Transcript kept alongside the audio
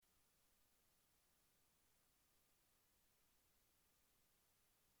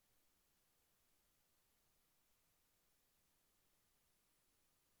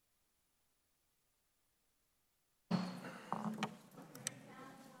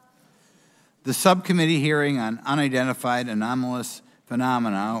The subcommittee hearing on unidentified anomalous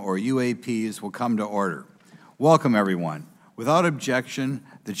phenomena, or UAPs, will come to order. Welcome, everyone. Without objection,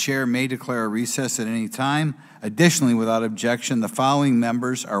 the chair may declare a recess at any time. Additionally, without objection, the following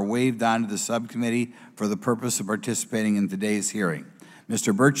members are waived onto the subcommittee for the purpose of participating in today's hearing: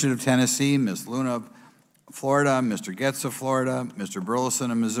 Mr. Burchett of Tennessee, Ms. Luna of Florida, Mr. Getz of Florida, Mr. Burleson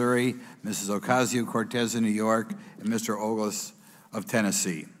of Missouri, Mrs. Ocasio-Cortez of New York, and Mr. Ogles of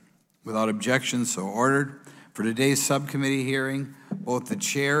Tennessee. Without objection, so ordered. For today's subcommittee hearing, both the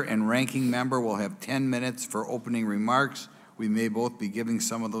chair and ranking member will have 10 minutes for opening remarks. We may both be giving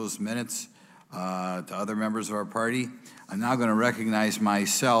some of those minutes to other members of our party. I'm now going to recognize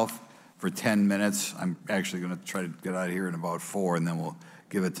myself for 10 minutes. I'm actually going to try to get out of here in about 4, and then we'll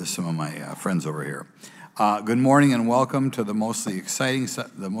give it to some of my friends over here. Good morning and welcome to the most exciting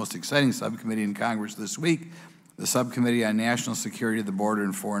subcommittee in Congress this week, the Subcommittee on National Security, the Border,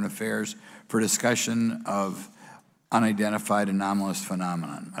 and Foreign Affairs, for discussion of unidentified anomalous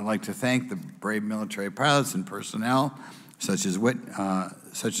phenomenon. I'd like to thank the brave military pilots and personnel, such as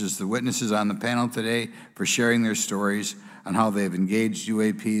the witnesses on the panel today, for sharing their stories on how they've engaged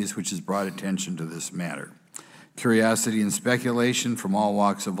UAPs, which has brought attention to this matter. Curiosity and speculation from all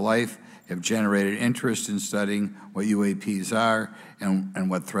walks of life have generated interest in studying what UAPs are and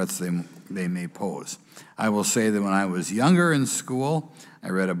what threats they may pose. I will say that when I was younger in school, I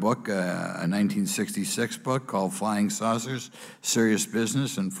read a book, a 1966 book called Flying Saucers, Serious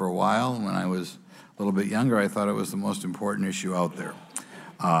Business, and for a while, when I was a little bit younger, I thought it was the most important issue out there.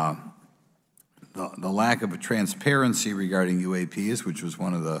 The lack of a transparency regarding UAPs, which was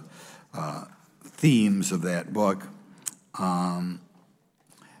one of the themes of that book,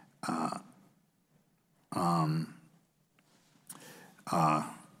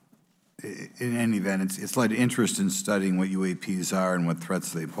 in any event, it's led to interest in studying what UAPs are and what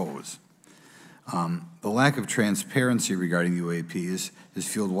threats they pose. The lack of transparency regarding UAPs has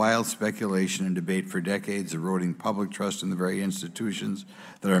fueled wild speculation and debate for decades, eroding public trust in the very institutions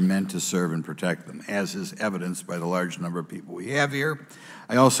that are meant to serve and protect them, as is evidenced by the large number of people we have here.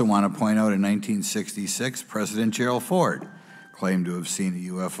 I also want to point out in 1966, President Gerald Ford claimed to have seen a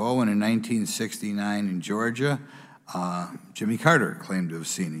UFO, and in 1969 in Georgia, Jimmy Carter claimed to have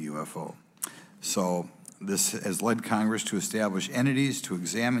seen a UFO. So this has led Congress to establish entities to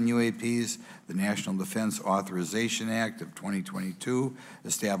examine UAPs. The National Defense Authorization Act of 2022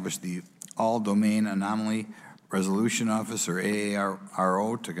 established the All-Domain Anomaly Resolution Office, or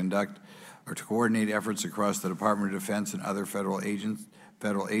AARO, to conduct or to coordinate efforts across the Department of Defense and other federal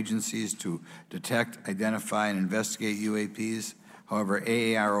agencies to detect, identify, and investigate UAPs. However,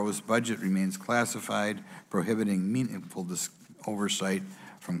 AARO's budget remains classified, prohibiting meaningful oversight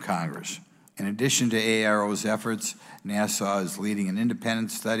from Congress. In addition to AARO's efforts, NASA is leading an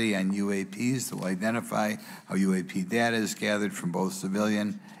independent study on UAPs that will identify how UAP data is gathered from both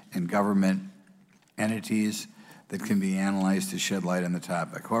civilian and government entities that can be analyzed to shed light on the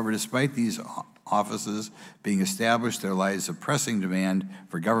topic. However, despite these offices being established, there lies a pressing demand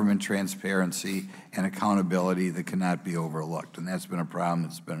for government transparency and accountability that cannot be overlooked, and that's been a problem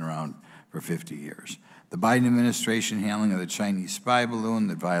that's been around for 50 years. The Biden administration handling of the Chinese spy balloon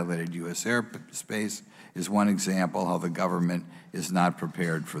that violated U.S. airspace is one example how the government is not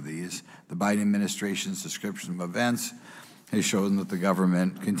prepared for these. The Biden administration's description of events has shown that the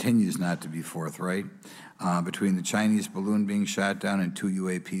government continues not to be forthright. Between the Chinese balloon being shot down and 2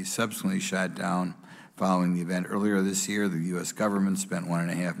 UAPs subsequently shot down following the event earlier this year, the U.S. government spent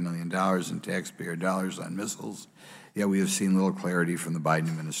 $1.5 million in taxpayer dollars on missiles, yet we have seen little clarity from the Biden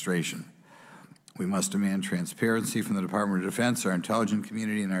administration. We must demand transparency from the Department of Defense, our intelligence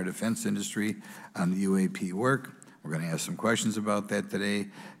community, and our defense industry on the UAP work. We're going to ask some questions about that today.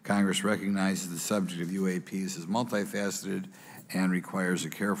 Congress recognizes the subject of UAPs is multifaceted and requires a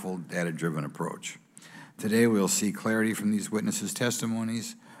careful, data-driven approach. Today, we'll see clarity from these witnesses'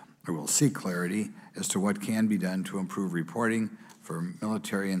 testimonies, or we'll seek clarity as to what can be done to improve reporting for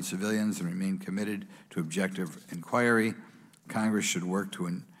military and civilians and remain committed to objective inquiry. Congress should work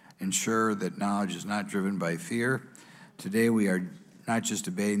to ensure that knowledge is not driven by fear. Today, we are not just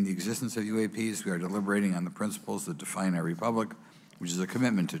debating the existence of UAPs, we are deliberating on the principles that define our republic, which is a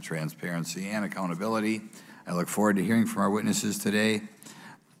commitment to transparency and accountability. I look forward to hearing from our witnesses today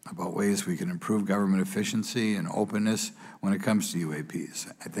about ways we can improve government efficiency and openness when it comes to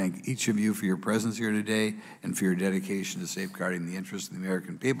UAPs. I thank each of you for your presence here today and for your dedication to safeguarding the interests of the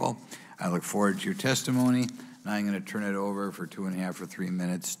American people. I look forward to your testimony. Now I'm going to turn it over for 2.5 or 3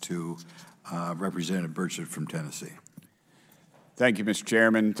 minutes to Representative Burchett from Tennessee. Thank you, Mr.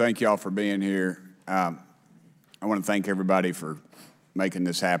 Chairman. Thank you all for being here. I want to thank everybody for making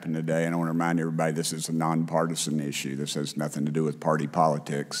this happen today. And I want to remind everybody this is a nonpartisan issue. This has nothing to do with party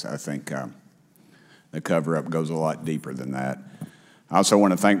politics. I think the cover-up goes a lot deeper than that. I also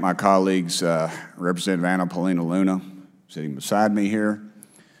want to thank my colleagues, Representative Anna Paulina Luna, sitting beside me here,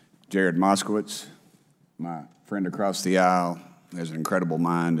 Jared Moskowitz, my friend across the aisle, has an incredible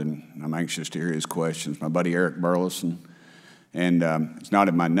mind, and I'm anxious to hear his questions. My buddy Eric Burleson, and it's not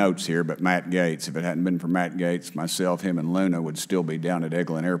in my notes here, but Matt Gates. If it hadn't been for Matt Gates, myself, him, and Luna would still be down at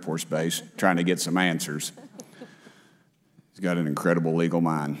Eglin Air Force Base trying to get some answers. He's got an incredible legal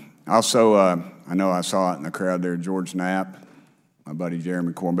mind. Also, I know I saw it in the crowd there, George Knapp, my buddy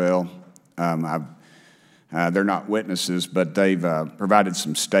Jeremy Corbell. They're not witnesses, but they've provided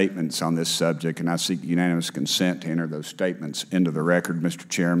some statements on this subject, and I seek unanimous consent to enter those statements into the record, Mr.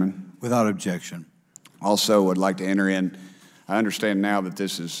 Chairman. Without objection. Also, would like to enter in, I understand now that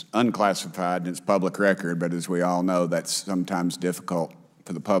this is unclassified and it's public record, but as we all know, that's sometimes difficult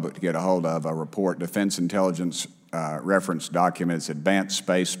for the public to get a hold of. A report, Defense Intelligence reference documents, advanced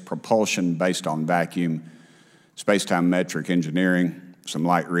space propulsion based on vacuum, space-time metric engineering, some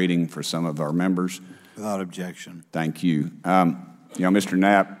light reading for some of our members. Without objection. Thank you. Mr.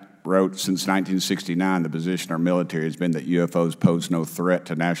 Knapp wrote, since 1969, the position of our military has been that UFOs pose no threat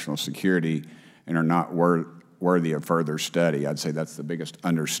to national security and are not worthy of further study. I'd say that's the biggest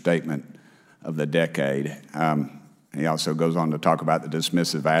understatement of the decade. He also goes on to talk about the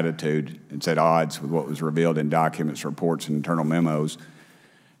dismissive attitude. It's at odds with what was revealed in documents, reports, and internal memos.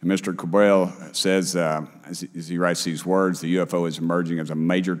 And Mr. Cabral says, as he writes these words, the UFO is emerging as a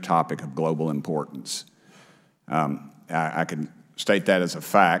major topic of global importance. I can state that as a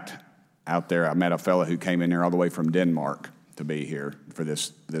fact. Out there, I met a fellow who came in here all the way from Denmark to be here for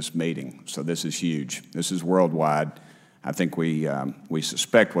this meeting. So this is huge. This is worldwide. I think we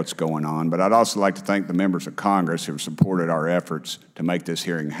suspect what's going on, but I'd also like to thank the members of Congress who have supported our efforts to make this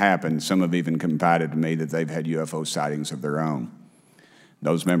hearing happen. Some have even confided to me that they've had UFO sightings of their own.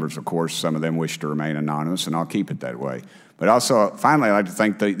 Those members, of course, some of them wish to remain anonymous, and I'll keep it that way. But also, finally, I'd like to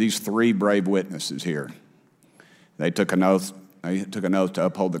thank these three brave witnesses here. They took an oath. They took an oath to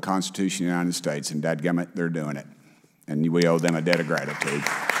uphold the Constitution of the United States, and dadgummit, they're doing it. And we owe them a debt of gratitude.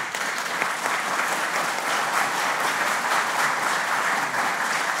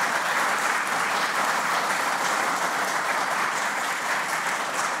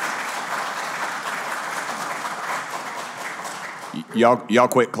 Y'all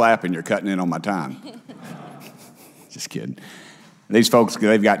quit clapping. You're cutting in on my time. Just kidding. These folks,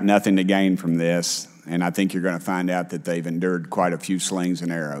 they've got nothing to gain from this, and I think you're going to find out that they've endured quite a few slings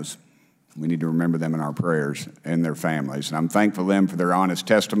and arrows. We need to remember them in our prayers and their families. And I'm thankful to them for their honest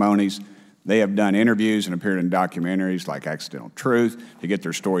testimonies. They have done interviews and appeared in documentaries like Accidental Truth to get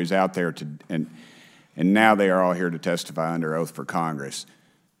their stories out there, and now they are all here to testify under oath for Congress.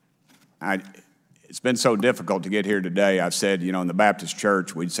 It's been so difficult to get here today. I've said, in the Baptist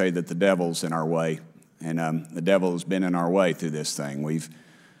church, we'd say that the devil's in our way. And the devil has been in our way through this thing. We've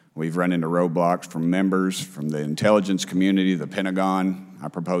run into roadblocks from members, from the intelligence community, the Pentagon. I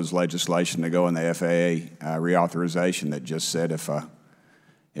proposed legislation to go in the FAA reauthorization that just said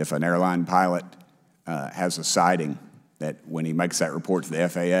if an airline pilot has a sighting, that when he makes that report to the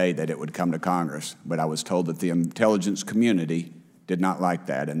FAA, that it would come to Congress. But I was told that the intelligence community did not like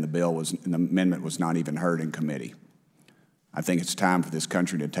that, and the amendment was not even heard in committee. I think it's time for this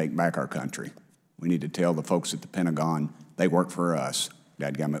country to take back our country. We need to tell the folks at the Pentagon they work for us.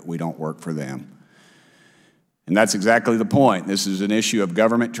 Dadgummit, we don't work for them. And that's exactly the point. This is an issue of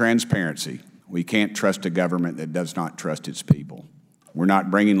government transparency. We can't trust a government that does not trust its people. We're not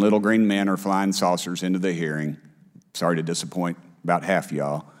bringing little green men or flying saucers into the hearing. Sorry to disappoint about half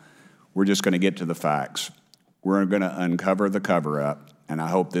y'all. We're just going to get to the facts. We're going to uncover the cover-up, and I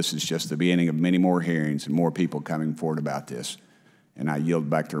hope this is just the beginning of many more hearings and more people coming forward about this. And I yield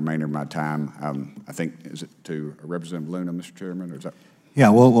back the remainder of my time. I think, is it to Representative Luna, Mr. Chairman, or is that? Yeah,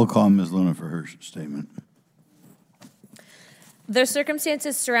 we'll call Ms. Luna for her statement. The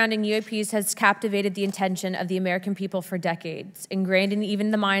circumstances surrounding UAPs has captivated the attention of the American people for decades, ingrained in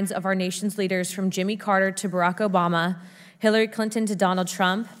even the minds of our nation's leaders from Jimmy Carter to Barack Obama, Hillary Clinton to Donald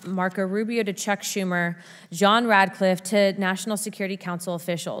Trump, Marco Rubio to Chuck Schumer, John Radcliffe to National Security Council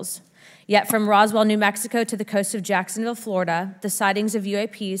officials. Yet from Roswell, New Mexico to the coast of Jacksonville, Florida, the sightings of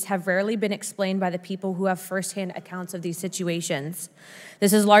UAPs have rarely been explained by the people who have firsthand accounts of these situations.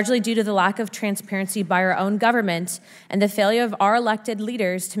 This is largely due to the lack of transparency by our own government and the failure of our elected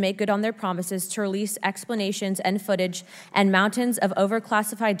leaders to make good on their promises to release explanations and footage and mountains of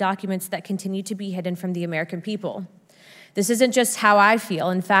overclassified documents that continue to be hidden from the American people. This isn't just how I feel.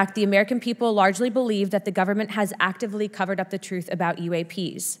 In fact, the American people largely believe that the government has actively covered up the truth about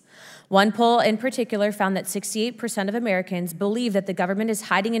UAPs. One poll in particular found that 68% of Americans believe that the government is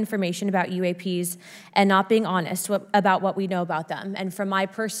hiding information about UAPs and not being honest about what we know about them. And from my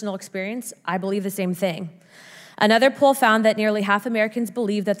personal experience, I believe the same thing. Another poll found that nearly half Americans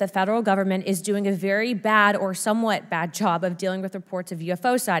believe that the federal government is doing a very bad or somewhat bad job of dealing with reports of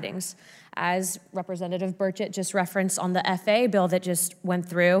UFO sightings. As Representative Burchett just referenced on the FAA bill that just went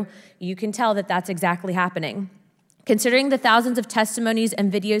through, you can tell that that's exactly happening. Considering the thousands of testimonies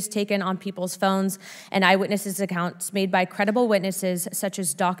and videos taken on people's phones and eyewitnesses' accounts made by credible witnesses such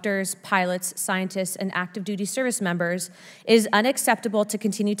as doctors, pilots, scientists, and active duty service members, it is unacceptable to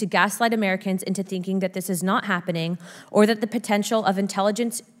continue to gaslight Americans into thinking that this is not happening or that the potential of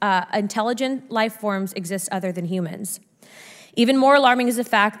intelligent life forms exists other than humans. Even more alarming is the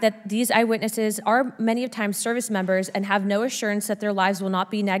fact that these eyewitnesses are many of times service members and have no assurance that their lives will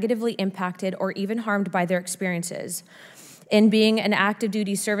not be negatively impacted or even harmed by their experiences. In being an active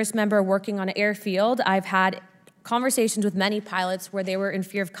duty service member working on an airfield, I've had conversations with many pilots where they were in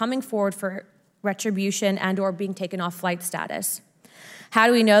fear of coming forward for retribution and or being taken off flight status. How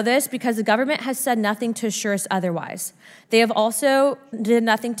do we know this? Because the government has said nothing to assure us otherwise. They have also did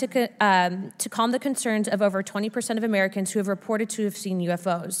nothing to calm the concerns of over 20% of Americans who have reported to have seen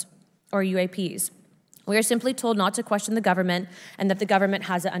UFOs or UAPs. We are simply told not to question the government and that the government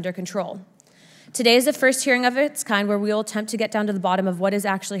has it under control. Today is the first hearing of its kind where we will attempt to get down to the bottom of what is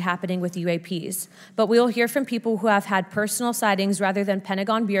actually happening with UAPs. But we will hear from people who have had personal sightings rather than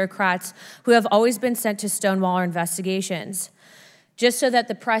Pentagon bureaucrats who have always been sent to stonewall our investigations. Just so that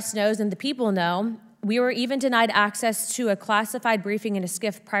the press knows and the people know, we were even denied access to a classified briefing in a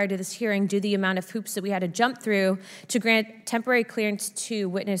SCIF prior to this hearing due to the amount of hoops that we had to jump through to grant temporary clearance to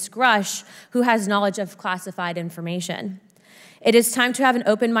witness Grusch, who has knowledge of classified information. It is time to have an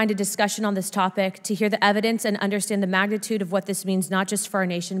open-minded discussion on this topic, to hear the evidence and understand the magnitude of what this means not just for our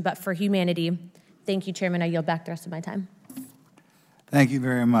nation, but for humanity. Thank you, Chairman. I yield back the rest of my time. Thank you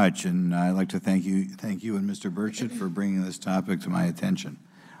very much, and I'd like to thank you and Mr. Burchett for bringing this topic to my attention.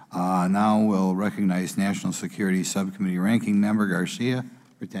 Now we'll recognize National Security Subcommittee Ranking Member Garcia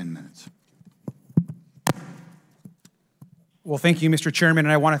for 10 minutes. Well, thank you, Mr. Chairman,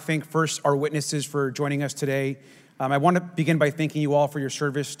 and I want to thank first our witnesses for joining us today. I want to begin by thanking you all for your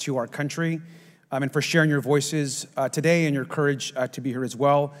service to our country and for sharing your voices today and your courage to be here as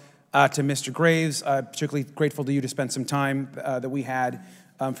well. To Mr. Graves, particularly grateful to you to spend some time that we had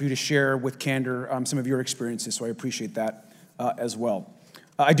for you to share with candor some of your experiences, so I appreciate that as well.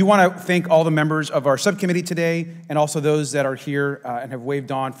 I do want to thank all the members of our subcommittee today and also those that are here and have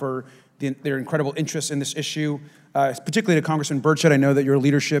waved on for their incredible interest in this issue, particularly to Congressman Burchett. I know that your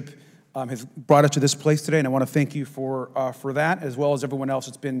leadership has brought us to this place today, and I want to thank you for that, as well as everyone else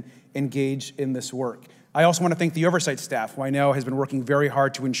that's been engaged in this work. I also want to thank the oversight staff, who I know has been working very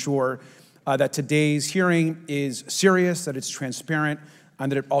hard to ensure that today's hearing is serious, that it's transparent, and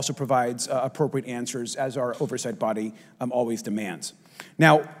that it also provides appropriate answers, as our oversight body always demands.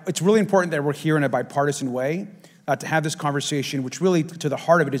 Now, it's really important that we're here in a bipartisan way to have this conversation, which really, to the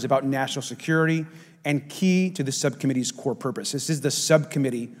heart of it, is about national security and key to the subcommittee's core purpose. This is the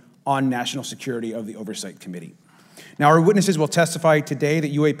subcommittee on national security of the Oversight Committee. Now, our witnesses will testify today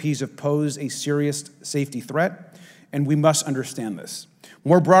that UAPs have posed a serious safety threat, and we must understand this.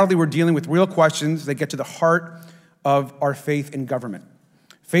 More broadly, we're dealing with real questions that get to the heart of our faith in government.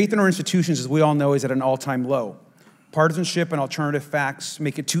 Faith in our institutions, as we all know, is at an all-time low. Partisanship and alternative facts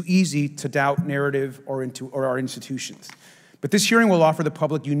make it too easy to doubt narrative or our institutions. But this hearing will offer the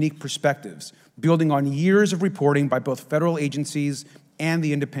public unique perspectives, building on years of reporting by both federal agencies and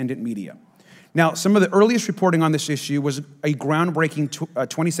the independent media. Now, some of the earliest reporting on this issue was a groundbreaking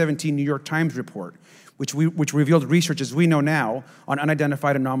 2017 New York Times report, which revealed research, as we know now, on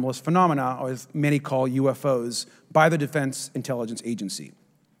unidentified anomalous phenomena, or as many call UFOs, by the Defense Intelligence Agency.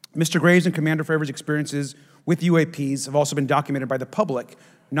 Mr. Graves and Commander Fravor's experiences with UAPs have also been documented by the public,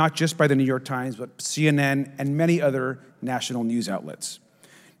 not just by the New York Times, but CNN and many other national news outlets.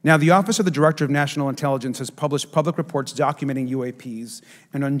 Now, the Office of the Director of National Intelligence has published public reports documenting UAPs,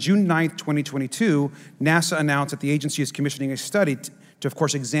 and on June 9th, 2022, NASA announced that the agency is commissioning a study to, of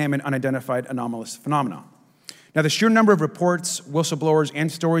course, examine unidentified anomalous phenomena. Now, the sheer number of reports, whistleblowers,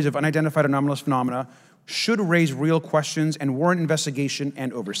 and stories of unidentified anomalous phenomena should raise real questions and warrant investigation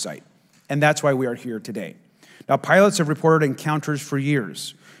and oversight, and that's why we are here today. Now, pilots have reported encounters for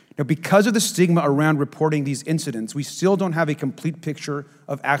years. Now, because of the stigma around reporting these incidents, we still don't have a complete picture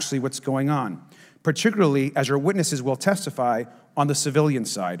of actually what's going on, particularly as our witnesses will testify on the civilian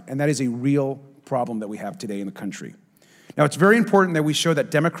side, and that is a real problem that we have today in the country. Now, it's very important that we show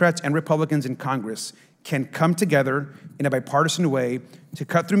that Democrats and Republicans in Congress can come together in a bipartisan way to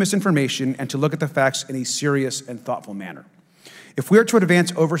cut through misinformation and to look at the facts in a serious and thoughtful manner. If we are to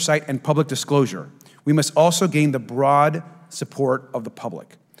advance oversight and public disclosure, we must also gain the broad support of the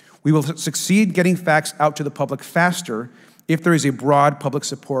public. We will succeed getting facts out to the public faster if there is a broad public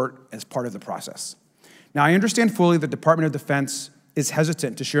support as part of the process. Now, I understand fully the Department of Defense is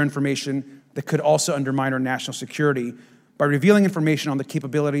hesitant to share information that could also undermine our national security by revealing information on the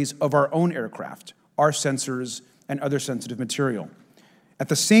capabilities of our own aircraft, our sensors, and other sensitive material. At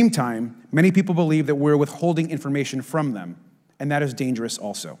the same time, many people believe that we're withholding information from them, and that is dangerous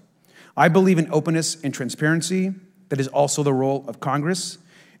also. I believe in openness and transparency. That is also the role of Congress,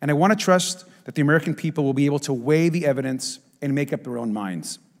 and I want to trust that the American people will be able to weigh the evidence and make up their own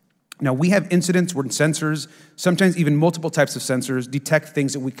minds. Now, we have incidents where sensors, sometimes even multiple types of sensors, detect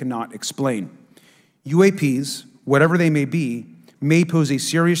things that we cannot explain. UAPs, whatever they may be, may pose a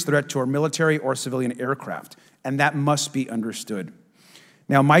serious threat to our military or civilian aircraft, and that must be understood.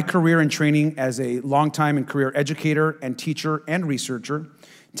 Now, my career and training as a longtime and career educator and teacher and researcher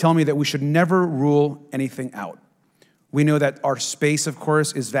tell me that we should never rule anything out. We know that our space, of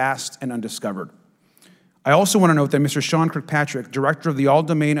course, is vast and undiscovered. I also want to note that Mr. Sean Kirkpatrick, director of the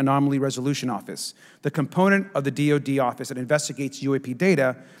All-Domain Anomaly Resolution Office, the component of the DoD office that investigates UAP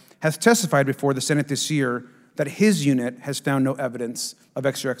data, has testified before the Senate this year that his unit has found no evidence of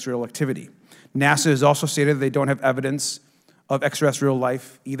extraterrestrial activity. NASA has also stated that they don't have evidence of extraterrestrial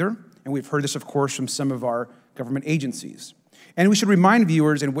life either, and we've heard this, of course, from some of our government agencies. And we should remind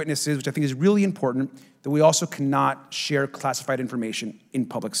viewers and witnesses, which I think is really important, that we also cannot share classified information in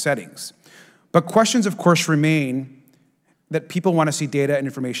public settings. But questions, of course, remain that people want to see data and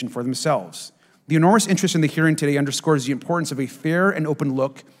information for themselves. The enormous interest in the hearing today underscores the importance of a fair and open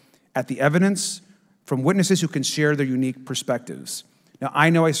look at the evidence from witnesses who can share their unique perspectives. Now, I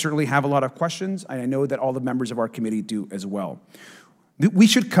know I certainly have a lot of questions, and I know that all the members of our committee do as well. We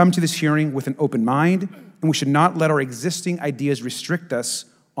should come to this hearing with an open mind, and we should not let our existing ideas restrict us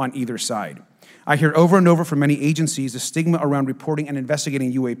on either side. I hear over and over from many agencies the stigma around reporting and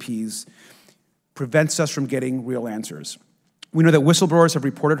investigating UAPs prevents us from getting real answers. We know that whistleblowers have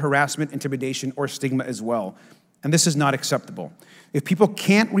reported harassment, intimidation, or stigma as well, and this is not acceptable. If people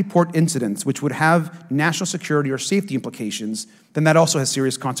can't report incidents which would have national security or safety implications, then that also has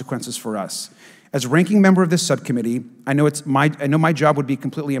serious consequences for us. As ranking member of this subcommittee, I know my job would be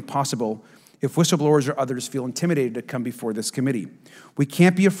completely impossible if whistleblowers or others feel intimidated to come before this committee. We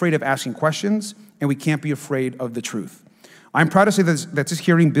can't be afraid of asking questions, and we can't be afraid of the truth. I'm proud to say that this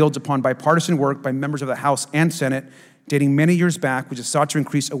hearing builds upon bipartisan work by members of the House and Senate dating many years back, which has sought to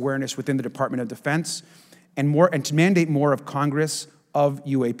increase awareness within the Department of Defense and to mandate more of Congress of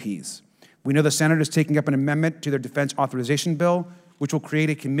UAPs. We know the Senate is taking up an amendment to their defense authorization bill, which will create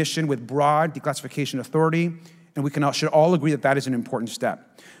a commission with broad declassification authority, and we should all agree that that is an important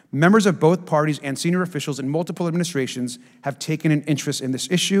step. Members of both parties and senior officials in multiple administrations have taken an interest in this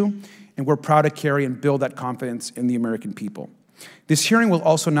issue, and we're proud to carry and build that confidence in the American people. This hearing will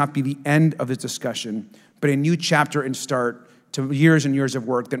also not be the end of this discussion, but a new chapter and start to years and years of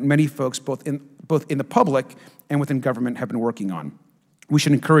work that many folks, both in the public and within government, have been working on. We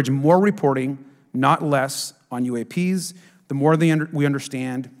should encourage more reporting, not less, on UAPs. The more we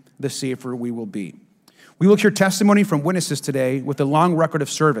understand, the safer we will be. We will hear testimony from witnesses today with a long record of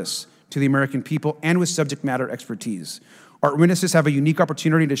service to the American people and with subject matter expertise. Our witnesses have a unique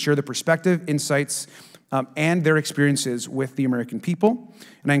opportunity to share their perspective, insights, and their experiences with the American people.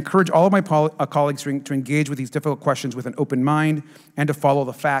 And I encourage all of my colleagues to engage with these difficult questions with an open mind and to follow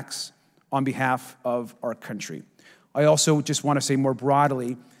the facts on behalf of our country. I also just want to say more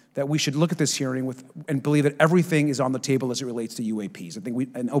broadly that we should look at this hearing and believe that everything is on the table as it relates to UAPs. I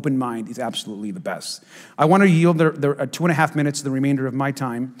think an open mind is absolutely the best. I want to yield the 2.5 minutes, the remainder of my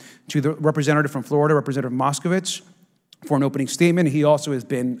time, to the representative from Florida, Representative Moskovich, for an opening statement. He also has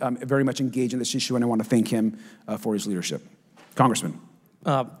been very much engaged in this issue, and I want to thank him for his leadership. Congressman.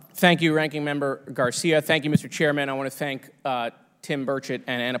 Thank you, Ranking Member Garcia. Thank you, Mr. Chairman. I want to thank Tim Burchett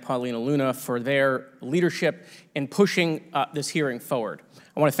and Anna Paulina Luna for their leadership in pushing this hearing forward.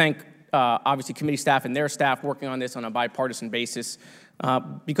 I want to thank, obviously, committee staff and their staff working on this on a bipartisan basis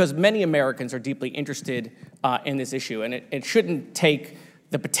because many Americans are deeply interested in this issue, and it shouldn't take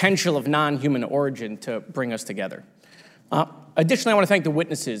the potential of non-human origin to bring us together. Additionally, I want to thank the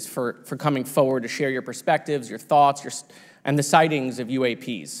witnesses for coming forward to share your perspectives, your thoughts, and the sightings of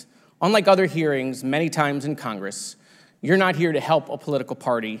UAPs. Unlike other hearings many times in Congress, you're not here to help a political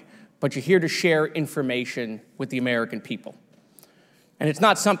party, but you're here to share information with the American people. And it's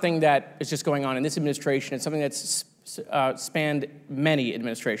not something that is just going on in this administration. It's something that's spanned many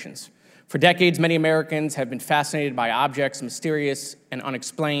administrations. For decades, many Americans have been fascinated by objects mysterious and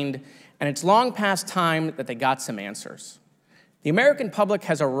unexplained, and it's long past time that they got some answers. The American public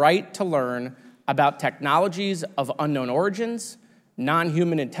has a right to learn about technologies of unknown origins,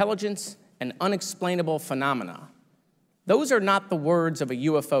 non-human intelligence, and unexplainable phenomena. Those are not the words of a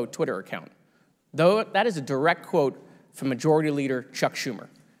UFO Twitter account, though that is a direct quote from Majority Leader Chuck Schumer,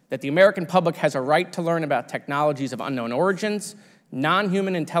 that the American public has a right to learn about technologies of unknown origins,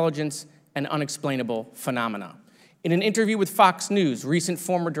 non-human intelligence, and unexplainable phenomena. In an interview with Fox News, recent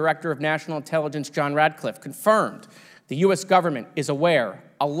former Director of National Intelligence John Radcliffe confirmed the U.S. government is aware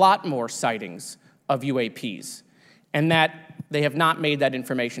a lot more sightings of UAPs, and that they have not made that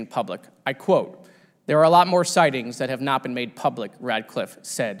information public. I quote, "There are a lot more sightings that have not been made public," Radcliffe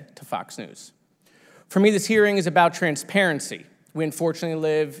said to Fox News. For me, this hearing is about transparency. We unfortunately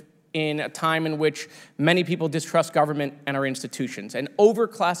live in a time in which many people distrust government and our institutions, and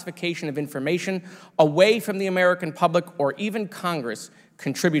overclassification of information away from the American public or even Congress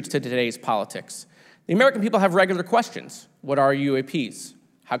contributes to today's politics. The American people have regular questions. What are UAPs?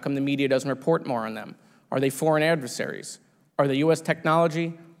 How come the media doesn't report more on them? Are they foreign adversaries? Are they U.S.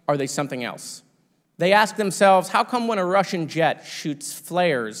 technology? Are they something else? They ask themselves, how come when a Russian jet shoots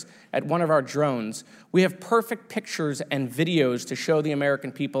flares at one of our drones, we have perfect pictures and videos to show the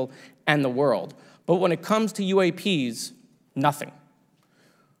American people and the world, but when it comes to UAPs, nothing?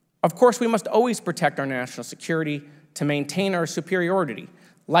 Of course, we must always protect our national security to maintain our superiority,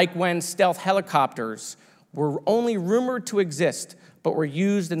 like when stealth helicopters were only rumored to exist, but were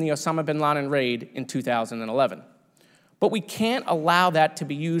used in the Osama bin Laden raid in 2011. But we can't allow that to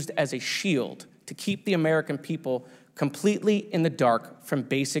be used as a shield to keep the American people completely in the dark from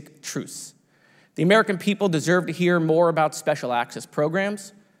basic truths. The American people deserve to hear more about special access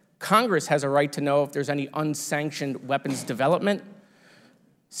programs. Congress has a right to know if there's any unsanctioned weapons development,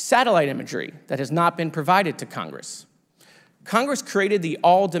 satellite imagery that has not been provided to Congress. Congress created the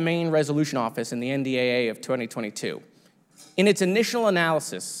All-Domain Resolution Office in the NDAA of 2022. In its initial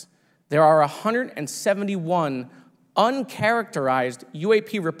analysis, there are 171 uncharacterized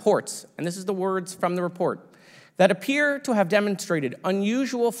UAP reports, and this is the words from the report, that appear to have demonstrated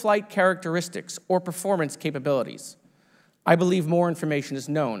unusual flight characteristics or performance capabilities. I believe more information is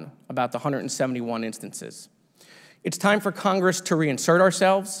known about the 171 instances. It's time for Congress to reinsert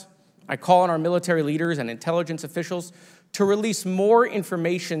ourselves. I call on our military leaders and intelligence officials to release more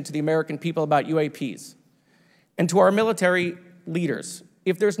information to the American people about UAPs. And to our military leaders,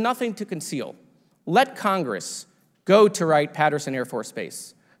 if there's nothing to conceal, let Congress go to Wright-Patterson Air Force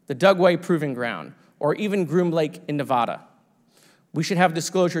Base, the Dugway Proving Ground, or even Groom Lake in Nevada. We should have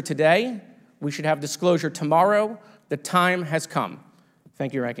disclosure today. We should have disclosure tomorrow. The time has come.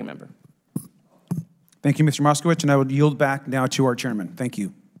 Thank you, Ranking Member. Thank you, Mr. Moskowitz, and I would yield back now to our chairman. Thank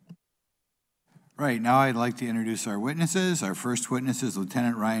you. Right, now I'd like to introduce our witnesses. Our first witness is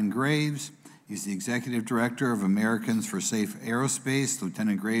Lieutenant Ryan Graves. He's the Executive Director of Americans for Safe Aerospace.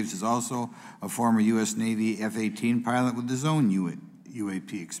 Lieutenant Graves is also a former U.S. Navy F-18 pilot with his own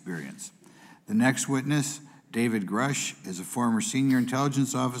UAP experience. The next witness, David Grusch, is a former senior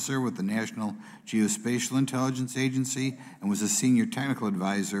intelligence officer with the National Geospatial Intelligence Agency and was a senior technical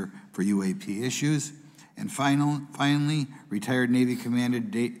advisor for UAP issues. And finally, retired Navy Commander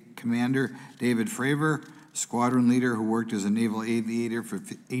David Fravor, squadron leader who worked as a naval aviator for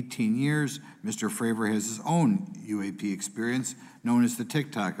 18 years. Mr. Fravor has his own UAP experience, known as the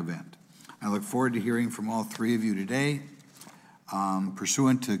TikTok event. I look forward to hearing from all three of you today.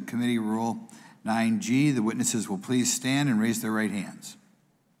 Pursuant to Committee Rule 9G, the witnesses will please stand and raise their right hands.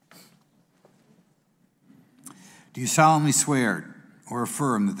 Do you solemnly swear or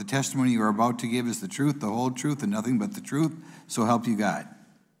affirm that the testimony you are about to give is the truth, the whole truth, and nothing but the truth, so help you God?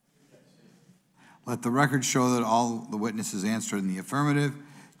 Let the record show that all the witnesses answered in the affirmative.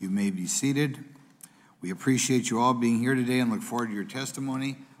 You may be seated. We appreciate you all being here today and look forward to your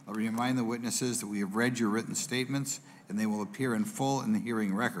testimony. I'll remind the witnesses that we have read your written statements and they will appear in full in the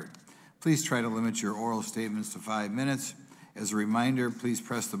hearing record. Please try to limit your oral statements to 5 minutes. As a reminder, please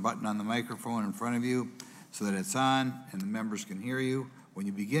press the button on the microphone in front of you so that it's on and the members can hear you. When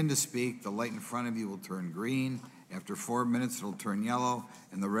you begin to speak, the light in front of you will turn green. After 4 minutes, it'll turn yellow,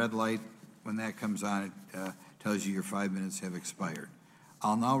 and the red light, when that comes on, it tells you your 5 minutes have expired.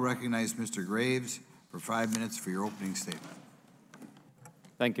 I'll now recognize Mr. Graves for 5 minutes for your opening statement.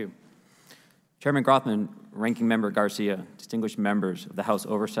 Thank you. Chairman Grothman, Ranking Member Garcia, distinguished members of the House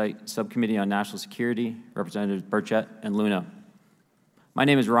Oversight Subcommittee on National Security, Representatives Burchett and Luna. My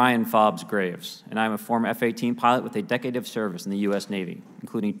name is Ryan Fobbs Graves, and I'm a former F-18 pilot with a decade of service in the U.S. Navy,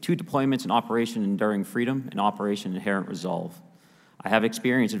 including 2 deployments in Operation Enduring Freedom and Operation Inherent Resolve. I have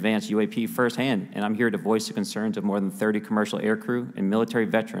experienced advanced UAP firsthand, and I'm here to voice the concerns of more than 30 commercial aircrew and military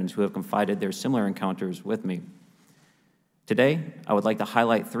veterans who have confided their similar encounters with me. Today, I would like to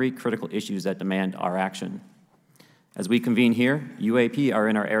highlight 3 critical issues that demand our action. As we convene here, UAP are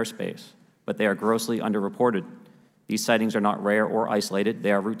in our airspace, but they are grossly underreported. These sightings are not rare or isolated,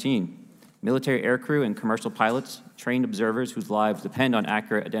 they are routine. Military aircrew and commercial pilots, trained observers whose lives depend on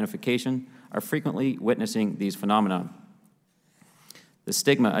accurate identification, are frequently witnessing these phenomena. The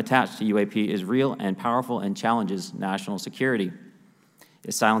stigma attached to UAP is real and powerful and challenges national security.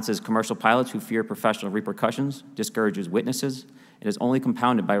 It silences commercial pilots who fear professional repercussions, discourages witnesses, and is only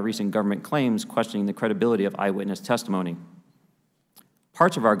compounded by recent government claims questioning the credibility of eyewitness testimony.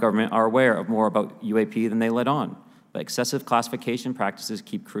 Parts of our government are aware of more about UAP than they let on, but excessive classification practices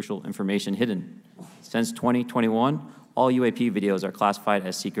keep crucial information hidden. Since 2021, all UAP videos are classified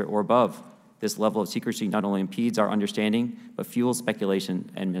as secret or above. This level of secrecy not only impedes our understanding, but fuels speculation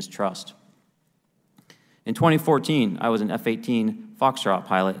and mistrust. In 2014, I was an F-18 Foxtrot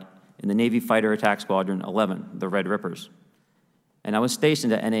pilot in the Navy Fighter Attack Squadron 11, the Red Rippers, and I was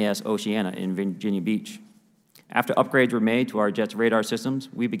stationed at NAS Oceana in Virginia Beach. After upgrades were made to our jet's radar systems,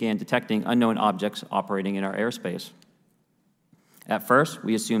 we began detecting unknown objects operating in our airspace. At first,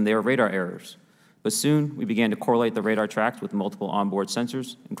 we assumed they were radar errors, but soon we began to correlate the radar tracks with multiple onboard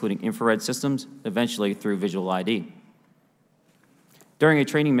sensors, including infrared systems, eventually through visual ID. During a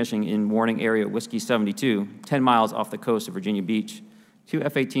training mission in Warning Area Whiskey 72, 10 miles off the coast of Virginia Beach, 2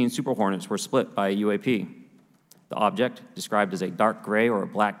 F-18 Super Hornets were split by a UAP. The object, described as a dark gray or a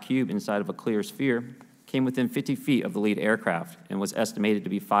black cube inside of a clear sphere, came within 50 feet of the lead aircraft and was estimated to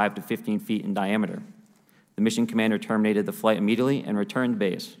be 5 to 15 feet in diameter. The mission commander terminated the flight immediately and returned to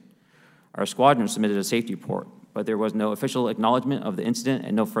base. Our squadron submitted a safety report, but there was no official acknowledgement of the incident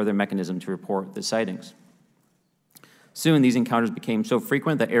and no further mechanism to report the sightings. Soon, these encounters became so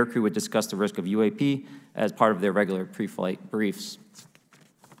frequent that aircrew would discuss the risk of UAP as part of their regular pre-flight briefs.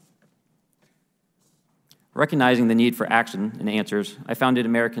 Recognizing the need for action and answers, I founded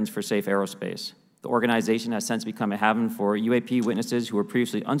Americans for Safe Aerospace. The organization has since become a haven for UAP witnesses who were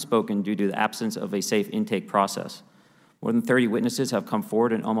previously unspoken due to the absence of a safe intake process. More than 30 witnesses have come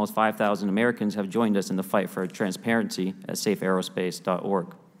forward, and almost 5,000 Americans have joined us in the fight for transparency at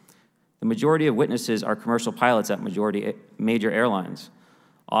safeaerospace.org. The majority of witnesses are commercial pilots at major airlines.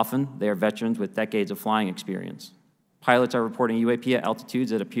 Often, they are veterans with decades of flying experience. Pilots are reporting UAP at altitudes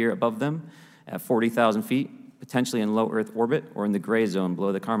that appear above them at 40,000 feet, potentially in low Earth orbit or in the gray zone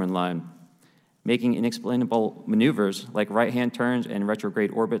below the Kármán line, making inexplainable maneuvers like right-hand turns and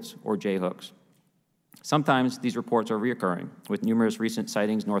retrograde orbits or J-hooks. Sometimes these reports are reoccurring, with numerous recent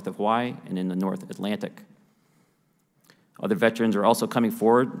sightings north of Hawaii and in the North Atlantic. Other veterans are also coming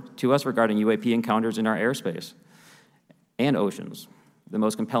forward to us regarding UAP encounters in our airspace and oceans. The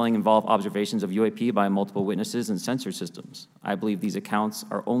most compelling involve observations of UAP by multiple witnesses and sensor systems. I believe these accounts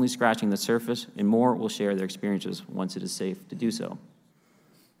are only scratching the surface, and more will share their experiences once it is safe to do so.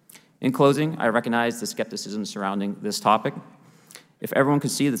 In closing, I recognize the skepticism surrounding this topic. If everyone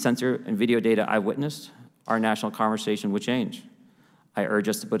could see the sensor and video data I witnessed, our national conversation would change. I urge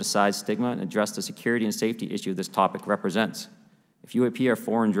us to put aside stigma and address the security and safety issue this topic represents. If UAP are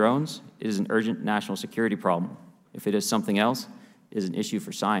foreign drones, it is an urgent national security problem. If it is something else, it is an issue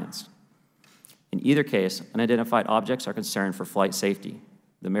for science. In either case, unidentified objects are concerned for flight safety.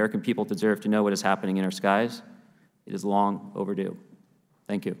 The American people deserve to know what is happening in our skies. It is long overdue.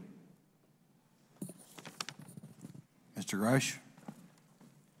 Thank you. Mr. Grusch?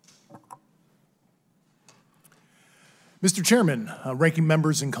 Mr. Chairman, ranking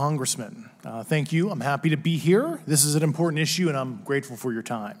members and congressmen, thank you. I'm happy to be here. This is an important issue, and I'm grateful for your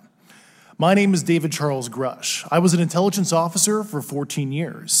time. My name is David Charles Grusch. I was an intelligence officer for 14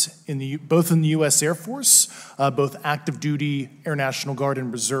 years, both in the U.S. Air Force, both active duty, Air National Guard,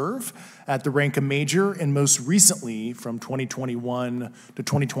 and Reserve, at the rank of major, and most recently from 2021 to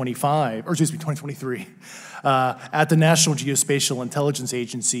 2023, at the National Geospatial Intelligence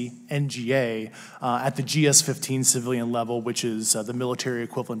Agency, NGA, at the GS-15 civilian level, which is the military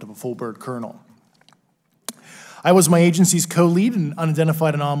equivalent of a full bird colonel. I was my agency's co-lead in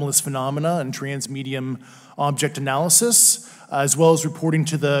unidentified anomalous phenomena and transmedium object analysis, as well as reporting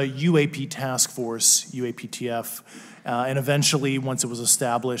to the UAP task force, UAPTF, and eventually, once it was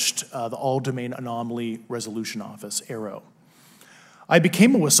established, the All Domain Anomaly Resolution Office, AARO. I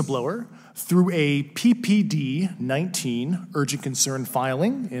became a whistleblower through a PPD 19 urgent concern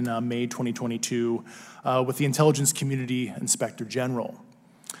filing in May 2022 with the Intelligence Community Inspector General.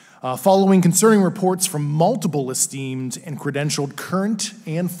 Following concerning reports from multiple esteemed and credentialed current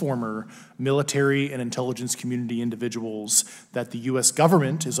and former military and intelligence community individuals that the U.S.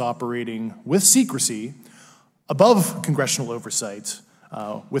 government is operating with secrecy above congressional oversight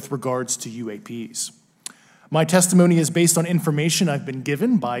with regards to UAPs. My testimony is based on information I've been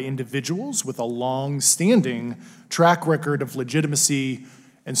given by individuals with a long-standing track record of legitimacy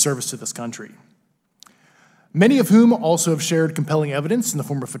and service to this country, many of whom also have shared compelling evidence in the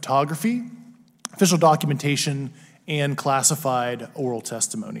form of photography, official documentation, and classified oral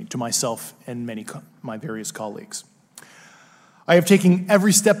testimony to myself and my various colleagues. I have taken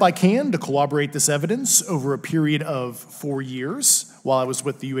every step I can to corroborate this evidence over a period of 4 years while I was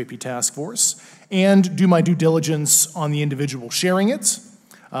with the UAP Task Force and do my due diligence on the individual sharing it.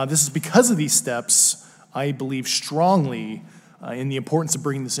 This is because of these steps, I believe strongly in the importance of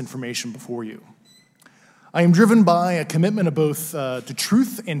bringing this information before you. I am driven by a commitment of both to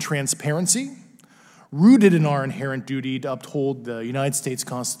truth and transparency, rooted in our inherent duty to uphold the United States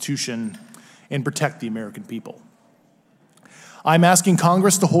Constitution and protect the American people. I'm asking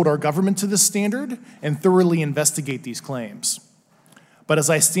Congress to hold our government to this standard and thoroughly investigate these claims. But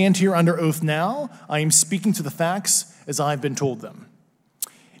as I stand here under oath now, I am speaking to the facts as I've been told them.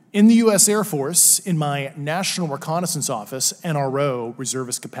 In the U.S. Air Force, in my National Reconnaissance Office, NRO,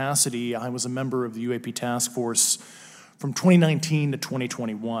 reservist capacity, I was a member of the UAP Task Force from 2019 to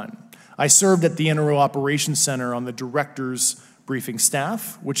 2021. I served at the NRO Operations Center on the Director's Briefing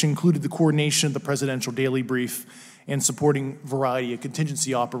staff, which included the coordination of the Presidential Daily Brief and supporting a variety of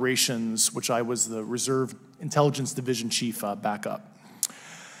contingency operations, which I was the Reserve Intelligence Division Chief backup.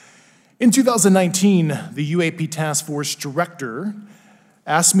 In 2019, the UAP Task Force Director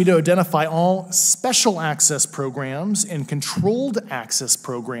asked me to identify all special access programs and controlled access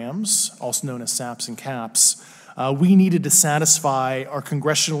programs, also known as SAPs and CAPs, we needed to satisfy our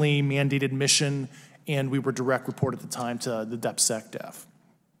congressionally mandated mission, and we were direct report at the time to the DepSecDef.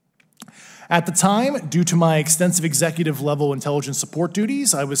 At the time, due to my extensive executive level intelligence support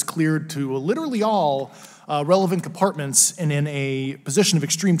duties, I was cleared to literally all relevant compartments and in a position of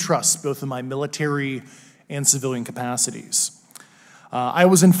extreme trust, both in my military and civilian capacities. I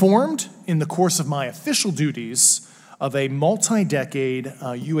was informed in the course of my official duties of a multi-decade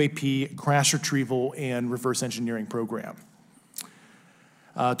UAP crash retrieval and reverse engineering program,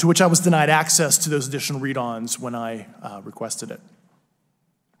 to which I was denied access to those additional read-ons when I requested it.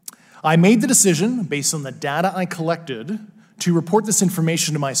 I made the decision, based on the data I collected, to report this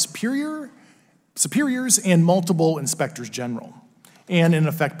information to my superiors and multiple inspectors general, and in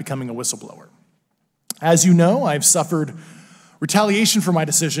effect becoming a whistleblower. As you know, I've suffered retaliation for my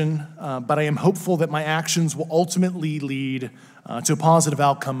decision, but I am hopeful that my actions will ultimately lead to a positive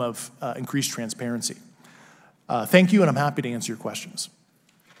outcome of increased transparency. Thank you, and I'm happy to answer your questions.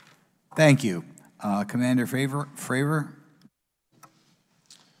 Thank you. Commander Fravor?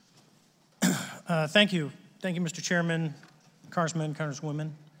 Thank you. Thank you, Mr. Chairman, Congressmen,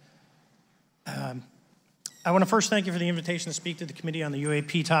 Congresswomen. I want to first thank you for the invitation to speak to the committee on the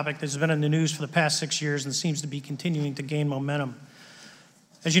UAP topic that has been in the news for the past 6 years and seems to be continuing to gain momentum.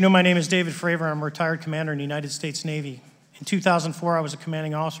 As you know, my name is David Fravor. I'm a retired commander in the United States Navy. In 2004, I was a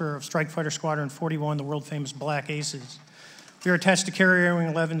commanding officer of Strike Fighter Squadron 41, the world-famous Black Aces. We were attached to Carrier Wing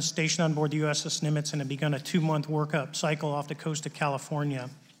 11, stationed on board the USS Nimitz, and had begun a 2-month workup cycle off the coast of California.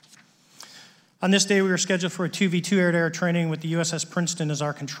 On this day, we were scheduled for a 2v2 air-to-air training with the USS Princeton as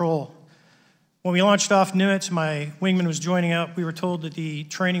our control. When we launched off Nimitz, my wingman was joining up. We were told that the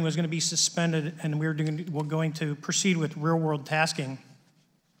training was going to be suspended and we were going to proceed with real-world tasking.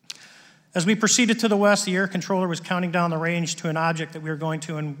 As we proceeded to the west, the air controller was counting down the range to an object that we were going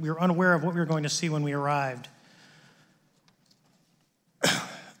to, and we were unaware of what we were going to see when we arrived.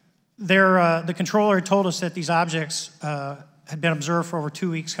 The controller had told us that these objects had been observed for over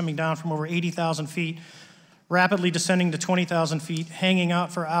 2 weeks, coming down from over 80,000 feet, rapidly descending to 20,000 feet, hanging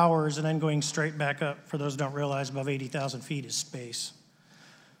out for hours, and then going straight back up. For those who don't realize, above 80,000 feet is space.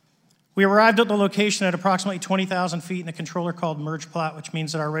 We arrived at the location at approximately 20,000 feet, and the controller called merge plot, which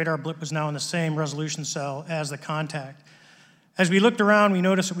means that our radar blip was now in the same resolution cell as the contact. As we looked around, we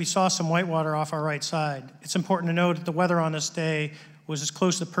noticed that we saw some whitewater off our right side. It's important to note that the weather on this day was as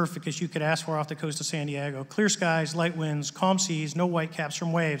close to perfect as you could ask for off the coast of San Diego. Clear skies, light winds, calm seas, no whitecaps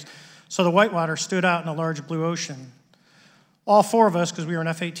from waves. So the whitewater stood out in a large blue ocean. All 4 of us, because we were in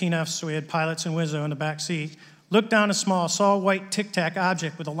F-18Fs, so we had pilots and Wizzo in the back seat, Looked down a small, saw a white tic-tac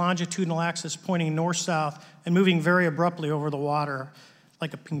object with a longitudinal axis pointing north-south and moving very abruptly over the water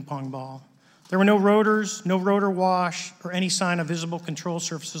like a ping pong ball. There were no rotors, no rotor wash, or any sign of visible control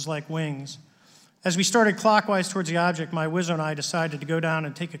surfaces like wings. As we started clockwise towards the object, my Wizzo and I decided to go down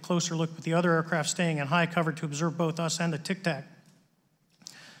and take a closer look with the other aircraft staying in high cover to observe both us and the tic-tac.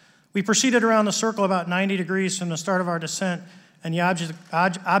 We proceeded around the circle about 90 degrees from the start of our descent, and the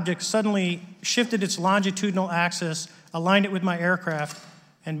object suddenly shifted its longitudinal axis, aligned it with my aircraft,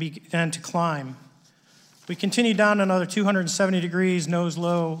 and began to climb. We continued down another 270 degrees, nose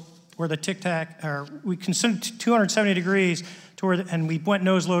low, where the tic-tac, or we considered 270 degrees to where, and we went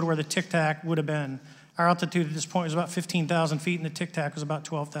nose low to where the tic-tac would have been. Our altitude at this point was about 15,000 feet, and the tic-tac was about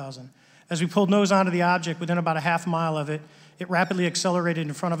 12,000. As we pulled nose onto the object, within about a half mile of it, it rapidly accelerated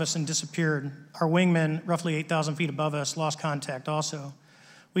in front of us and disappeared. Our wingmen, roughly 8,000 feet above us, lost contact also.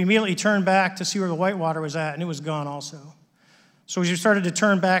 We immediately turned back to see where the whitewater was at, and it was gone also. So as we started to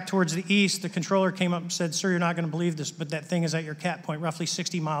turn back towards the east, the controller came up and said, "Sir, you're not going to believe this, but that thing is at your cap point roughly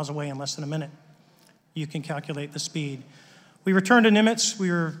 60 miles away in less than a minute. You can calculate the speed." We returned to Nimitz.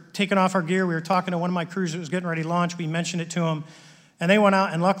 We were taking off our gear. We were talking to one of my crews that was getting ready to launch. We mentioned it to them, and they went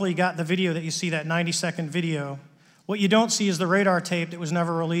out and luckily got the video that you see, that 90-second video. What you don't see is the radar tape that was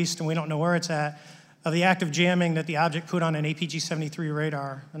never released, and we don't know where it's at, of the active jamming that the object put on an APG-73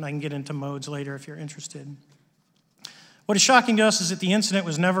 radar, and I can get into modes later if you're interested. What is shocking to us is that the incident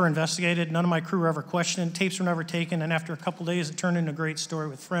was never investigated. None of my crew were ever questioned. Tapes were never taken, and after a couple days, it turned into a great story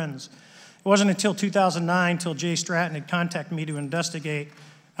with friends. It wasn't until 2009 until Jay Stratton had contacted me to investigate.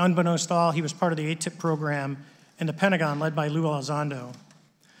 Unbeknownst to all, he was part of the ATIP program in the Pentagon led by Lou Elizondo.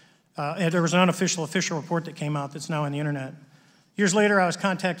 There was an unofficial official report that came out that's now on the internet. Years later, I was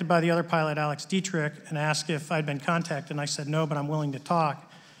contacted by the other pilot, Alex Dietrich, and asked if I'd been contacted, and I said no, but I'm willing to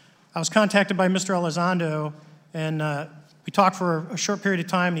talk. I was contacted by Mr. Elizondo, and we talked for a short period of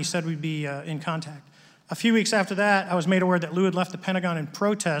time, and he said we'd be in contact. A few weeks after that, I was made aware that Lou had left the Pentagon in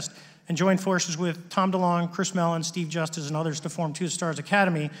protest and joined forces with Tom DeLonge, Chris Mellon, Steve Justice, and others to form Two Stars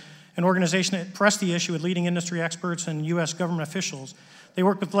Academy, an organization that pressed the issue with leading industry experts and U.S. government officials. They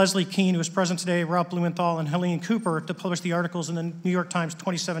worked with Leslie Keene, who is present today, Ralph Blumenthal, and Helene Cooper to publish the articles in the New York Times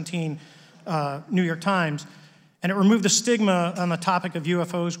 2017 New York Times, and it removed the stigma on the topic of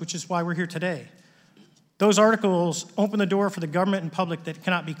UFOs, which is why we're here today. Those articles open the door for the government and public that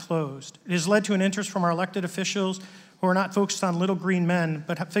cannot be closed. It has led to an interest from our elected officials who are not focused on little green men,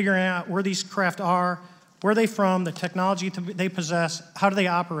 but figuring out where these craft are, where they're from, the technology they possess, how do they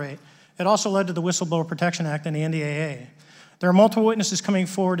operate. It also led to the Whistleblower Protection Act and the NDAA. There are multiple witnesses coming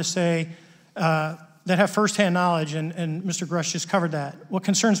forward to say that have firsthand knowledge, and Mr. Grusch just covered that. What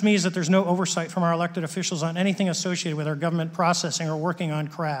concerns me is that there's no oversight from our elected officials on anything associated with our government processing or working on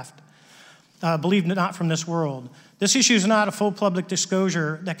craft. Believe it not from this world. This issue is not a full public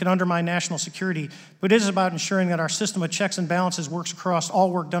disclosure that could undermine national security, but it is about ensuring that our system of checks and balances works across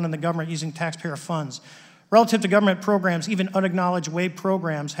all work done in the government using taxpayer funds. Relative to government programs, even unacknowledged WAVE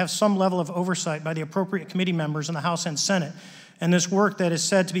programs have some level of oversight by the appropriate committee members in the House and Senate, and this work that is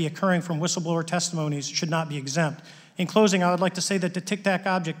said to be occurring from whistleblower testimonies should not be exempt. In closing, I would like to say that the tic-tac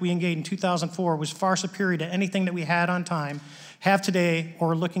object we engaged in 2004 was far superior to anything that we had on time, have today,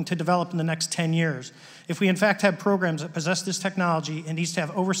 or are looking to develop in the next 10 years. If we in fact have programs that possess this technology, it needs to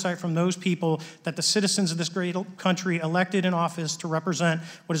have oversight from those people that the citizens of this great country elected in office to represent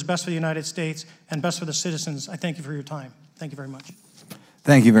what is best for the United States and best for the citizens. I thank you for your time. Thank you very much.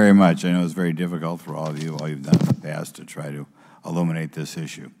 Thank you very much. I know it's very difficult for all of you, all you've done in the past to try to illuminate this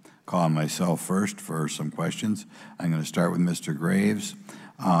issue. Call on myself first for some questions. I'm going to start with Mr. Graves.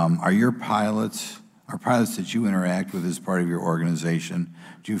 Are pilots that you interact with as part of your organization,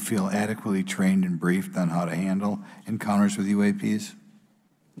 do you feel adequately trained and briefed on how to handle encounters with UAPs?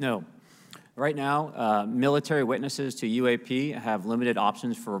 No. Right now, military witnesses to UAP have limited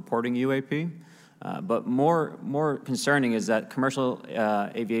options for reporting UAP, but more concerning is that commercial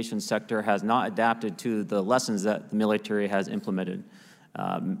aviation sector has not adapted to the lessons that the military has implemented.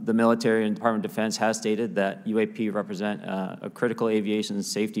 The military and Department of Defense has stated that UAP represent a critical aviation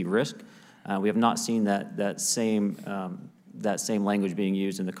safety risk. We have not seen that same language being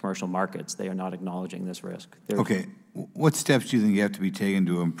used in the commercial markets. They are not acknowledging this risk. Okay, what steps do you think you have to be taken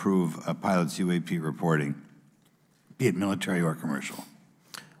to improve a pilot's UAP reporting, be it military or commercial?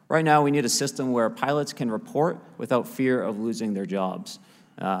 Right now, we need a system where pilots can report without fear of losing their jobs.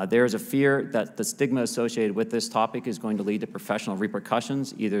 There is a fear that the stigma associated with this topic is going to lead to professional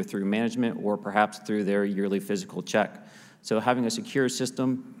repercussions, either through management or perhaps through their yearly physical check. So having a secure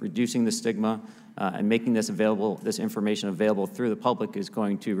system, reducing the stigma, and making this information available through the public is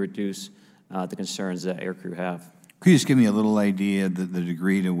going to reduce the concerns that aircrew have. Could you just give me a little idea of the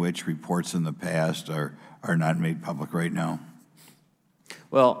degree to which reports in the past are not made public right now?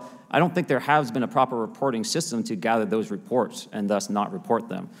 Well, I don't think there has been a proper reporting system to gather those reports and thus not report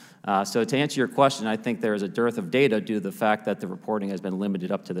them. So to answer your question, I think there is a dearth of data due to the fact that the reporting has been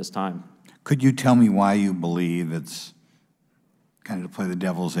limited up to this time. Could you tell me why you believe it's, kind of to play the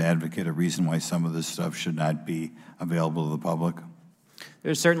devil's advocate, a reason why some of this stuff should not be available to the public?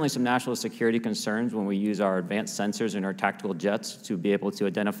 There's certainly some national security concerns when we use our advanced sensors in our tactical jets to be able to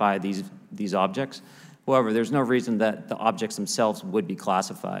identify these objects. However, there's no reason that the objects themselves would be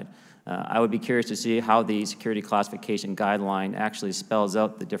classified. I would be curious to see how the security classification guideline actually spells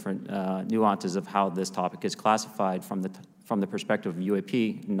out the different nuances of how this topic is classified from the perspective of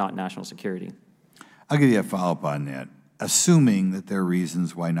UAP, not national security. I'll give you a follow-up on that. Assuming that there are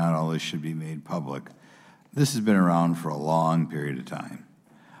reasons why not all this should be made public, this has been around for a long period of time.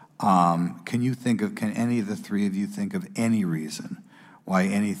 Can any of the three of you think of any reason why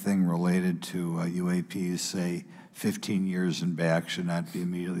anything related to UAPs, say 15 years and back, should not be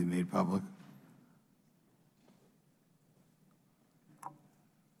immediately made public?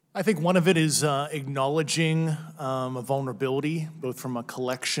 I think one of it is acknowledging a vulnerability, both from a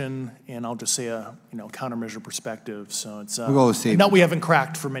collection and I'll just say a countermeasure perspective. So it's that we haven't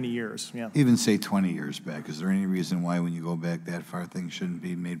cracked for many years. Yeah. Even say 20 years back. Is there any reason why, when you go back that far, things shouldn't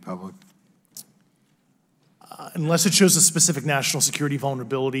be made public? Unless it shows a specific national security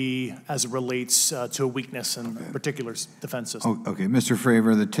vulnerability as it relates to a weakness in a particular defense system. Okay, Mr.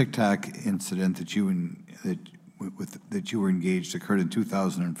 Fravor, the TikTok incident that you were engaged occurred in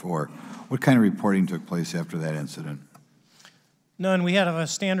 2004. What kind of reporting took place after that incident? None. We had a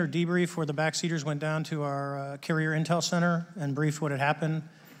standard debrief where the backseaters went down to our carrier intel center and briefed what had happened,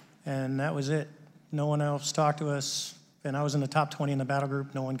 and that was it. No one else talked to us, and I was in the top 20 in the battle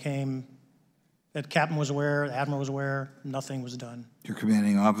group. No one came. The captain was aware, the admiral was aware, nothing was done. Your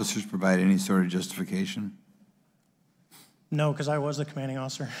commanding officers provide any sort of justification? No, because I was the commanding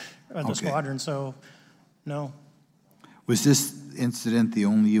officer of the squadron, so no. Was this incident the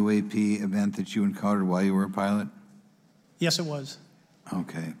only UAP event that you encountered while you were a pilot? Yes, it was.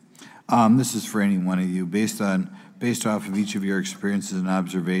 Okay. This is for any one of you. Based off of each of your experiences and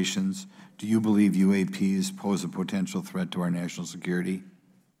observations, do you believe UAPs pose a potential threat to our national security?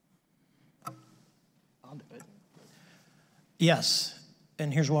 I'll do it. Yes,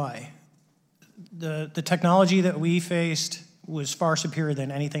 and here's why. The technology that we faced was far superior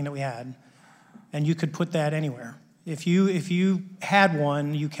than anything that we had, and you could put that anywhere. If you had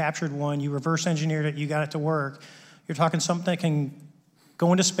one, you captured one, you reverse engineered it, you got it to work, you're talking something that can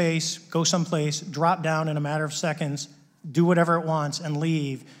go into space, go someplace, drop down in a matter of seconds, do whatever it wants, and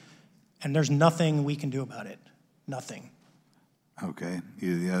leave, and there's nothing we can do about it. Nothing. Okay.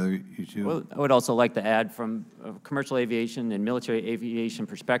 You two? Well, I would also like to add, from a commercial aviation and military aviation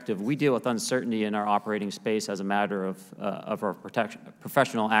perspective, we deal with uncertainty in our operating space as a matter of our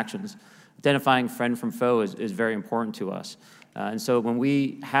professional actions. Identifying friend from foe is very important to us. And so when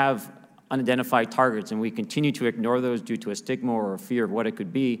we have unidentified targets and we continue to ignore those due to a stigma or a fear of what it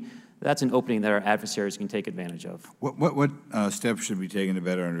could be, that's an opening that our adversaries can take advantage of. What steps should be taken to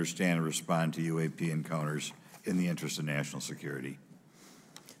better understand and respond to UAP encounters in the interest of national security?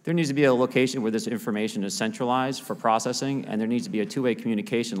 There needs to be a location where this information is centralized for processing, and there needs to be a two-way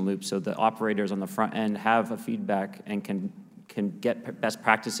communication loop so the operators on the front end have a feedback and can get best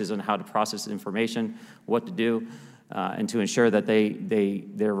practices on how to process information, what to do, and to ensure that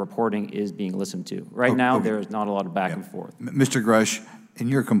their reporting is being listened to. Right now, there is not a lot of back and forth. Mr. Grusch, in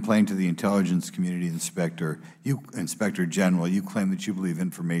your complaint to the Intelligence Community Inspector General, you claim that you believe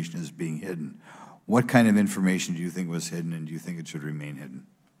information is being hidden. What kind of information do you think was hidden, and do you think it should remain hidden?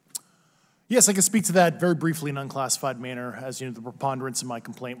 Yes, I can speak to that very briefly in an unclassified manner. As you know, the preponderance of my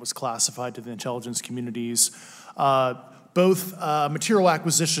complaint was classified to the intelligence communities. Both material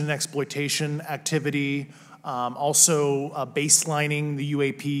acquisition and exploitation activity, also baselining the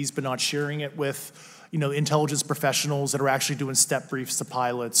UAPs but not sharing it with intelligence professionals that are actually doing step briefs to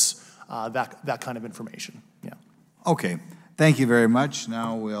pilots, that kind of information. Yeah. Okay. Thank you very much.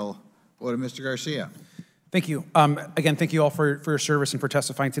 Now we'll go to Mr. Garcia. Thank you. Again, thank you all for your service and for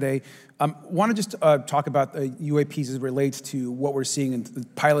testifying today. Want to just talk about the UAPs as it relates to what we're seeing in the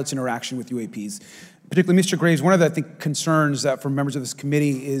pilots' interaction with UAPs. Particularly, Mr. Graves, one of the, concerns that for members of this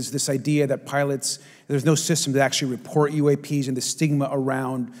committee is this idea that pilots, there's no system to actually report UAPs and the stigma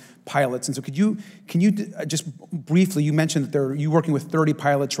around pilots. And so can you just briefly, you mentioned that you're working with 30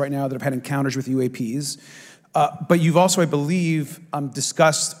 pilots right now that have had encounters with UAPs, but you've also, I believe,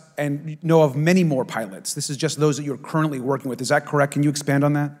 discussed and know of many more pilots. This is just those that you're currently working with. Is that correct? Can you expand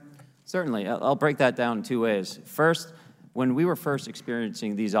on that? Certainly. I'll break that down in 2 ways. First, when we were first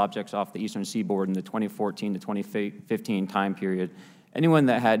experiencing these objects off the eastern seaboard in the 2014 to 2015 time period, anyone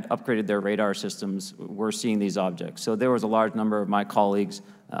that had upgraded their radar systems were seeing these objects. So there was a large number of my colleagues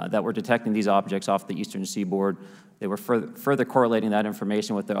that were detecting these objects off the eastern seaboard. They were further correlating that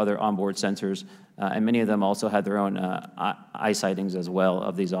information with their other onboard sensors, and many of them also had their own eye sightings as well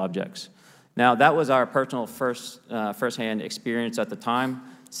of these objects. Now, that was our personal firsthand experience at the time.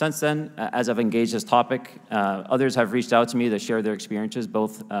 Since then, as I've engaged this topic, others have reached out to me to share their experiences,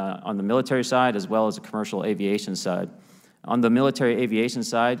 both on the military side as well as the commercial aviation side. On the military aviation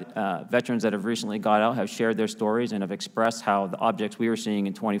side, veterans that have recently got out have shared their stories and have expressed how the objects we were seeing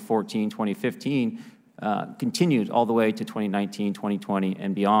in 2014, 2015 continued all the way to 2019, 2020,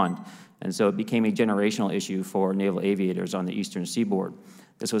 and beyond. And so it became a generational issue for naval aviators on the eastern seaboard.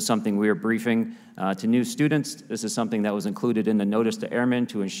 This was something we were briefing to new students. This is something that was included in the notice to airmen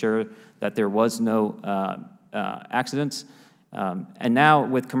to ensure that there was no accidents. And now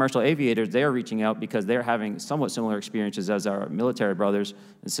with commercial aviators, they are reaching out because they're having somewhat similar experiences as our military brothers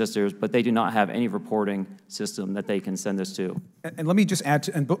and sisters, but they do not have any reporting system that they can send us to. And let me just add,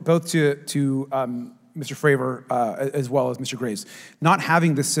 both to Mr. Fravor as well as Mr. Graves, not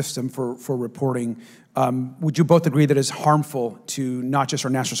having this system for reporting, would you both agree that it's harmful to not just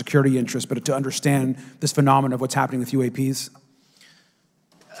our national security interests, but to understand this phenomenon of what's happening with UAPs?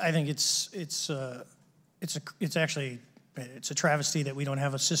 I think it's actually a travesty that we don't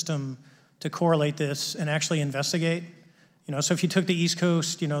have a system to correlate this and actually investigate. You know, so if you took the East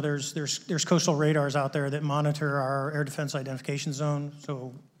Coast, you know, there's coastal radars out there that monitor our air defense identification zone,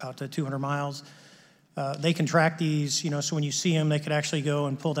 so out to 200 miles. They can track these, you know, so when you see them, they could actually go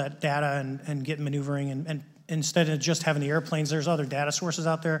and pull that data and get maneuvering. And instead of just having the airplanes, there's other data sources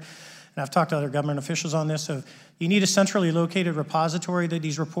out there. And I've talked to other government officials on this. So you need a centrally located repository that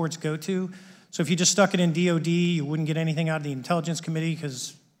these reports go to. So if you just stuck it in DOD, you wouldn't get anything out of the Intelligence Committee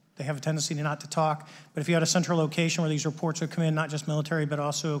because they have a tendency to not to talk. But if you had a central location where these reports would come in, not just military, but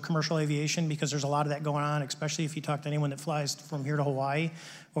also commercial aviation, because there's a lot of that going on, especially if you talk to anyone that flies from here to Hawaii,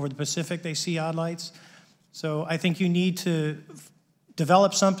 over the Pacific, they see odd lights. So I think you need to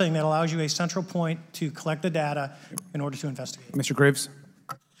develop something that allows you a central point to collect the data in order to investigate. Mr. Graves?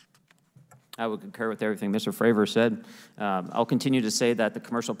 I would concur with everything Mr. Fravor said. I'll continue to say that the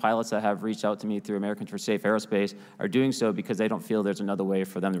commercial pilots that have reached out to me through Americans for Safe Aerospace are doing so because they don't feel there's another way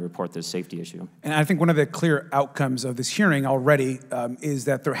for them to report this safety issue. And I think one of the clear outcomes of this hearing already is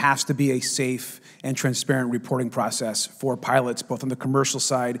that there has to be a safe and transparent reporting process for pilots, both on the commercial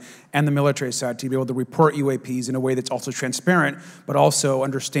side and the military side, to be able to report UAPs in a way that's also transparent, but also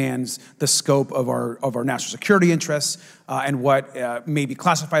understands the scope of our national security interests and what may be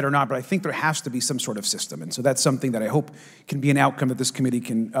classified or not. But I think there has to be some sort of system, and so that's something that I hope can be an outcome that this committee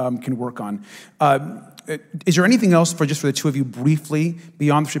can work on. Is there anything else for the two of you briefly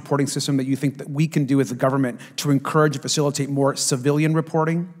beyond this reporting system that you think that we can do as a government to encourage and facilitate more civilian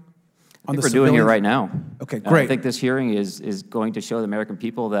reporting? I think we're doing it right now. Okay, great. I think this hearing is going to show the American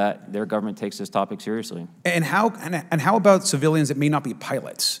people that their government takes this topic seriously. And how about civilians that may not be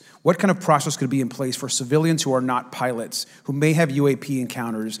pilots? What kind of process could be in place for civilians who are not pilots, who may have UAP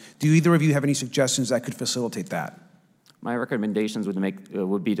encounters? Do either of you have any suggestions that could facilitate that? My recommendations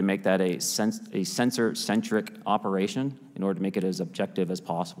would be to make that a sensor-centric operation in order to make it as objective as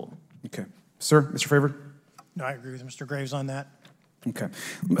possible. Okay. Sir, Mr. Fravor? No, I agree with Mr. Graves on that. Okay.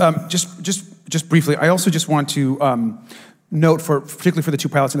 Just briefly, I also just want to note, particularly for the two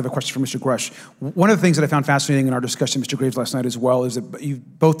pilots, and I have a question for Mr. Grusch. One of the things that I found fascinating in our discussion, Mr. Graves, last night as well, is that you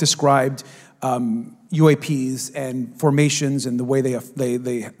both described UAPs and formations and the way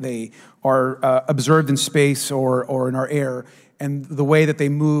they are observed in space or in our air, and the way that they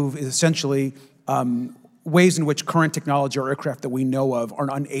move is essentially ways in which current technology or aircraft that we know of are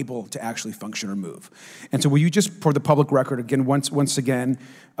unable to actually function or move. And so will you just, for the public record, again, once again,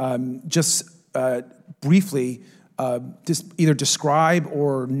 briefly just either describe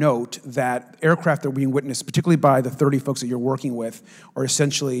or note that aircraft that are being witnessed, particularly by the 30 folks that you're working with, are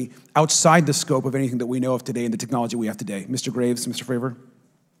essentially outside the scope of anything that we know of today and the technology we have today. Mr. Graves, Mr. Fravor?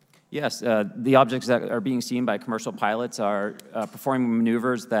 Yes, the objects that are being seen by commercial pilots are performing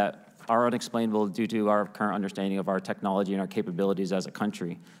maneuvers that are unexplainable due to our current understanding of our technology and our capabilities as a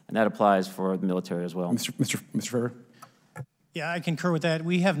country, and that applies for the military as well. Mr. Fravor? Yeah, I concur with that.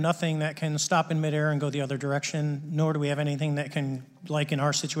 We have nothing that can stop in midair and go the other direction, nor do we have anything that can, like in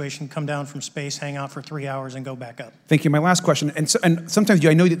our situation, come down from space, hang out for 3 hours, and go back up. Thank you. My last question, and sometimes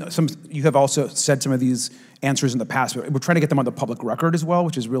I know that you have also said some of these answers in the past, but we're trying to get them on the public record as well,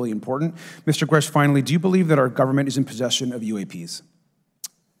 which is really important. Mr. Grusch, finally, do you believe that our government is in possession of UAPs?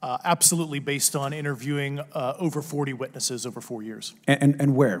 Absolutely, based on interviewing over 40 witnesses over 4 years.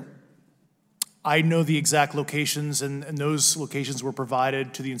 And where? I know the exact locations, and those locations were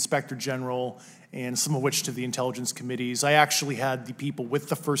provided to the Inspector General and some of which to the intelligence committees. I actually had the people with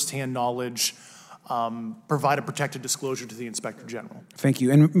the firsthand knowledge provide a protected disclosure to the Inspector General. Thank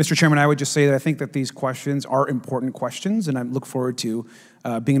you. And Mr. Chairman, I would just say that I think that these questions are important questions, and I look forward to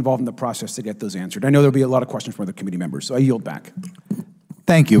being involved in the process to get those answered. I know there'll be a lot of questions from other committee members, so I yield back.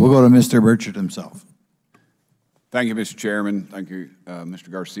 Thank you. We'll go to Mr. Burchett himself. Thank you, Mr. Chairman. Thank you, Mr.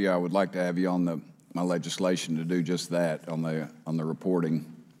 Garcia. I would like to have you on my legislation to do just that on the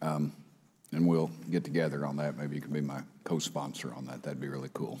reporting, and we'll get together on that. Maybe you can be my co-sponsor on that. That'd be really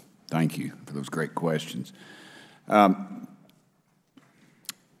cool. Thank you for those great questions. Mr.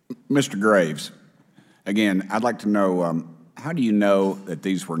 Graves, again, I'd like to know, how do you know that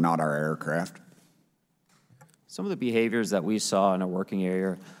these were not our aircraft? Some of the behaviors that we saw in a working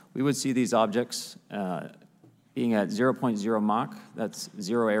area, we would see these objects being at 0.0 Mach, that's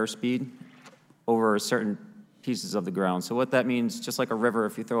 0 airspeed, over certain pieces of the ground. So what that means, just like a river,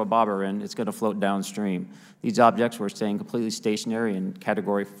 if you throw a bobber in, it's going to float downstream. These objects were staying completely stationary in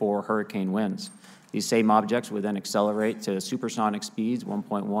Category 4 hurricane winds. These same objects would then accelerate to supersonic speeds,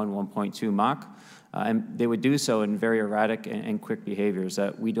 1.1, 1.2 Mach, and they would do so in very erratic and quick behaviors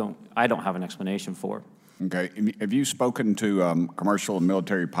that I don't have an explanation for. Okay. Have you spoken to commercial and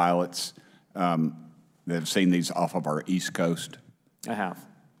military pilots that have seen these off of our East Coast? I have.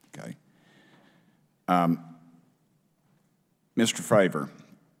 Okay. Mr. Fravor,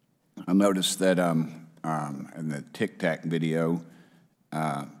 I noticed that in the Tic Tac video,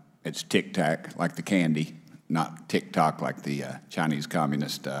 it's Tic Tac like the candy, not TikTok like the Chinese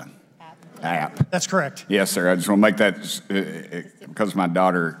Communist app. That's correct. Yes, sir. I just want to make that because my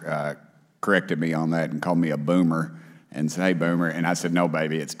daughter corrected me on that and called me a boomer and said, "Hey, boomer," and I said, "No,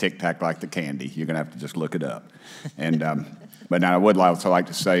 baby, it's Tic Tac like the candy. You're going to have to just look it up." And but now I would also like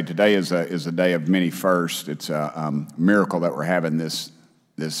to say today is a day of many firsts. It's a miracle that we're having this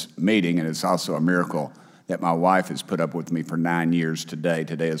meeting, and it's also a miracle that my wife has put up with me for 9 years today.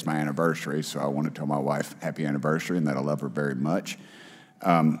 Today is my anniversary, so I want to tell my wife happy anniversary and that I love her very much.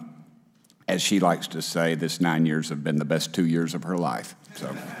 As she likes to say, this 9 years have been the best 2 years of her life.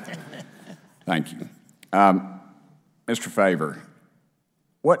 So thank you. Mr. Fravor,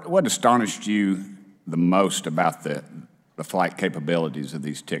 what astonished you the most about the flight capabilities of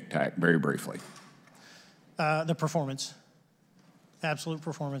these Tic Tac, very briefly? The performance, absolute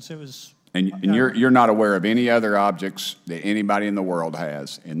performance. It was. And you're not aware of any other objects that anybody in the world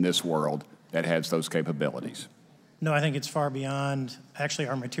has, in this world, that has those capabilities? No, I think it's far beyond actually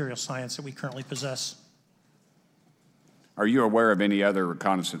our material science that we currently possess. Are you aware of any other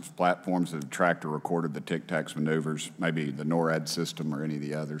reconnaissance platforms that have tracked or recorded the Tic Tac's maneuvers, maybe the NORAD system or any of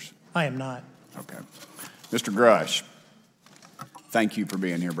the others? I am not. Okay. Mr. Grusch, thank you for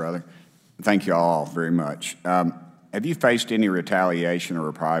being here, brother. Thank you all very much. Have you faced any retaliation or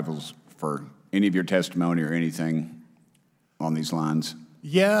reprisals for any of your testimony or anything on these lines?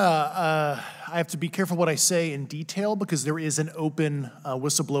 Yeah, I have to be careful what I say in detail because there is an open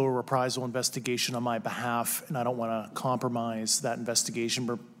whistleblower reprisal investigation on my behalf, and I don't want to compromise that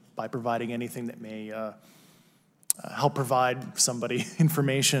investigation by providing anything that may help provide somebody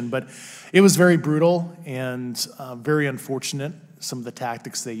information. But it was very brutal and very unfortunate, some of the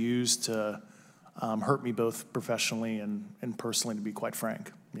tactics they used to hurt me both professionally and personally, to be quite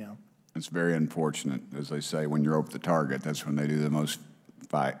frank. Yeah. It's very unfortunate, as they say, when you're over the target, that's when they do the most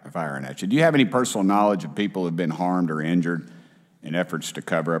firing at you. Do you have any personal knowledge of people who have been harmed or injured in efforts to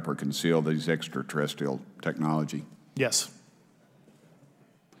cover up or conceal these extraterrestrial technology? Yes.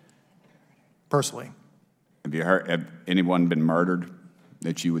 Personally. Have anyone been murdered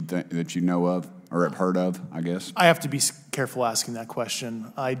that you would that you know of or have heard of, I guess? I have to be careful asking that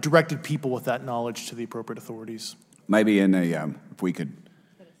question. I directed people with that knowledge to the appropriate authorities. Maybe in a, if we could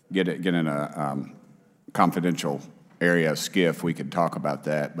get in a confidential area, SCIF, we could talk about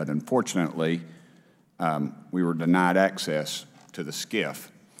that. But unfortunately, we were denied access to the SCIF,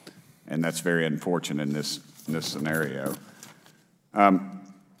 and that's very unfortunate in this scenario. Mr.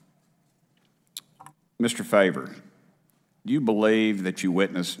 Fravor, do you believe that you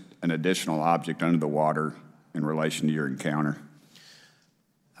witnessed an additional object under the water in relation to your encounter?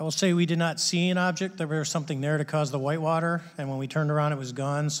 I will say we did not see an object. There was something there to cause the whitewater, and when we turned around, it was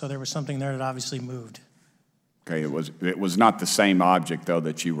gone, so there was something there that obviously moved. Okay, it was not the same object, though,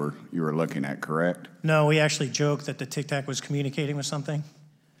 that you were looking at, correct? No, we actually joked that the Tic Tac was communicating with something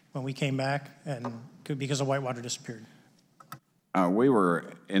when we came back, and because the whitewater disappeared. We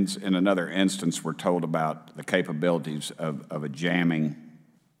were, in another instance, we're told about the capabilities of a jamming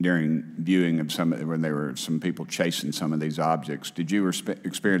during viewing of when there were some people chasing some of these objects. Did you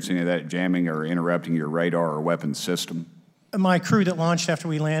experience any of that jamming or interrupting your radar or weapons system? My crew that launched after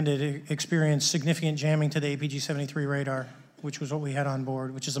we landed experienced significant jamming to the APG-73 radar, which was what we had on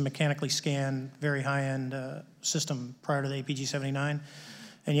board, which is a mechanically scanned, very high-end system prior to the APG-79.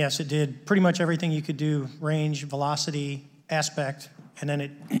 And yes, it did pretty much everything you could do: range, velocity, aspect, and then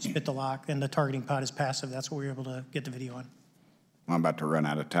it spit the lock, and the targeting pod is passive. That's what we were able to get the video on. I'm about to run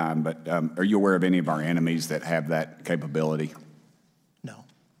out of time, but are you aware of any of our enemies that have that capability? No.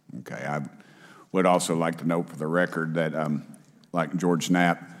 Okay. I would also like to note for the record that, like George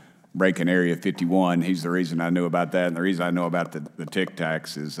Knapp, breaking Area 51, he's the reason I knew about that, and the reason I know about the Tic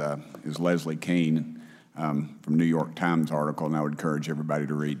Tacs is Leslie Keene from New York Times article, and I would encourage everybody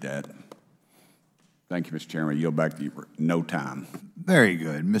to read that. Thank you, Mr. Chairman. I yield back to you for no time. Very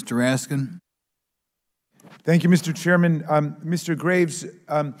good. Mr. Raskin? Thank you, Mr. Chairman. Mr. Graves,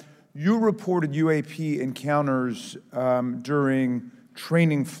 you reported UAP encounters during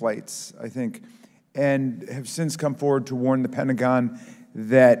training flights, I think, and have since come forward to warn the Pentagon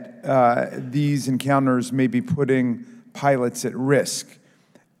that these encounters may be putting pilots at risk.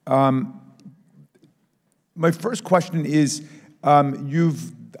 My first question is,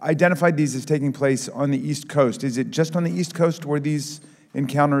 you've identified these as taking place on the East Coast. Is it just on the East Coast where these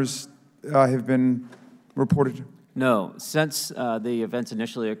encounters have been reported? No. Since the events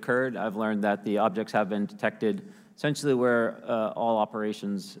initially occurred, I've learned that the objects have been detected essentially where all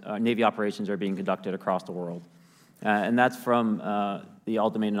operations, Navy operations, are being conducted across the world. And that's from the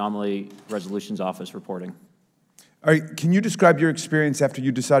Ultimate Anomaly Resolutions Office reporting. All right, can you describe your experience after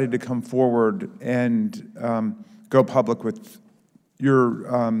you decided to come forward and go public with your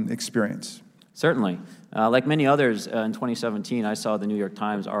experience? Certainly. Like many others, in 2017, I saw the New York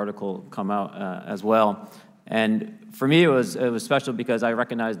Times article come out as well. And for me, it was special because I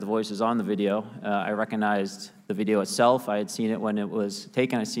recognized the voices on the video. I recognized the video itself. I had seen it when it was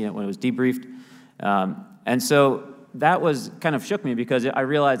taken. I'd seen it when it was debriefed. And so that kind of shook me because I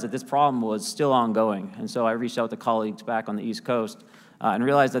realized that this problem was still ongoing. And so I reached out to colleagues back on the East Coast and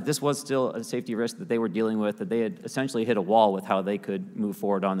realized that this was still a safety risk that they were dealing with, that they had essentially hit a wall with how they could move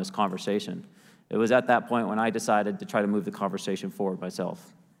forward on this conversation. It was at that point when I decided to try to move the conversation forward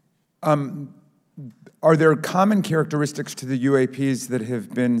myself. Are there common characteristics to the UAPs that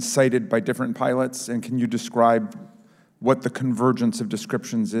have been cited by different pilots, and can you describe what the convergence of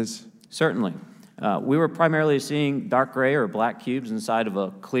descriptions is? Certainly. We were primarily seeing dark gray or black cubes inside of a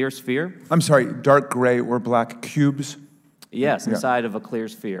clear sphere. I'm sorry, dark gray or black cubes? Yes, inside of a clear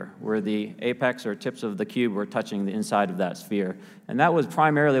sphere, where the apex or tips of the cube were touching the inside of that sphere. And that was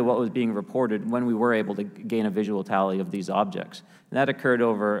primarily what was being reported when we were able to gain a visual tally of these objects. And that occurred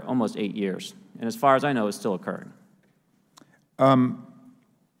over almost 8 years. And as far as I know, it's still occurring. I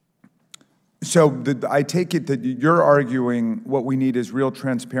take it that you're arguing what we need is real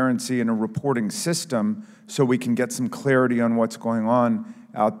transparency in a reporting system so we can get some clarity on what's going on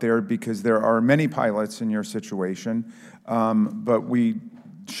out there, because there are many pilots in your situation, but we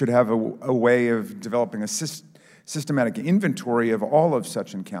should have a way of developing a systematic inventory of all of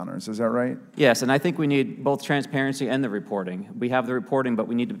such encounters. Is that right? Yes, and I think we need both transparency and the reporting. We have the reporting, but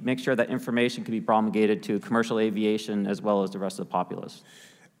we need to make sure that information can be promulgated to commercial aviation as well as the rest of the populace.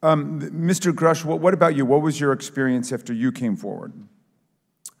 Mr. Grusch, what about you? What was your experience after you came forward?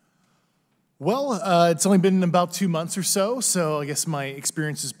 Well, it's only been about 2 months or so I guess my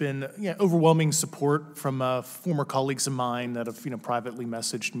experience has been overwhelming support from former colleagues of mine that have privately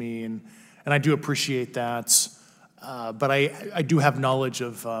messaged me, and I do appreciate that. But I do have knowledge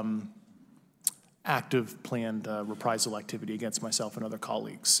of active planned reprisal activity against myself and other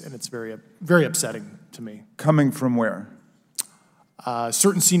colleagues, and it's very, very upsetting to me. Coming from where?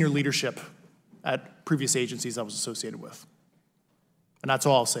 Certain senior leadership at previous agencies I was associated with. And that's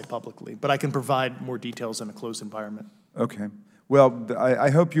all I'll say publicly, but I can provide more details in a closed environment. Okay. Well, I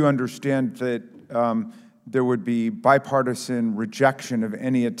hope you understand that there would be bipartisan rejection of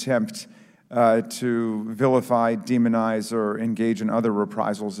any attempt to vilify, demonize, or engage in other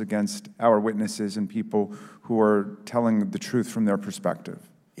reprisals against our witnesses and people who are telling the truth from their perspective.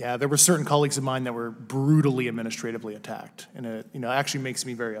 Yeah, there were certain colleagues of mine that were brutally administratively attacked, and it actually makes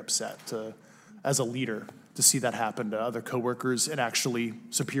me very upset as a leader to see that happen to other coworkers and actually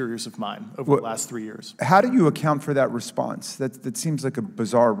superiors of mine over the last 3 years. How do you account for that response? That seems like a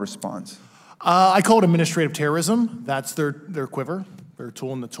bizarre response. I call it administrative terrorism. That's their quiver, their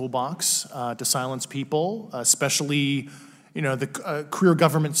tool in the toolbox to silence people, especially the career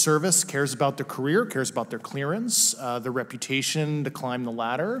government service cares about their career, cares about their clearance, their reputation to climb the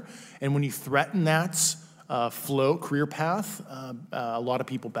ladder. And when you threaten that float, career path, a lot of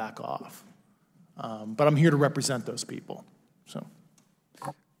people back off. But I'm here to represent those people. So,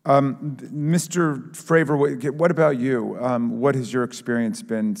 Mr. Fravor, what about you? What has your experience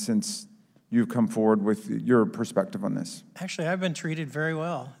been since you've come forward with your perspective on this? Actually, I've been treated very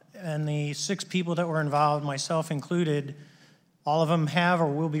well. And the 6 people that were involved, myself included, all of them have or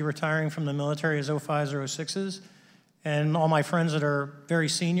will be retiring from the military as 05s or 06s. And all my friends that are very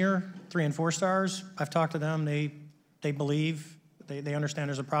senior, 3 and 4 stars, I've talked to them. They believe, they understand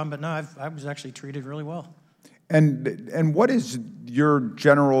there's a problem. But no, I was actually treated really well. And what is your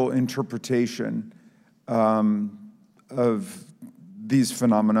general interpretation of these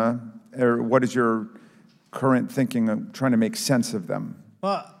phenomena, or what is your current thinking of trying to make sense of them?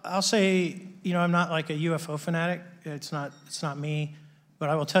 Well, I'll say, I'm not like a UFO fanatic. It's not me. But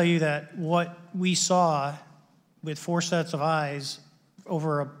I will tell you that what we saw with 4 sets of eyes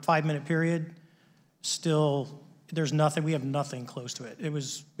over a 5-minute period, still, there's nothing, we have nothing close to it. It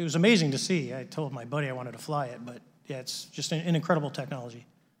was amazing to see. I told my buddy I wanted to fly it, but yeah, it's just an incredible technology.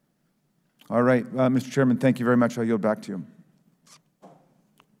 All right, Mr. Chairman, thank you very much. I'll yield back to you.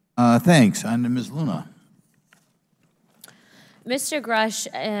 Thanks. On to Ms. Luna. Mr. Grusch,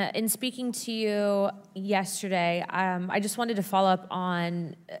 in speaking to you yesterday, I just wanted to follow up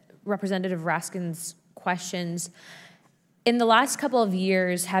on Representative Raskin's questions. In the last couple of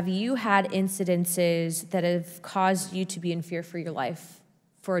years, have you had incidences that have caused you to be in fear for your life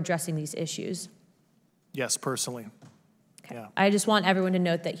for addressing these issues? Yes, personally. Okay. Yeah. I just want everyone to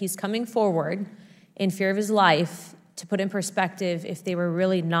note that he's coming forward in fear of his life. To put in perspective, if they were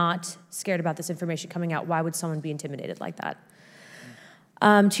really not scared about this information coming out, why would someone be intimidated like that?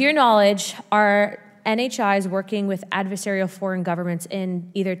 To your knowledge, are NHIs working with adversarial foreign governments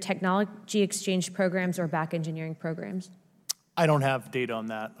in either technology exchange programs or back engineering programs? I don't have data on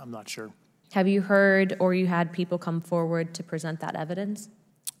that. I'm not sure. Have you heard or you had people come forward to present that evidence?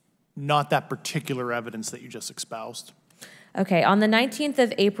 Not that particular evidence that you just espoused. Okay, on the 19th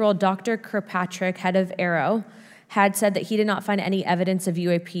of April, Dr. Kirkpatrick, head of Aero, had said that he did not find any evidence of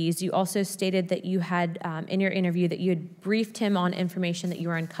UAPs. You also stated that you had, in your interview, that you had briefed him on information that you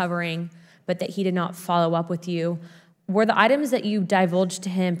were uncovering, but that he did not follow up with you. Were the items that you divulged to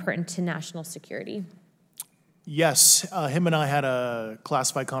him pertinent to national security? Yes, him and I had a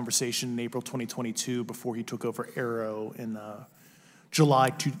classified conversation in April 2022 before he took over Aero in July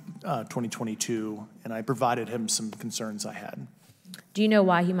 2022, and I provided him some concerns I had. Do you know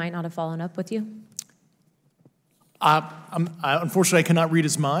why he might not have followed up with you? Unfortunately, I cannot read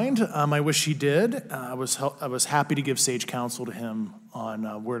his mind. I wish he did. I was happy to give sage counsel to him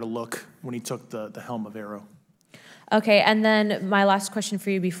on where to look when he took the helm of Aero. Okay, and then my last question for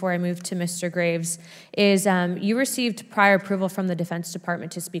you before I move to Mr. Graves is you received prior approval from the Defense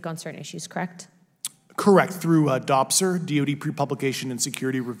Department to speak on certain issues, correct? Correct, through DOPSR, DoD Pre-Publication and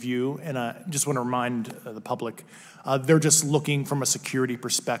Security Review, and I just want to remind the public, they're just looking from a security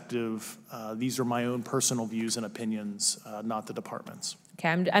perspective. These are my own personal views and opinions, not the department's. Okay,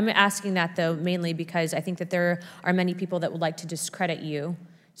 I'm asking that, though, mainly because I think that there are many people that would like to discredit you,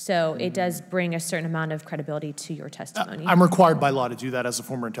 so it does bring a certain amount of credibility to your testimony. I'm required by law to do that as a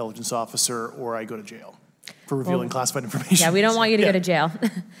former intelligence officer, or I go to jail for revealing classified information. Yeah, we don't want you to go to jail.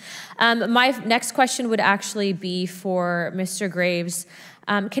 My next question would actually be for Mr. Graves.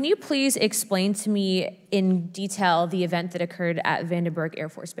 Can you please explain to me in detail the event that occurred at Vandenberg Air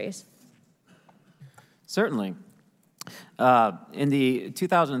Force Base? Certainly. In the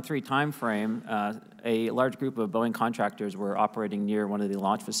 2003 timeframe, a large group of Boeing contractors were operating near one of the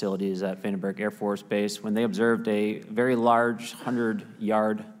launch facilities at Vandenberg Air Force Base when they observed a very large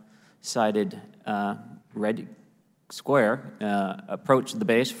 100-yard sided red square approach the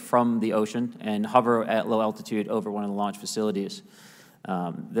base from the ocean and hover at low altitude over one of the launch facilities.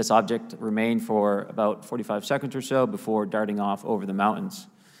 This object remained for about 45 seconds or so before darting off over the mountains.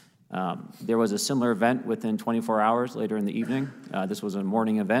 There was a similar event within 24 hours later in the evening. This was a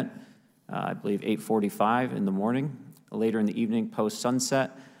morning event, I believe 8:45 in the morning. Later in the evening,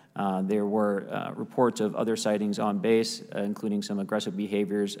 post-sunset, there were reports of other sightings on base, including some aggressive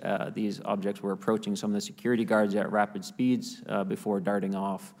behaviors. These objects were approaching some of the security guards at rapid speeds before darting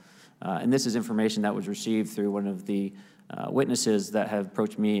off. And this is information that was received through one of the witnesses that have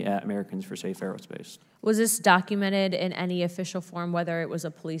approached me at Americans for Safe Aerospace. Was this documented in any official form, whether it was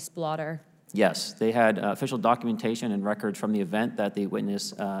a police blotter? Yes, they had official documentation and records from the event that the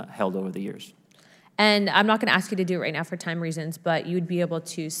witness held over the years. And I'm not going to ask you to do it right now for time reasons, but you'd be able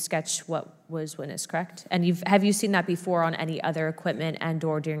to sketch what was witnessed, correct? And have you seen that before on any other equipment and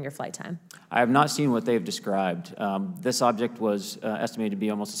or during your flight time? I have not seen what they've described. This object was estimated to be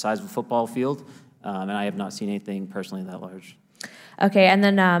almost the size of a football field. and I have not seen anything personally that large. Okay, and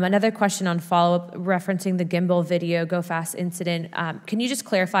then another question on follow-up referencing the gimbal video Go Fast incident. Can you just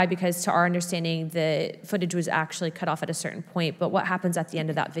clarify, because to our understanding, the footage was actually cut off at a certain point, but what happens at the end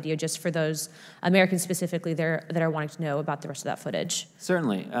of that video, just for those Americans specifically that are wanting to know about the rest of that footage?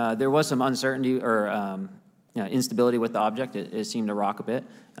 Certainly. There was some uncertainty or instability with the object. It seemed to rock a bit,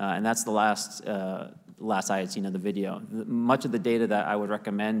 and that's the last I had seen of the video. Much of the data that I would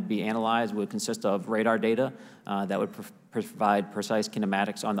recommend be analyzed would consist of radar data that would provide precise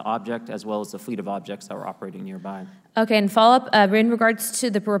kinematics on the object, as well as the fleet of objects that were operating nearby. Okay, and follow-up, in regards to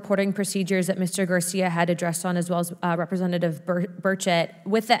the reporting procedures that Mr. Garcia had addressed on, as well as Representative Burchett,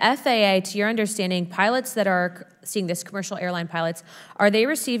 with the FAA, to your understanding, pilots that are seeing this, commercial airline pilots, are they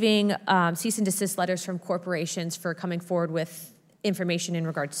receiving cease and desist letters from corporations for coming forward with information in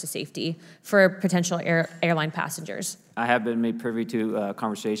regards to safety for potential airline passengers? I have been made privy to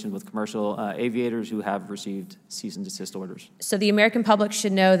conversations with commercial aviators who have received cease and desist orders. So the American public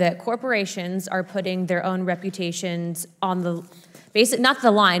should know that corporations are putting their own reputations on the not the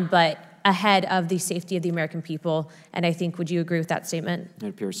line, but ahead of the safety of the American people. And I think, would you agree with that statement? It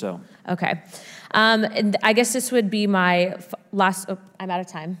appears so. Okay. And I guess this would be my last, I'm out of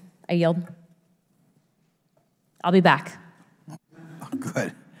time. I yield. I'll be back.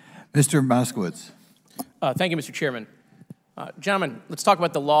 Good. Mr. Moskowitz. Thank you, Mr. Chairman. Gentlemen, let's talk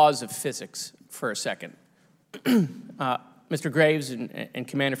about the laws of physics for a second. Mr. Graves and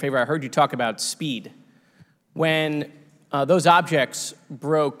Commander Fravor, I heard you talk about speed. When those objects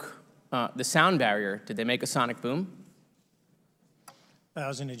broke the sound barrier, did they make a sonic boom? I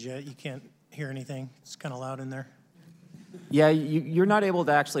was in a jet. You can't hear anything. It's kind of loud in there. Yeah, you're not able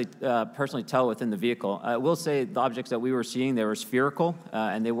to actually personally tell within the vehicle. I will say the objects that we were seeing, they were spherical,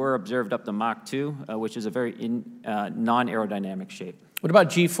 and they were observed up to Mach 2, which is a very non-aerodynamic shape. What about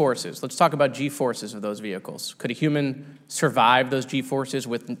G-forces? Let's talk about G-forces of those vehicles. Could a human survive those G-forces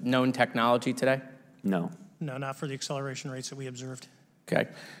with known technology today? No. No, not for the acceleration rates that we observed. Okay.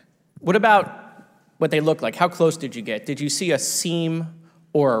 What about what they look like? How close did you get? Did you see a seam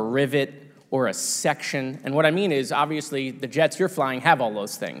or a rivet or a section? And what I mean is, obviously, the jets you're flying have all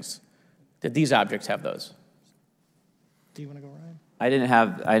those things. Did these objects have those? Do you want to go, Ryan? I didn't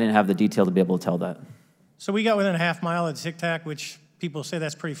have the detail to be able to tell that. So we got within a half mile of Tic Tac, which people say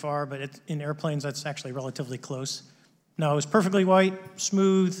that's pretty far, but in airplanes, that's actually relatively close. No, it was perfectly white,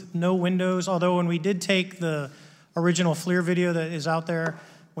 smooth, no windows, although when we did take the original FLIR video that is out there,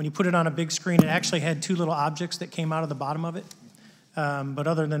 when you put it on a big screen, it actually had two little objects that came out of the bottom of it. But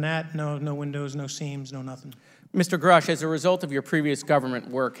other than that, no windows, no seams, no nothing. Mr. Grusch, as a result of your previous government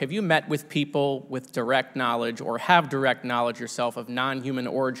work, have you met with people with direct knowledge or have direct knowledge yourself of non-human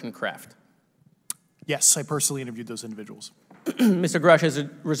origin craft? Yes, I personally interviewed those individuals. Mr. Grusch, as a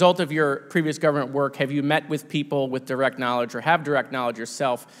result of your previous government work, have you met with people with direct knowledge or have direct knowledge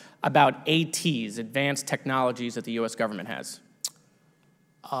yourself about ATs, advanced technologies that the U.S. government has?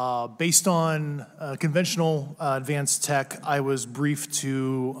 Based on conventional advanced tech, I was briefed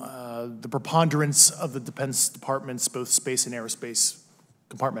to the preponderance of the Defense Department's both space and aerospace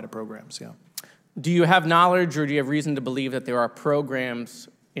compartmented programs, yeah. Do you have knowledge or do you have reason to believe that there are programs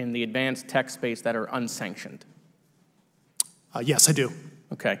in the advanced tech space that are unsanctioned? Yes, I do.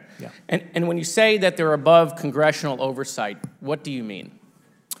 Okay. Yeah. And when you say that they're above congressional oversight, what do you mean?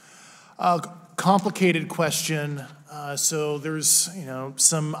 Complicated question. So there's,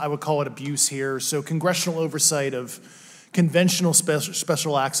 some, I would call it abuse here. So congressional oversight of conventional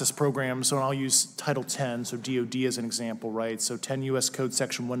special access programs, so I'll use Title 10, so DOD as an example, right? So 10 U.S. Code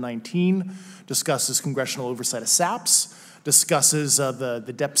Section 119 discusses congressional oversight of SAPs, discusses the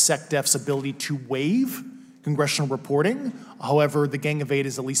DepSecDef's ability to waive congressional reporting. However, the Gang of Eight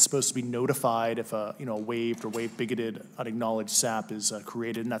is at least supposed to be notified if a waived or waive-bigoted unacknowledged SAP is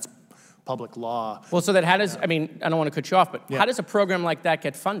created, and that's public law. Well, so that how does, I don't want to cut you off, but how does a program like that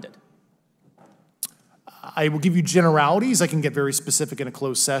get funded? I will give you generalities. I can get very specific in a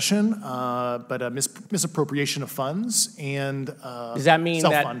closed session, but misappropriation of funds and does that mean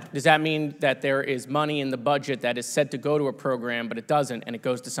self-fund. Does that mean that there is money in the budget that is said to go to a program, but it doesn't, and it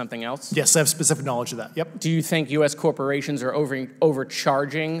goes to something else? Yes, I have specific knowledge of that. Yep. Do you think U.S. corporations are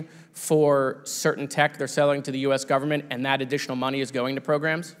overcharging for certain tech they're selling to the U.S. government, and that additional money is going to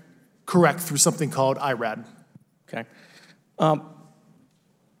programs? Correct, through something called IRAD. Okay.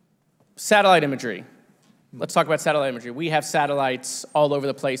 Satellite imagery. Let's talk about satellite imagery. We have satellites all over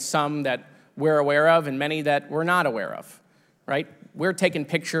the place, some that we're aware of and many that we're not aware of, right? We're taking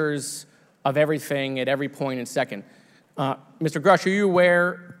pictures of everything at every point and second. Mr. Grusch, are you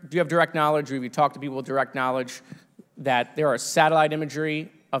aware, do you have direct knowledge, or have you talked to people with direct knowledge that there are satellite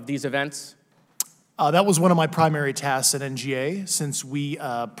imagery of these events? That was one of my primary tasks at NGA, since we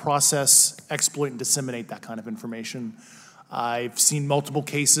process, exploit, and disseminate that kind of information. I've seen multiple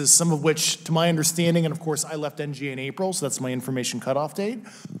cases, some of which, to my understanding, and of course I left NGA in April, so that's my information cutoff date.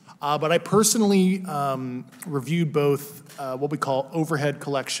 But I personally reviewed both what we call overhead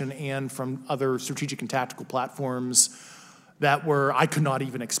collection and from other strategic and tactical platforms that I could not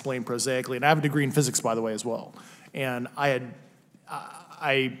even explain prosaically. And I have a degree in physics, by the way, as well. And I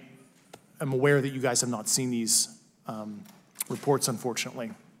am aware that you guys have not seen these reports,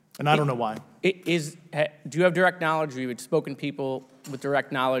 unfortunately. And I don't know why. Do you have direct knowledge, or you've spoken to people with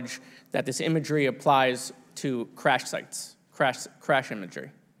direct knowledge that this imagery applies to crash sites, crash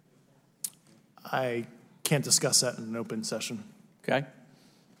imagery? I can't discuss that in an open session. Okay.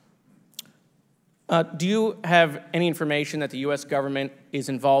 Do you have any information that the U.S. government is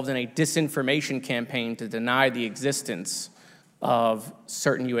involved in a disinformation campaign to deny the existence of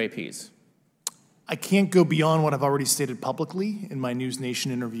certain UAPs? I can't go beyond what I've already stated publicly in my News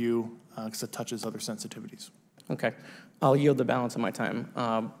Nation interview because it touches other sensitivities. Okay. I'll yield the balance of my time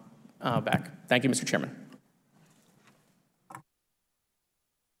back. Thank you, Mr. Chairman.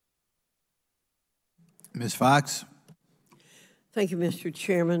 Ms. Fox? Thank you, Mr.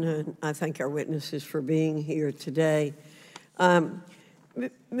 Chairman, and I thank our witnesses for being here today. Mr.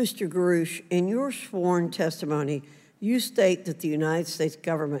 Grusch, in your sworn testimony, you state that the United States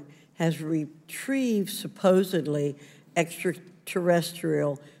government has retrieved supposedly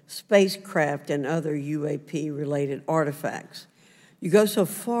extraterrestrial spacecraft and other UAP-related artifacts. You go so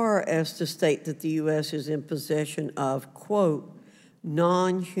far as to state that the U.S. is in possession of, quote,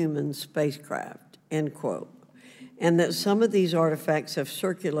 non-human spacecraft, end quote, and that some of these artifacts have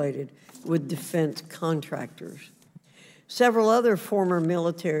circulated with defense contractors. Several other former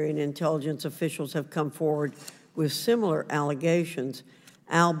military and intelligence officials have come forward with similar allegations,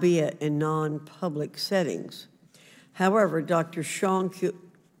 albeit in non-public settings. However, Dr. Sean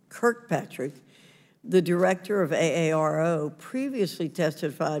Kirkpatrick, the director of AARO, previously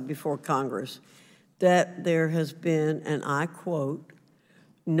testified before Congress that there has been, and I quote,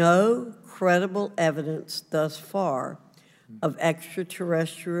 no credible evidence thus far of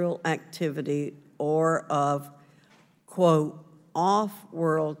extraterrestrial activity or of, quote,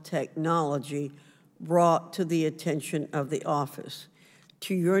 off-world technology brought to the attention of the office.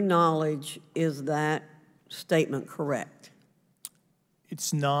 To your knowledge, is that statement correct?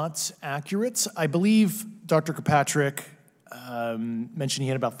 It's not accurate. I believe Dr. Kirkpatrick mentioned he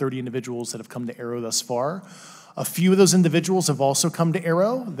had about 30 individuals that have come to AARO thus far. A few of those individuals have also come to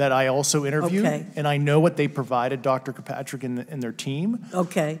AARO that I also interviewed, okay, and I know what they provided Dr. Kirkpatrick and their team.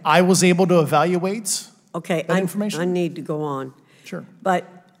 Okay. I was able to evaluate that information. I need to go on. Sure. But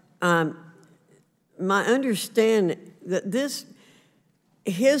my understanding that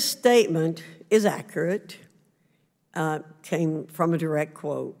his statement is accurate, came from a direct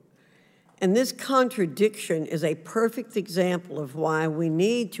quote. And this contradiction is a perfect example of why we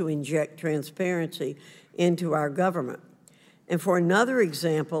need to inject transparency into our government. And for another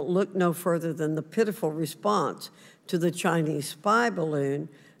example, look no further than the pitiful response to the Chinese spy balloon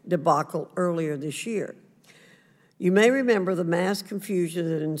debacle earlier this year. You may remember the mass confusion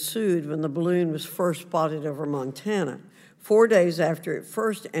that ensued when the balloon was first spotted over Montana, 4 days after it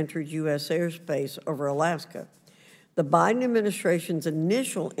first entered U.S. airspace over Alaska. The Biden administration's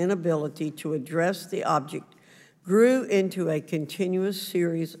initial inability to address the object grew into a continuous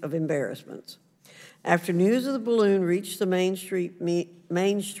series of embarrassments. After news of the balloon reached the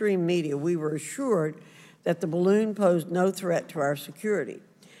mainstream media, we were assured that the balloon posed no threat to our security.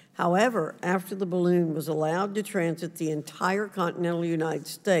 However, after the balloon was allowed to transit the entire continental United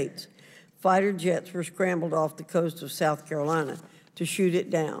States, fighter jets were scrambled off the coast of South Carolina to shoot it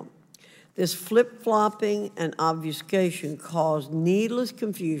down. This flip-flopping and obfuscation caused needless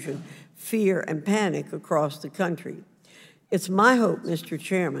confusion, fear, and panic across the country. It's my hope, Mr.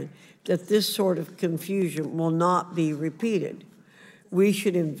 Chairman, that this sort of confusion will not be repeated. We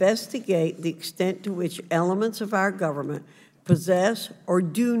should investigate the extent to which elements of our government possess or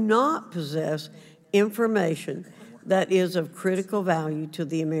do not possess information that is of critical value to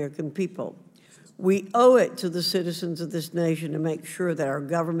the American people. We owe it to the citizens of this nation to make sure that our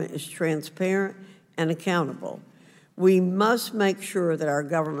government is transparent and accountable. We must make sure that our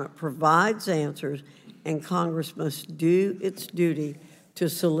government provides answers, and Congress must do its duty to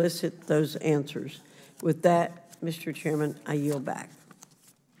solicit those answers. With that, Mr. Chairman, I yield back.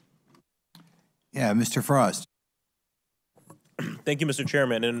 Yeah, Mr. Frost. Thank you, Mr.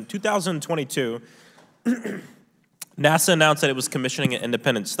 Chairman. In 2022, NASA announced that it was commissioning an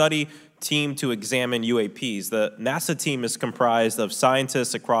independent study team to examine UAPs. The NASA team is comprised of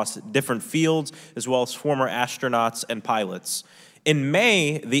scientists across different fields, as well as former astronauts and pilots. In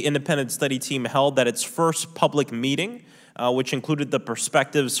May, the independent study team held its first public meeting, which included the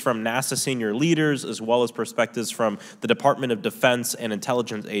perspectives from NASA senior leaders, as well as perspectives from the Department of Defense and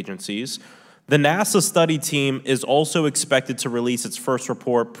intelligence agencies. The NASA study team is also expected to release its first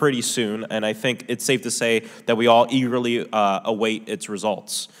report pretty soon, and I think it's safe to say that we all eagerly await its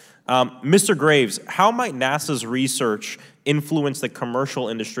results. Mr. Graves, how might NASA's research influence the commercial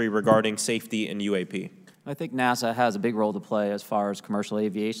industry regarding safety in UAP? I think NASA has a big role to play as far as commercial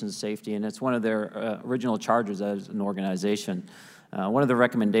aviation safety, and it's one of their original charges as an organization. One of the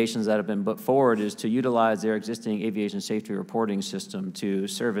recommendations that have been put forward is to utilize their existing aviation safety reporting system to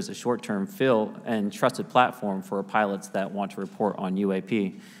serve as a short-term fill and trusted platform for pilots that want to report on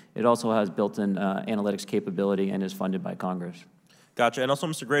UAP. It also has built-in analytics capability and is funded by Congress. Gotcha. And also,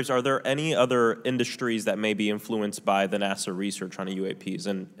 Mr. Graves, are there any other industries that may be influenced by the NASA research on UAPs?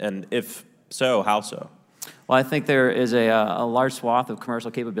 And if so, how so? Well, I think there is a large swath of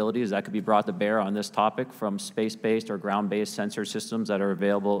commercial capabilities that could be brought to bear on this topic, from space-based or ground-based sensor systems that are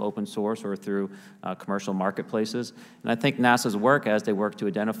available open source or through commercial marketplaces. And I think NASA's work, as they work to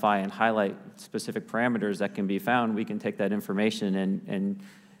identify and highlight specific parameters that can be found, we can take that information and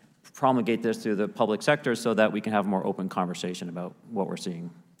promulgate this through the public sector so that we can have a more open conversation about what we're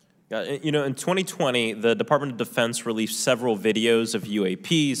seeing. You know, in 2020, the Department of Defense released several videos of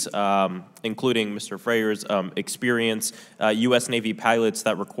UAPs, including Mr. Fravor's experience, U.S. Navy pilots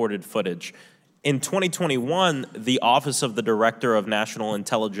that recorded footage. In 2021, the Office of the Director of National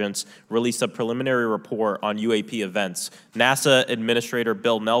Intelligence released a preliminary report on UAP events. NASA Administrator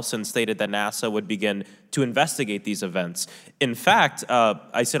Bill Nelson stated that NASA would begin to investigate these events. In fact,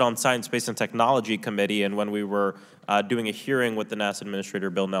 I sit on Science, Space, and Technology Committee, and when we were doing a hearing with the NASA Administrator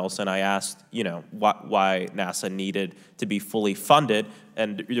Bill Nelson, I asked, you know, why NASA needed to be fully funded,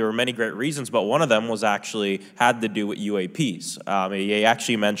 and there were many great reasons, but one of them was actually had to do with UAPs. He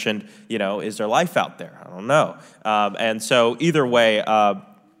actually mentioned, you know, is there life out there? I don't know. And so either way,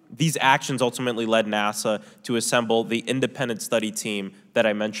 these actions ultimately led NASA to assemble the independent study team that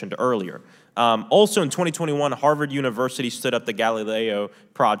I mentioned earlier. Also in 2021, Harvard University stood up the Galileo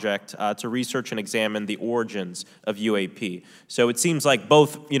project to research and examine the origins of UAP. So it seems like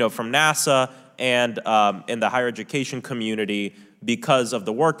both, you know, from NASA and in the higher education community, because of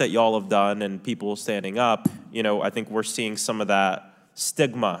the work that y'all have done and people standing up, you know, I think we're seeing some of that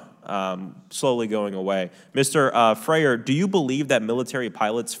stigma slowly going away. Mr. Fravor, do you believe that military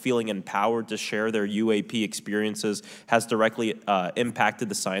pilots feeling empowered to share their UAP experiences has directly impacted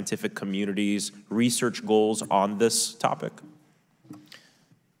the scientific community's research goals on this topic?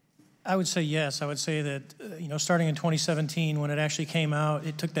 I would say yes. I would say that, you know, starting in 2017, when it actually came out,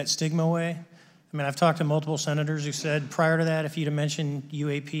 it took that stigma away. I mean, I've talked to multiple senators who said prior to that, if you'd have mentioned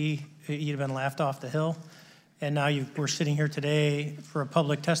UAP, you'd have been laughed off the hill. And now we're sitting here today for a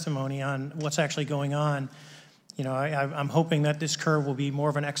public testimony on what's actually going on. You know, I'm hoping that this curve will be more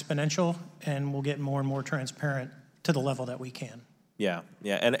of an exponential and we'll get more and more transparent to the level that we can. Yeah,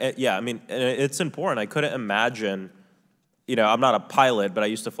 I mean, it's important. I couldn't imagine, you know, I'm not a pilot, but I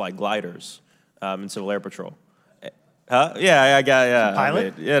used to fly gliders in Civil Air Patrol. Huh? Yeah.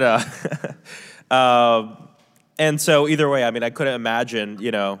 Pilot? I mean, you know. And so either way, I mean, I couldn't imagine, you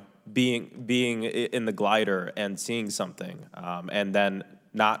know, being in the glider and seeing something and then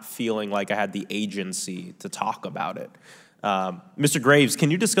not feeling like I had the agency to talk about it. Mr. Graves,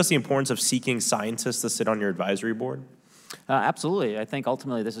 can you discuss the importance of seeking scientists to sit on your advisory board? Absolutely. I think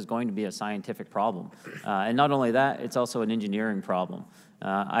ultimately this is going to be a scientific problem. And not only that, it's also an engineering problem.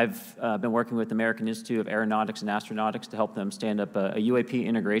 I've been working with the American Institute of Aeronautics and Astronautics to help them stand up a UAP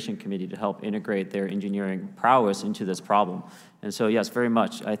integration committee to help integrate their engineering prowess into this problem. And so, yes, very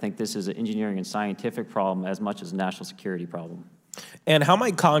much, I think this is an engineering and scientific problem as much as a national security problem. And how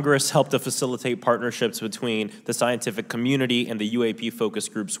might Congress help to facilitate partnerships between the scientific community and the UAP focus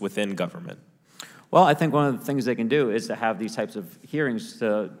groups within government? Well, I think one of the things they can do is to have these types of hearings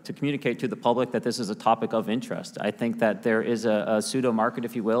to communicate to the public that this is a topic of interest. I think that there is a pseudo-market,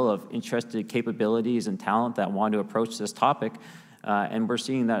 if you will, of interested capabilities and talent that want to approach this topic, and we're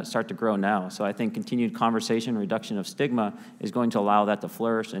seeing that start to grow now. So I think continued conversation, reduction of stigma is going to allow that to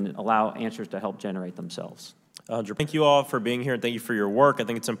flourish and allow answers to help generate themselves. Thank you all for being here and thank you for your work. I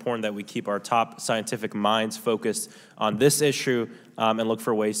think it's important that we keep our top scientific minds focused on this issue and look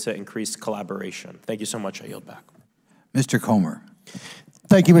for ways to increase collaboration. Thank you so much. I yield back. Mr. Comer.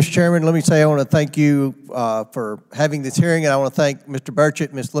 Thank you, Mr. Chairman. Let me say I want to thank you for having this hearing, and I want to thank Mr.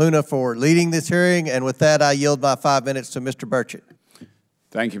 Burchett, Ms. Luna for leading this hearing. And with that, I yield my 5 minutes to Mr. Burchett.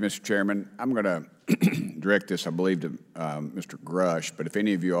 Thank you, Mr. Chairman. I'm going to direct this, I believe, to Mr. Grusch, but if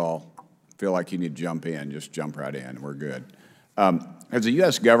any of you all feel like you need to jump in, just jump right in. We're good. Has the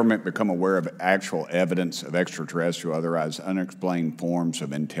U.S. government become aware of actual evidence of extraterrestrial, otherwise unexplained forms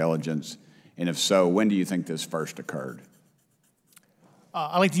of intelligence? And if so, when do you think this first occurred?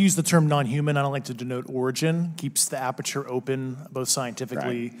 I like to use the term non-human. I don't like to denote origin. Keeps the aperture open, both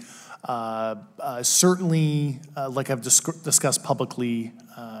scientifically. Right. Certainly, like I've discussed publicly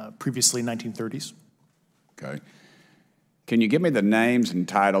previously, 1930s. Okay. Can you give me the names and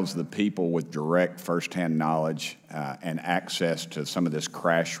titles of the people with direct firsthand knowledge and access to some of this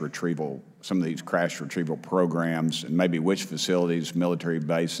crash retrieval, some of these crash retrieval programs, and maybe which facilities, military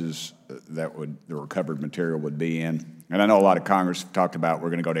bases that the recovered material would be in? And I know a lot of Congress have talked about we're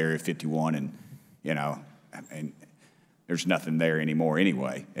going to go to Area 51, and and there's nothing there anymore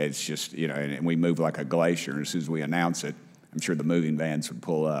anyway. It's just and we move like a glacier. And as soon as we announce it, I'm sure the moving vans would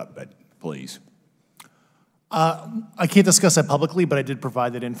pull up. But please. I can't discuss that publicly, but I did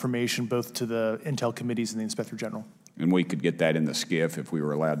provide that information both to the Intel committees and the Inspector General. And we could get that in the SCIF if we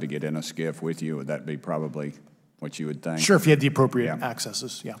were allowed to get in a SCIF with you. Would that be probably what you would think? Sure, if you had the appropriate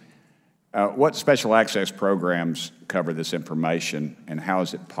accesses, yeah. What special access programs cover this information, and how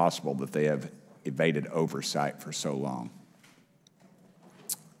is it possible that they have evaded oversight for so long?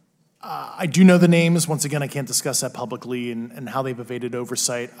 I do know the names. Once again, I can't discuss that publicly and how they've evaded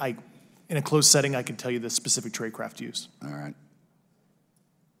oversight. In a closed setting, I can tell you the specific tradecraft used. All right.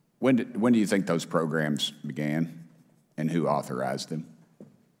 When do you think those programs began, and who authorized them?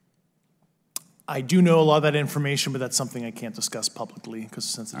 I do know a lot of that information, but that's something I can't discuss publicly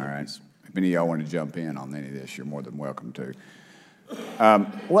because of sensitivities. All right. If any of y'all want to jump in on any of this, you're more than welcome to.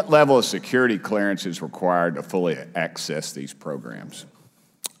 What level of security clearance is required to fully access these programs?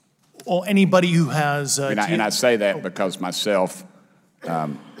 Well, anybody who has... and I say that because myself,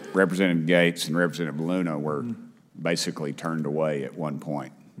 Representative Gates, and Representative Luna were basically turned away at one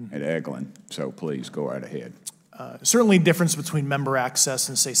point at Eglin. So please go right ahead. Certainly difference between member access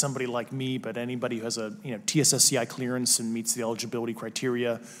and, say, somebody like me, but anybody who has a TSSCI clearance and meets the eligibility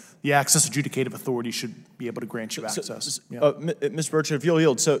criteria, the access adjudicative authority should be able to grant you access. Mr. Burchett, if you'll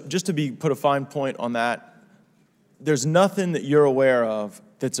yield, so just to put a fine point on that, there's nothing that you're aware of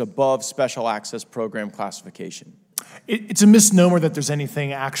that's above special access program classification. It's a misnomer that there's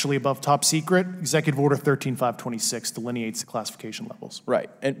anything actually above top secret. Executive Order 13526 delineates the classification levels.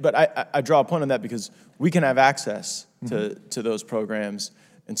 Right, but I draw a point on that because we can have access to those programs,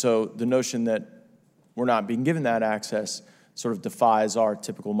 and so the notion that we're not being given that access sort of defies our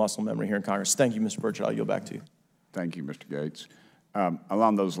typical muscle memory here in Congress. Thank you, Mr. Burchett. I'll yield back to you. Thank you, Mr. Gates.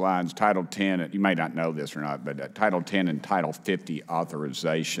 Along those lines, Title 10, you may not know this or not, but Title 10 and Title 50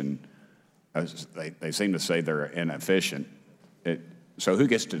 authorization, they seem to say they're inefficient. So who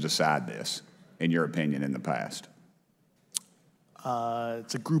gets to decide this, in your opinion, in the past?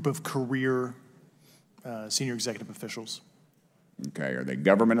 It's a group of career senior executive officials. Okay, are they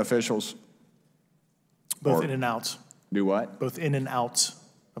government officials? Both in and out. Do what? Both in and out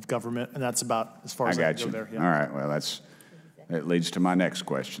of government, and that's about as far as I can go there. Yeah. All right, well, that leads to my next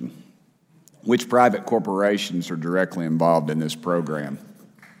question. Which private corporations are directly involved in this program?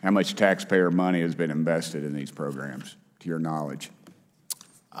 How much taxpayer money has been invested in these programs, to your knowledge?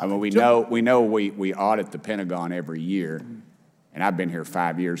 I mean, we know we audit the Pentagon every year, and I've been here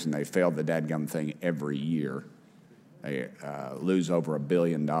 5 years, and they failed the dadgum thing every year. They lose over $1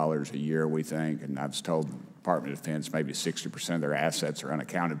 billion a year, we think, and I was told the Department of Defense maybe 60% of their assets are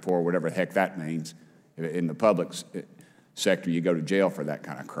unaccounted for, whatever the heck that means. In the public sector, you go to jail for that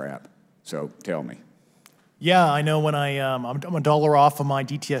kind of crap. So tell me. Yeah, I know when I'm $1 off of my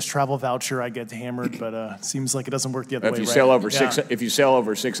DTS travel voucher, I get hammered, but it seems like it doesn't work the other way. If you sell over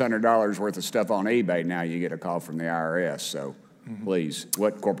 $600 worth of stuff on eBay now, you get a call from the IRS. So please,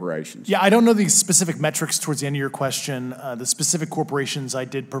 what corporations? Yeah, I don't know the specific metrics towards the end of your question. The specific corporations I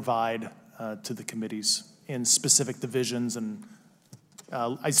did provide to the committees in specific divisions, and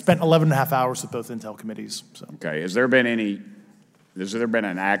I spent 11 and a half hours with both Intel committees. So. Okay, has there been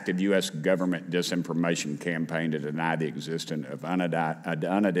an active U.S. government disinformation campaign to deny the existence of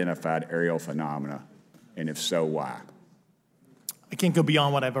unidentified aerial phenomena? And if so, why? I can't go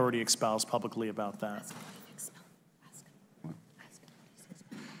beyond what I've already espoused publicly about that.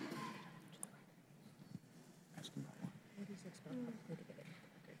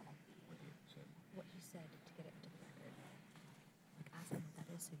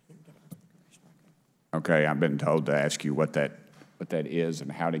 Okay, I've been told to ask you what that what that is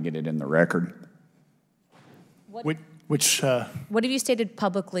and how to get it in the record. What have you stated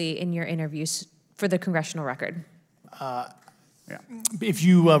publicly in your interviews for the congressional record? If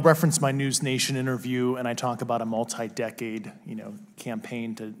you reference my News Nation interview and I talk about a multi-decade,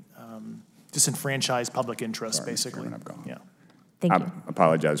 campaign to disenfranchise public interest, Sorry, Basically. Mr. Chairman, I've gone. Yeah. Thank I you.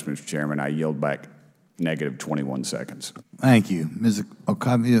 apologize, Mr. Chairman. I yield back negative 21 seconds. Thank you. Ms.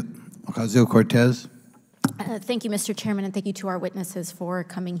 Ocasio-Cortez? Thank you, Mr. Chairman, and thank you to our witnesses for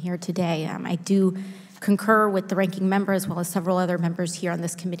coming here today. I do concur with the ranking member as well as several other members here on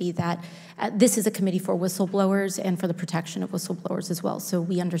this committee that this is a committee for whistleblowers and for the protection of whistleblowers as well. So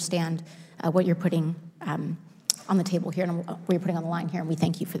we understand what you're putting on the table here and what you're putting on the line here, and we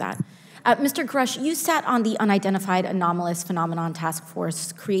thank you for that. Mr. Grusch, you sat on the Unidentified Anomalous Phenomenon Task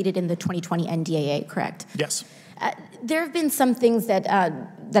Force created in the 2020 NDAA, correct? Yes. There have been some things that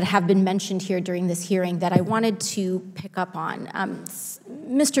have been mentioned here during this hearing that I wanted to pick up on.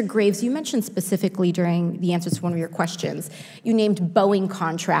 Mr. Graves, you mentioned specifically during the answers to one of your questions, you named Boeing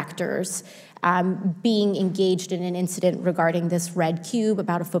contractors being engaged in an incident regarding this red cube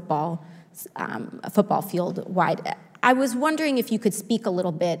about a football field wide. I was wondering if you could speak a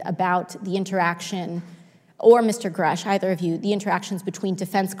little bit about the interaction, or Mr. Grusch, either of you, the interactions between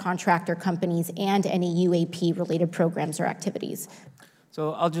defense contractor companies and any UAP-related programs or activities.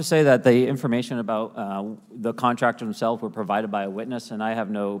 So I'll just say that the information about the contractor themselves were provided by a witness, and I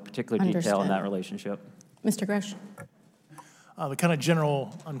have no particular detail in that relationship. Mr. Grusch. The kind of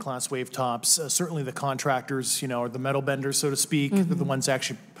general unclassed wave tops, certainly the contractors, are the metal benders, so to speak. They're the ones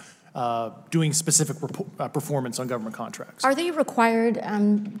actually doing specific performance on government contracts. Are they required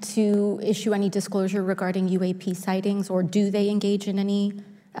to issue any disclosure regarding UAP sightings, or do they engage in any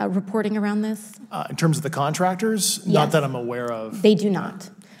reporting around this? In terms of the contractors? Yes. Not that I'm aware of. They do not.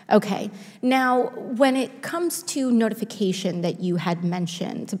 Okay. Now, when it comes to notification that you had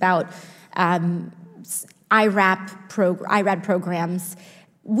mentioned about IRAD programs,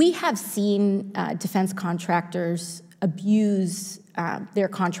 we have seen defense contractors abuse their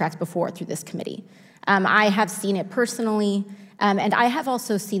contracts before through this committee. I have seen it personally, and I have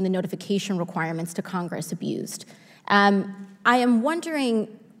also seen the notification requirements to Congress abused. I am wondering,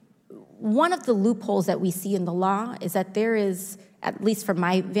 one of the loopholes that we see in the law is that there is, at least from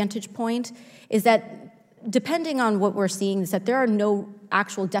my vantage point, is that depending on what we're seeing, is that there are no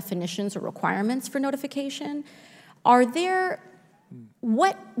actual definitions or requirements for notification.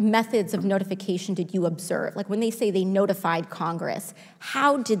 What methods of notification did you observe? Like when they say they notified Congress,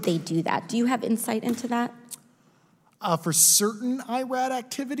 how did they do that? Do you have insight into that? For certain IRAD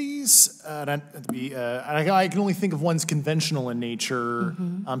activities, I can only think of ones conventional in nature.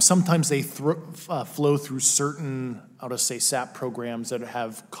 Sometimes they flow through certain, I'll just say, SAP programs that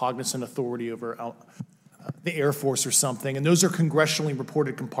have cognizant authority over the Air Force or something, and those are congressionally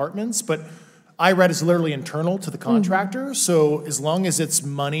reported compartments, but IRAD is literally internal to the contractor, so as long as it's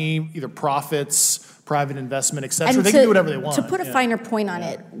money, either profits, private investment, et cetera, they can do whatever they want. To put a finer point on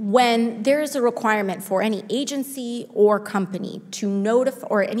it, when there is a requirement for any agency or company to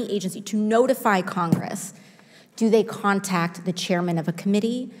notify Congress, do they contact the chairman of a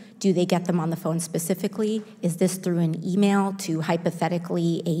committee? Do they get them on the phone specifically? Is this through an email to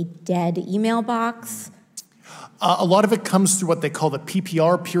hypothetically a dead email box? A lot of it comes through what they call the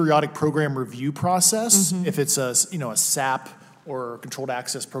PPR, Periodic Program Review process, if it's a SAP or Controlled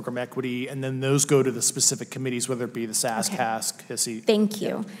Access Program Equity, and then those go to the specific committees, whether it be the SAS, CASC, HISI. Thank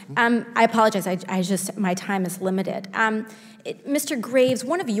you. I apologize, my time is limited. Mr. Graves,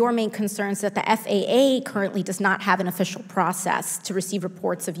 one of your main concerns is that the FAA currently does not have an official process to receive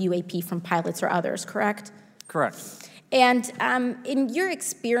reports of UAP from pilots or others, correct? Correct. And in your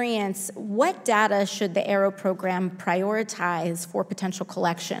experience, what data should the Aero program prioritize for potential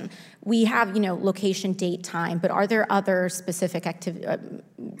collection? We have, location, date, time, but are there other specific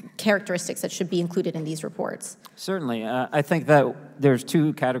characteristics that should be included in these reports? Certainly. I think that there's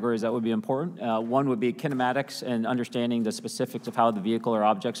two categories that would be important. One would be kinematics and understanding the specifics of how the vehicle or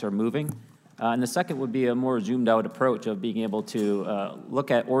objects are moving. And the second would be a more zoomed out approach of being able to look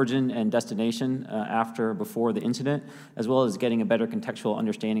at origin and destination before the incident, as well as getting a better contextual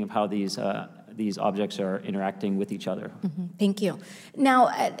understanding of how these objects are interacting with each other. Thank you. Now,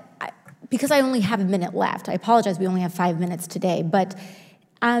 because I only have a minute left, I apologize, we only have 5 minutes today, but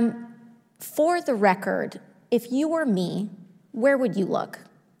for the record, if you were me, where would you look?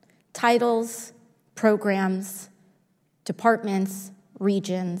 Titles, programs, departments,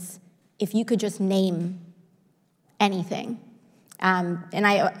 regions, if you could just name anything. And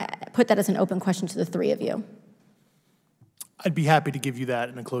I put that as an open question to the three of you. I'd be happy to give you that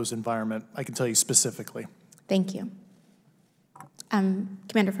in a closed environment. I can tell you specifically. Thank you.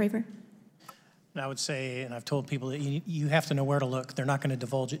 Commander Fravor? And I would say, and I've told people that you have to know where to look. They're not going to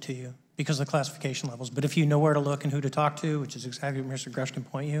divulge it to you because of the classification levels. But if you know where to look and who to talk to, which is exactly what Mr. Grusch can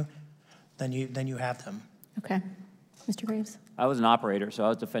point you, then you have them. Okay. Mr. Graves? I was an operator, so I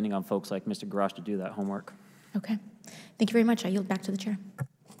was depending on folks like Mr. Grusch to do that homework. Okay. Thank you very much. I yield back to the chair.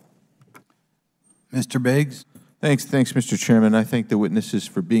 Mr. Biggs? Thanks, Mr. Chairman. I thank the witnesses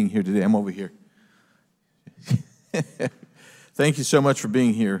for being here today. I'm over here. Thank you so much for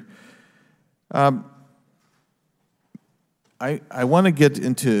being here. I want to get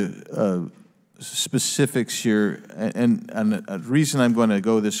into specifics here, and a reason I'm going to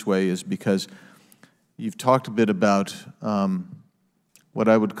go this way is because you've talked a bit about what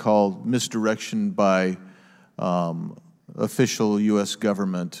I would call misdirection by official U.S.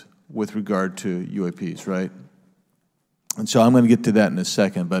 government with regard to UAPs, right? And so I'm going to get to that in a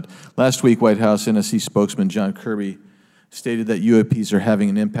second. But last week, White House NSC spokesman John Kirby stated that UAPs are having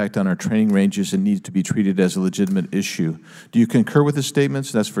an impact on our training ranges and need to be treated as a legitimate issue. Do you concur with the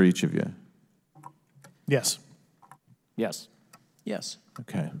statements? That's for each of you. Yes. Yes. Yes.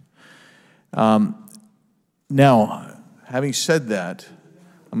 Okay. Now, having said that,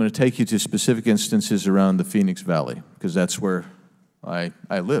 I'm going to take you to specific instances around the Phoenix Valley, because that's where I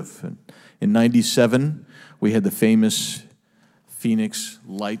live. And in '97, we had the famous Phoenix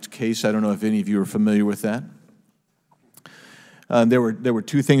Light case. I don't know if any of you are familiar with that. There were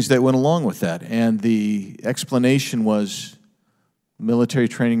two things that went along with that, and the explanation was military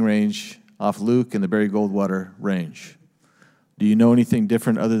training range off Luke and the Barry Goldwater Range. Do you know anything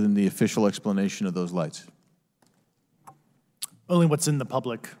different other than the official explanation of those lights? Only what's in the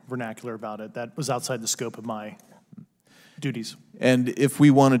public vernacular about it. That was outside the scope of my duties. And if we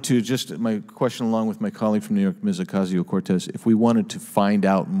wanted to, just my question along with my colleague from New York, Ms. Ocasio-Cortez, if we wanted to find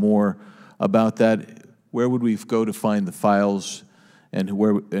out more about that, where would we go to find the files, and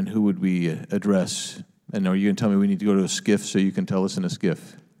who would we address? And are you going to tell me we need to go to a SCIF so you can tell us in a SCIF?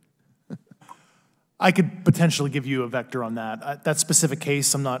 I could potentially give you a vector on that. That specific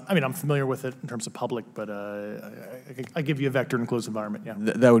case, I'm familiar with it in terms of public, but I give you a vector in a closed environment, yeah.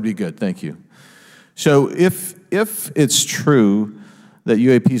 That would be good, thank you. So if it's true that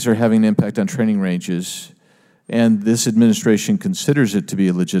UAPs are having an impact on training ranges, and this administration considers it to be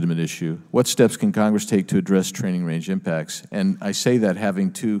a legitimate issue, what steps can Congress take to address training range impacts? And I say that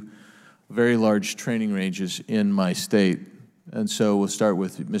having two very large training ranges in my state. And so we'll start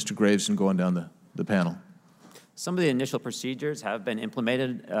with Mr. Graves and going down the panel. Some of the initial procedures have been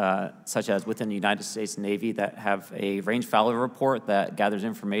implemented, such as within the United States Navy, that have a range failure report that gathers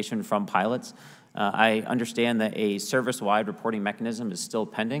information from pilots. I understand that a service-wide reporting mechanism is still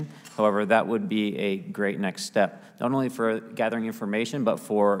pending. However, that would be a great next step, not only for gathering information, but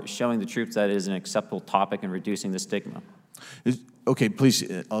for showing the troops that it is an acceptable topic and reducing the stigma. Okay, please,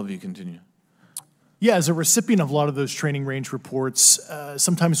 all of you continue. Yeah, as a recipient of a lot of those training range reports,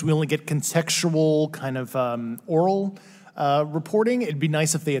 sometimes we only get contextual kind of oral reporting. It'd be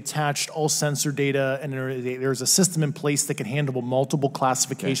nice if they attached all sensor data and there's a system in place that can handle multiple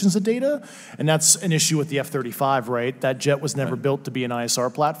classifications of data. And that's an issue with the F-35, right? That jet was never built to be an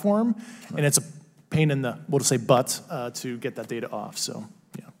ISR platform. And it's a pain in the, we'll just say, butt to get that data off. So,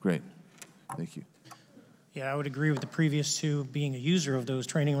 yeah. Great. Thank you. Yeah, I would agree with the previous two, being a user of those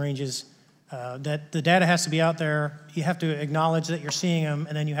training ranges, that the data has to be out there. You have to acknowledge that you're seeing them,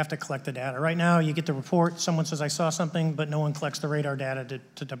 and then you have to collect the data. Right now, you get the report, someone says, I saw something, but no one collects the radar data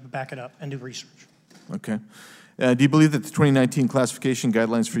to back it up and do research. Okay. Do you believe that the 2019 classification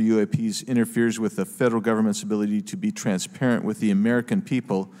guidelines for UAPs interferes with the federal government's ability to be transparent with the American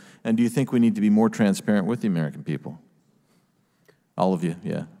people? And do you think we need to be more transparent with the American people? All of you,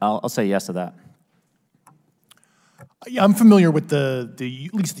 yeah. I'll say yes to that. Yeah, I'm familiar with at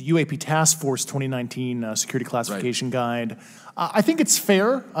least the UAP Task Force 2019 Security Classification Guide. I think it's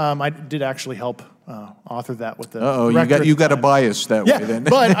fair. I did actually help author that with the director. You got a bias that way then.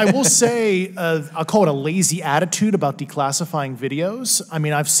 But I will say, I'll call it a lazy attitude about declassifying videos. I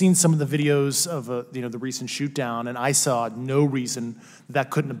mean, I've seen some of the videos of the recent shoot down, and I saw no reason that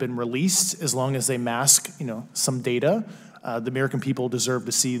couldn't have been released as long as they mask some data. The American people deserve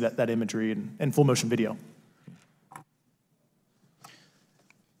to see that imagery in full motion video.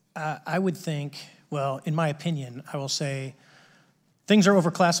 I would think, well, in my opinion, I will say things are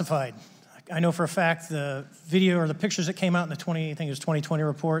overclassified. I know for a fact the video or the pictures that came out in the 2020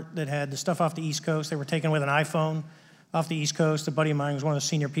 report that had the stuff off the East Coast, they were taken with an iPhone off the East Coast. A buddy of mine was one of the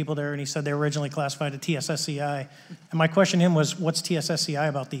senior people there, and he said they were originally classified at TSSCI. And my question to him was, what's TSSCI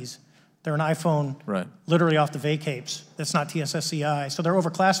about these? They're an iPhone Right. literally off the vacapes. That's not TSSCI. So they're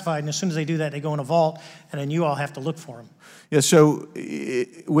overclassified, and as soon as they do that, they go in a vault, and then you all have to look for them. Yeah, so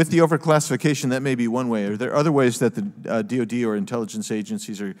with the overclassification, that may be one way. Are there other ways that the DOD or intelligence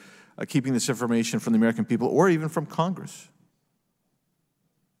agencies are keeping this information from the American people or even from Congress?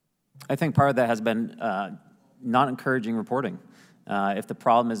 I think part of that has been not encouraging reporting. If the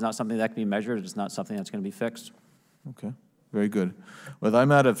problem is not something that can be measured, it's not something that's going to be fixed. Okay, very good. Well,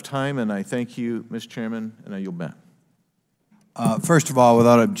 I'm out of time, and I thank you, Mr. Chairman, and I yield back. First of all,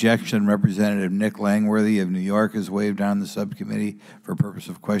 without objection, Representative Nick Langworthy of New York has waived on the subcommittee for purpose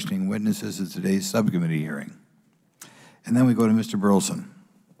of questioning witnesses at today's subcommittee hearing. And then we go to Mr. Burleson.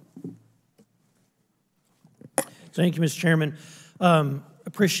 Thank you, Mr. Chairman.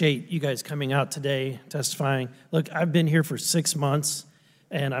 Appreciate you guys coming out today, testifying. Look, I've been here for 6 months,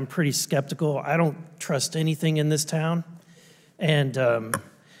 and I'm pretty skeptical. I don't trust anything in this town. And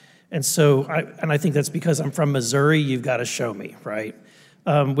so I think that's because I'm from Missouri. You've got to show me, right?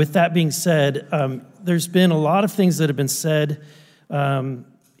 With that being said, there's been a lot of things that have been said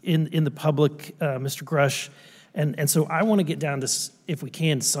in the public, Mr. Grusch, and so I want to get down to, if we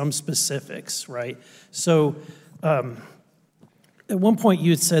can, some specifics, right? So at one point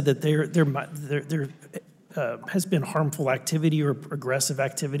you had said that there has been harmful activity or aggressive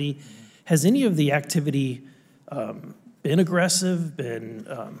activity. Has any of the activity been aggressive, been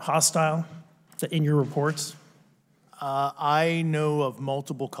hostile in your reports? I know of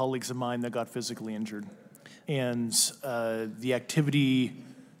multiple colleagues of mine that got physically injured. And the activity,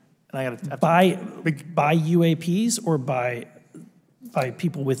 and I got to by UAPs or by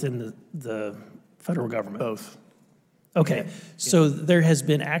people within the federal government? Both. Okay, yeah. So there has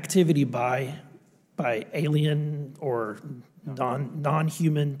been activity by alien or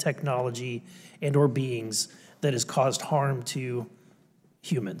non-human technology and or beings that has caused harm to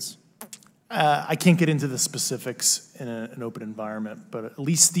humans. I can't get into the specifics in an open environment, but at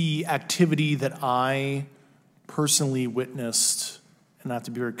least the activity that I personally witnessed, and I have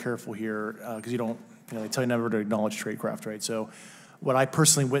to be very careful here because they tell you never to acknowledge tradecraft, right? So what I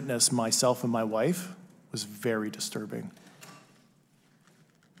personally witnessed, myself and my wife, was very disturbing.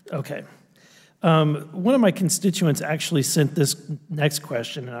 Okay. One of my constituents actually sent this next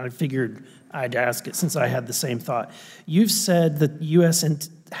question, and I figured I'd ask it since I had the same thought. You've said that the U.S.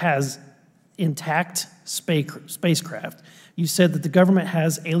 has intact spacecraft. You said that the government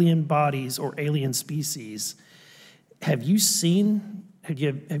has alien bodies or alien species. Have you seen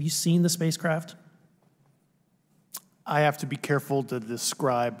the spacecraft? I have to be careful to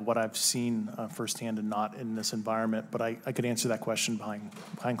describe what I've seen firsthand and not in this environment, but I could answer that question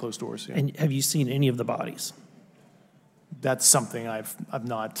behind closed doors. Yeah. And have you seen any of the bodies? That's something I've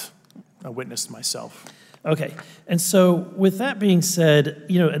not witnessed myself. Okay, and so with that being said,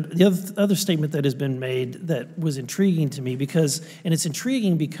 the other statement that has been made that was intriguing to me it's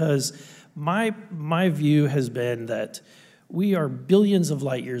intriguing because my view has been that we are billions of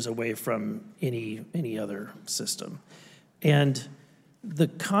light years away from any other system. And the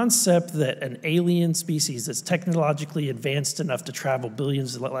concept that an alien species that's technologically advanced enough to travel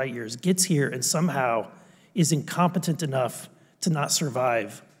billions of light years gets here and somehow is incompetent enough to not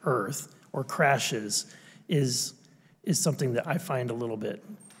survive Earth or crashes is something that I find a little bit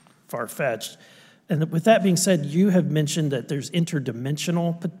far-fetched. And with that being said, you have mentioned that there's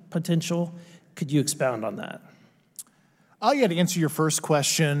interdimensional potential. Could you expound on that? Yeah, to answer your first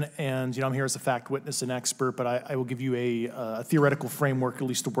question, and I'm here as a fact witness and expert, but I will give you a theoretical framework, at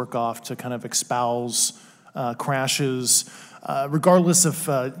least to work off, to kind of espouse crashes, regardless of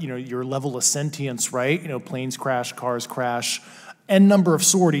your level of sentience, right? Planes crash, cars crash, n number of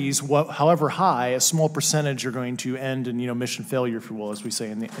sorties, however high, a small percentage are going to end in mission failure, if you will, as we say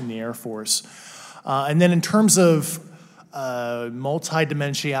in the Air Force. And then in terms of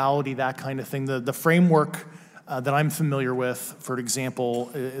multidimensionality, that kind of thing, the framework that I'm familiar with, for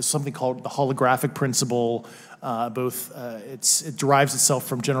example, is something called the holographic principle. It derives itself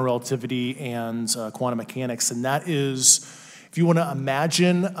from general relativity and quantum mechanics, and that is, if you want to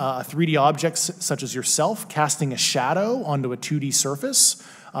imagine a 3D object such as yourself casting a shadow onto a 2D surface,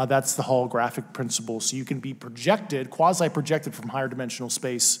 that's the holographic principle. So you can be projected, quasi-projected from higher dimensional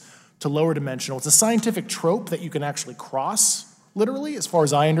space to lower dimensional. It's a scientific trope that you can actually cross, literally, as far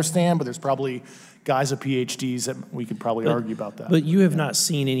as I understand, but there's probably guys with PhDs that we could probably argue about that. But you have not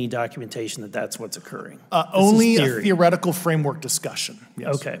seen any documentation that that's what's occurring? Only a theoretical framework discussion,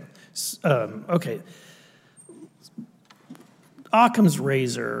 yes. Okay. Okay. Occam's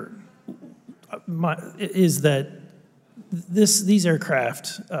razor is that these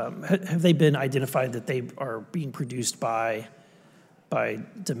aircraft, have they been identified that they are being produced by by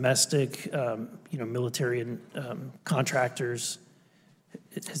domestic, military and contractors?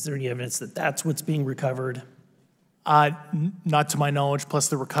 Is there any evidence that that's what's being recovered? Not to my knowledge, plus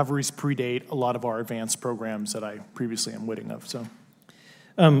the recoveries predate a lot of our advanced programs that I previously am witting of, so.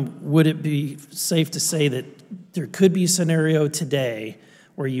 Would it be safe to say that there could be a scenario today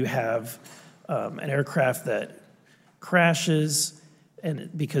where you have an aircraft that crashes and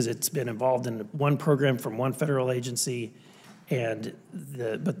because it's been involved in one program from one federal agency, but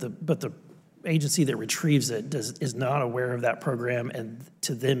the agency that retrieves it is not aware of that program, and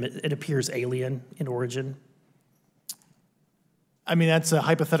to them it appears alien in origin? I mean, that's a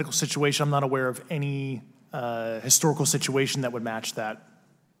hypothetical situation. I'm not aware of any historical situation that would match that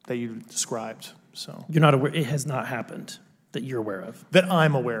you described. So you're not aware, it has not happened that you're aware of? That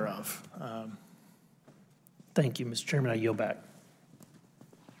I'm aware of. Thank you, Mr. Chairman. I yield back.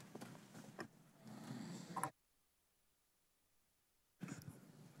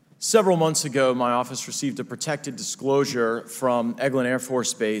 Several months ago, my office received a protected disclosure from Eglin Air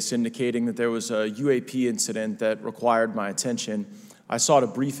Force Base indicating that there was a UAP incident that required my attention. I sought a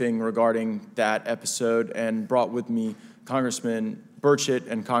briefing regarding that episode and brought with me Congressman Burchett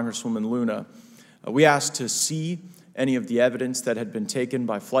and Congresswoman Luna. We asked to see any of the evidence that had been taken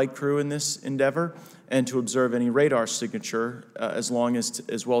by flight crew in this endeavor and to observe any radar signature as well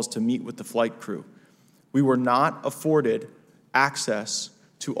as to meet with the flight crew. We were not afforded access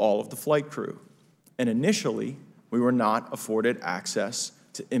to all of the flight crew. And initially, we were not afforded access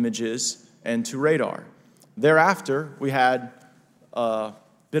to images and to radar. Thereafter, we had a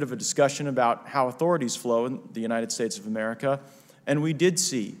bit of a discussion about how authorities flow in the United States of America, and we did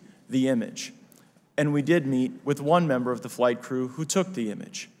see the image. And we did meet with one member of the flight crew who took the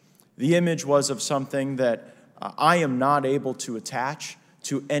image. The image was of something that I am not able to attach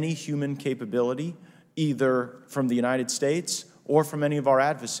to any human capability, either from the United States or from any of our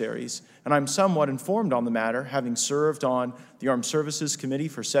adversaries. And I'm somewhat informed on the matter, having served on the Armed Services Committee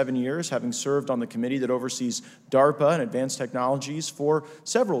for 7 years, having served on the committee that oversees DARPA and advanced technologies for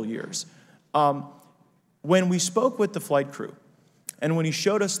several years. When we spoke with the flight crew, and when he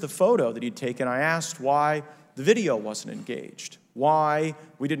showed us the photo that he'd taken, I asked why the video wasn't engaged, why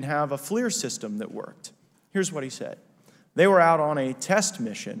we didn't have a FLIR system that worked. Here's what he said. They were out on a test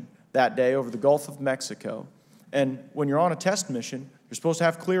mission that day over the Gulf of Mexico. And when you're on a test mission, you're supposed to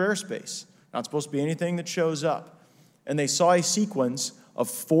have clear airspace. Not supposed to be anything that shows up. And they saw a sequence of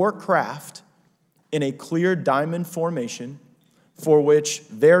 4 craft in a clear diamond formation for which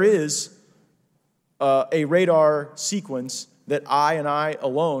there is a radar sequence that I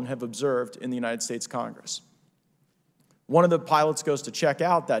alone have observed in the United States Congress. One of the pilots goes to check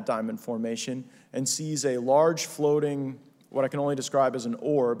out that diamond formation and sees a large floating, what I can only describe as an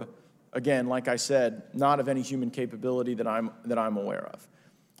orb. Again, like I said, not of any human capability that I'm aware of.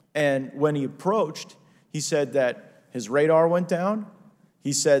 And when he approached, he said that his radar went down,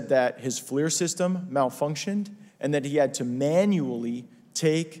 he said that his FLIR system malfunctioned, and that he had to manually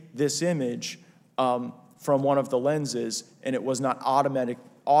take this image from one of the lenses, and it was not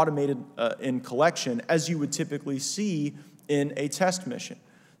automated in collection as you would typically see in a test mission.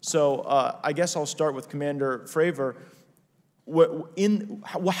 So I guess I'll start with Commander Fravor.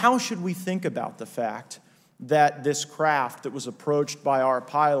 How should we think about the fact that this craft that was approached by our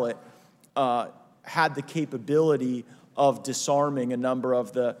pilot had the capability of disarming a number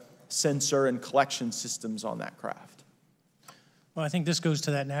of the sensor and collection systems on that craft? Well, I think this goes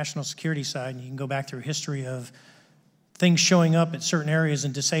to that national security side, and you can go back through history of things showing up at certain areas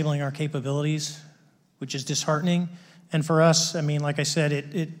and disabling our capabilities, which is disheartening. And for us, I mean, like I said,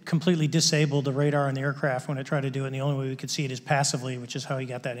 it completely disabled the radar on the aircraft when it tried to do it, and the only way we could see it is passively, which is how he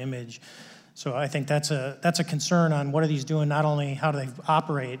got that image. So I think that's a concern on what are these doing, not only how do they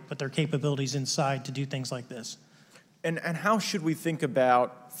operate, but their capabilities inside to do things like this. And how should we think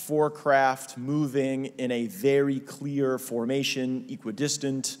about 4 craft moving in a very clear formation,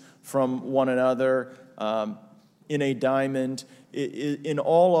 equidistant from one another, in a diamond? In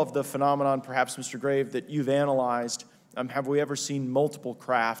all of the phenomenon, perhaps, Mr. Grave, that you've analyzed, have we ever seen multiple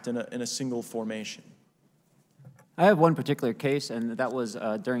craft in a single formation? I have one particular case, and that was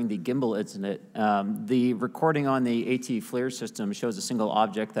during the gimbal incident. The recording on the AT FLIR system shows a single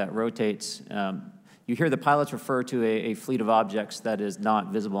object that rotates. You hear the pilots refer to a fleet of objects that is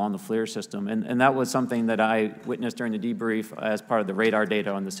not visible on the FLIR system, and that was something that I witnessed during the debrief as part of the radar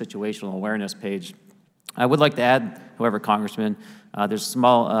data on the situational awareness page. I would like to add, however, Congressman, there's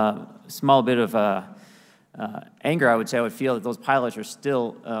a small bit of anger, I would say I would feel that those pilots are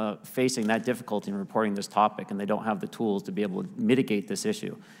still facing that difficulty in reporting this topic, and they don't have the tools to be able to mitigate this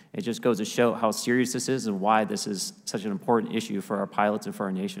issue. It just goes to show how serious this is and why this is such an important issue for our pilots and for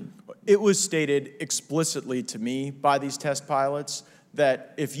our nation. It was stated explicitly to me by these test pilots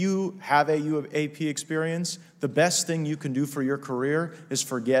that if you have a UAP experience, the best thing you can do for your career is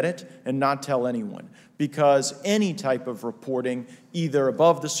forget it and not tell anyone. Because any type of reporting, either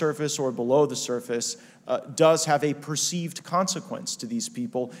above the surface or below the surface, does have a perceived consequence to these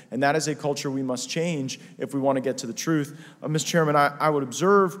people, and that is a culture we must change if we want to get to the truth. Mr. Chairman, I would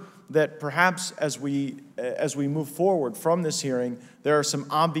observe that perhaps as we move forward from this hearing, there are some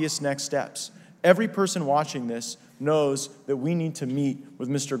obvious next steps. Every person watching this knows that we need to meet with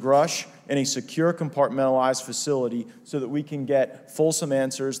Mr. Grusch in a secure, compartmentalized facility so that we can get fulsome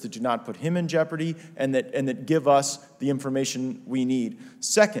answers that do not put him in jeopardy and that give us the information we need.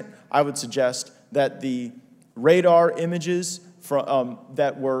 Second, I would suggest that the radar images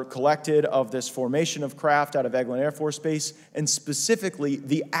that were collected of this formation of craft out of Eglin Air Force Base, and specifically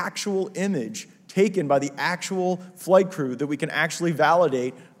the actual image taken by the actual flight crew that we can actually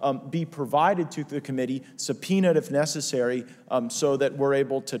validate, be provided to the committee, subpoenaed if necessary, so that we're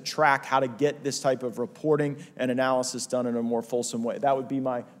able to track how to get this type of reporting and analysis done in a more fulsome way. That would be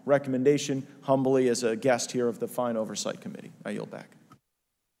my recommendation, humbly, as a guest here of the Fine Oversight Committee. I yield back.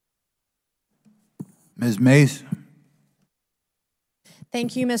 Ms. Mace.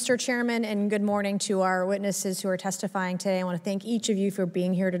 Thank you, Mr. Chairman, and good morning to our witnesses who are testifying today. I want to thank each of you for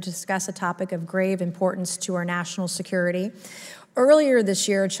being here to discuss a topic of grave importance to our national security. Earlier this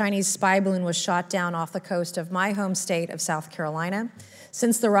year, a Chinese spy balloon was shot down off the coast of my home state of South Carolina.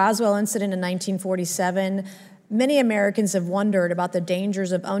 Since the Roswell incident in 1947, many Americans have wondered about the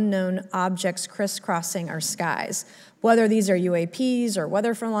dangers of unknown objects crisscrossing our skies. Whether these are UAPs or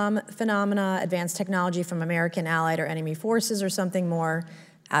weather phenomena, advanced technology from American allied or enemy forces, or something more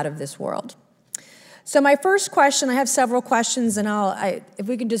out of this world. So my first question, I have several questions, and if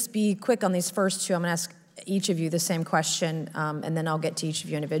we can just be quick on these first two, I'm going to ask each of you the same question, and then I'll get to each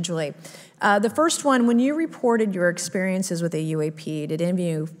of you individually. The first one, when you reported your experiences with a UAP, did any of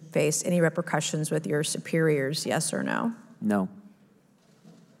you face any repercussions with your superiors, yes or no? No.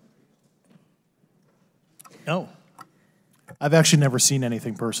 No. I've actually never seen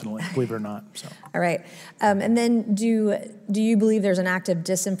anything personally, believe it or not. So. All right. And then do you believe there's an active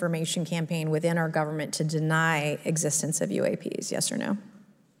disinformation campaign within our government to deny existence of UAPs, yes or no?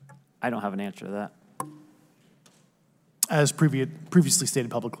 I don't have an answer to that. As previously stated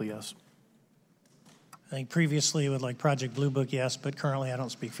publicly, yes. I think previously with like Project Blue Book, yes, but currently I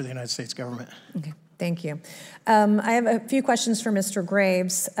don't speak for the United States government. Okay, thank you. I have a few questions for Mr.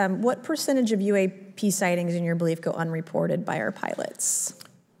 Graves. What percentage of UAP sightings, in your belief, go unreported by our pilots?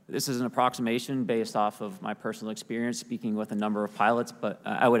 This is an approximation based off of my personal experience speaking with a number of pilots, but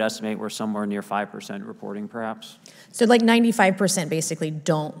I would estimate we're somewhere near 5% reporting, perhaps. So like 95% basically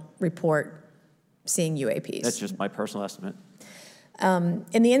don't report seeing UAPs? That's just my personal estimate.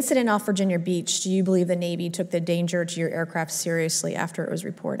 In the incident off Virginia Beach, do you believe the Navy took the danger to your aircraft seriously after it was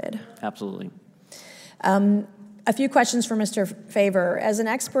reported? Absolutely. A few questions for Mr. Fravor. As an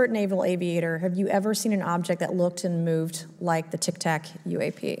expert naval aviator, have you ever seen an object that looked and moved like the Tic Tac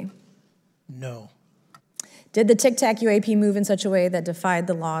UAP? No. Did the Tic Tac UAP move in such a way that defied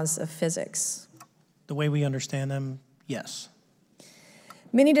the laws of physics? The way we understand them, yes.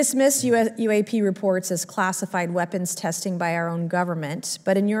 Many dismiss UAP reports as classified weapons testing by our own government,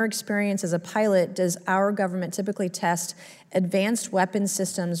 but in your experience as a pilot, does our government typically test advanced weapon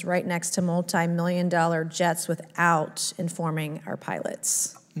systems right next to multi-million-dollar jets without informing our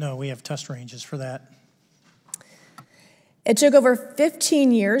pilots? No, we have test ranges for that. It took over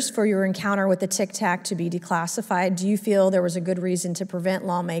 15 years for your encounter with the Tic Tac to be declassified. Do you feel there was a good reason to prevent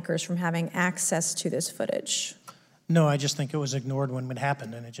lawmakers from having access to this footage? No, I just think it was ignored when it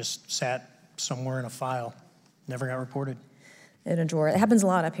happened, and it just sat somewhere in a file. Never got reported. In a drawer. It happens a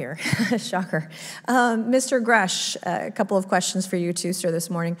lot up here. Shocker. Mr. Grusch, a couple of questions for you too, sir, this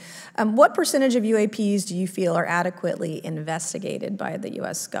morning. What percentage of UAPs do you feel are adequately investigated by the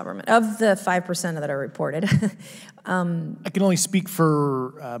U.S. government, of the 5% that are reported? I can only speak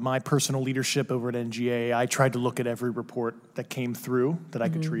for my personal leadership over at NGA. I tried to look at every report that came through that I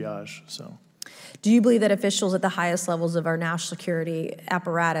could triage, so. Do you believe that officials at the highest levels of our national security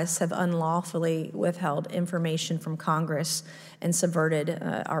apparatus have unlawfully withheld information from Congress and subverted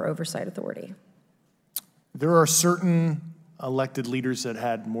our oversight authority? There are certain elected leaders that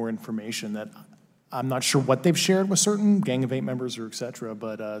had more information that I'm not sure what they've shared with certain Gang of Eight members or et cetera,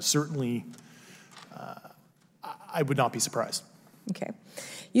 but certainly I would not be surprised. Okay.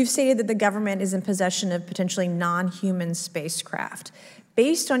 You've stated that the government is in possession of potentially non-human spacecraft.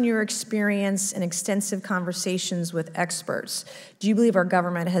 Based on your experience and extensive conversations with experts, do you believe our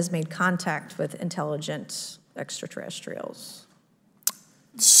government has made contact with intelligent extraterrestrials?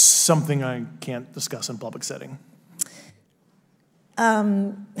 Something I can't discuss in public setting.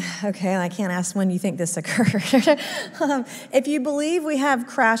 Okay, I can't ask when you think this occurred. If you believe we have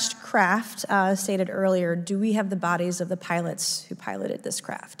crashed craft, stated earlier, do we have the bodies of the pilots who piloted this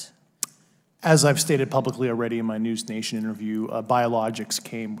craft? As I've stated publicly already in my News Nation interview, biologics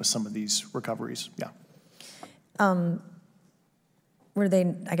came with some of these recoveries, yeah. Were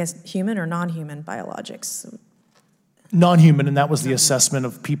they, I guess, human or non-human biologics? Non-human, and that was the assessment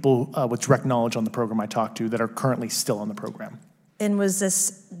of people with direct knowledge on the program I talked to that are currently still on the program. And was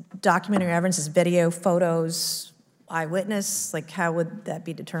this documentary evidence, this video, photos, eyewitness? Like, how would that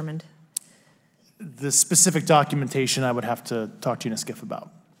be determined? The specific documentation I would have to talk to you in a skiff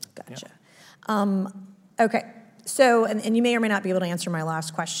about. Gotcha. Yeah. Okay, so, and you may or may not be able to answer my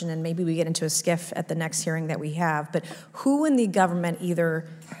last question, and maybe we get into a skiff at the next hearing that we have, but who in the government, either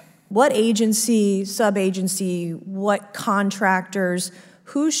what agency, sub-agency, what contractors,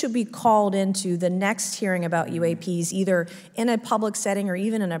 who should be called into the next hearing about UAPs, either in a public setting or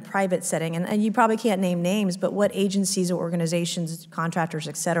even in a private setting? And you probably can't name names, but what agencies or organizations, contractors,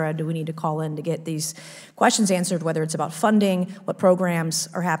 et cetera, do we need to call in to get these questions answered, whether it's about funding, what programs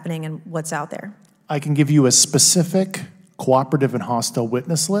are happening, and what's out there? I can give you a specific cooperative and hostile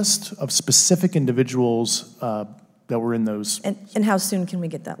witness list of specific individuals that were in those. And how soon can we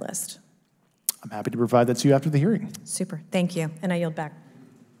get that list? I'm happy to provide that to you after the hearing. Super, thank you, and I yield back.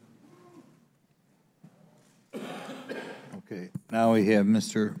 Okay, now we have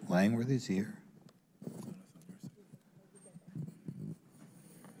Mr. Langworthy. Is he here?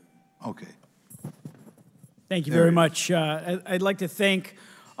 Okay. Thank you very much. I'd like to thank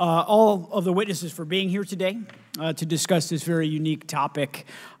all of the witnesses for being here today to discuss this very unique topic.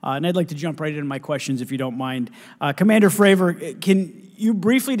 And I'd like to jump right into my questions, if you don't mind. Commander Fravor, can you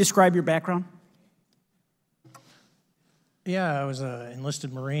briefly describe your background? Yeah, I was an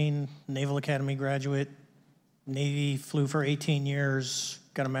enlisted Marine, Naval Academy graduate, Navy, flew for 18 years,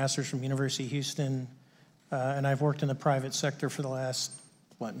 got a master's from University of Houston, and I've worked in the private sector for the last,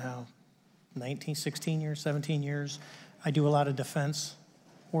 16 years, 17 years. I do a lot of defense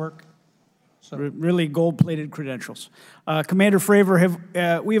work. So. Really gold-plated credentials. Commander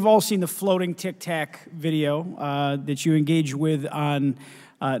Fravor, we have all seen the floating Tic Tac video that you engaged with on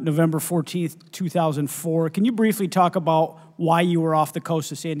November 14th, 2004. Can you briefly talk about why you were off the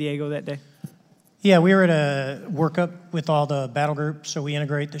coast of San Diego that day? Yeah, we were at a workup with all the battle groups, so we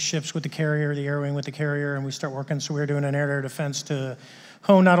integrate the ships with the carrier, the air wing with the carrier, and we start working. So we were doing an air-to-air defense to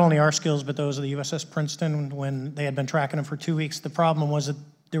hone not only our skills, but those of the USS Princeton when they had been tracking them for 2 weeks. The problem was that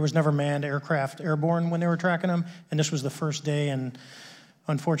there was never manned aircraft airborne when they were tracking them, and this was the first day, and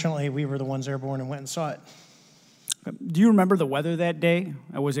unfortunately, we were the ones airborne and went and saw it. Do you remember the weather that day?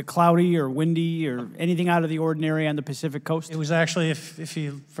 Was it cloudy or windy or anything out of the ordinary on the Pacific coast? It was actually, if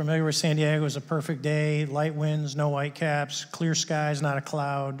you're familiar with San Diego, it was a perfect day, light winds, no white caps, clear skies, not a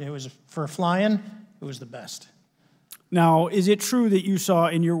cloud. It was, for flying, it was the best. Now, is it true that you saw,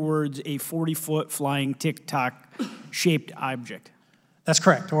 in your words, a 40-foot flying tic-tac-shaped object? That's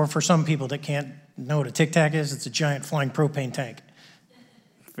correct. Or for some people that can't know what a tic-tac is, it's a giant flying propane tank.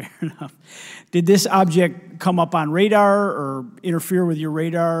 Fair enough. Did this object come up on radar or interfere with your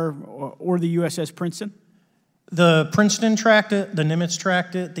radar or the USS Princeton? The Princeton tracked it, the Nimitz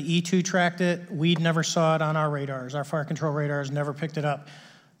tracked it, the E-2 tracked it. We never saw it on our radars. Our fire control radars never picked it up.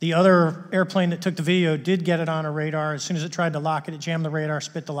 The other airplane that took the video did get it on a radar. As soon as it tried to lock it, it jammed the radar,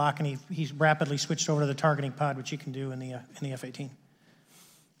 spit the lock, and he rapidly switched over to the targeting pod, which you can do in the F-18.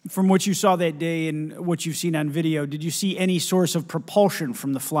 From what you saw that day and what you've seen on video, did you see any source of propulsion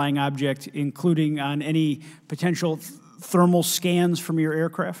from the flying object, including on any potential thermal scans from your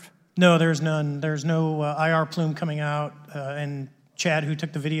aircraft? No, there's none. There's no IR plume coming out. And Chad, who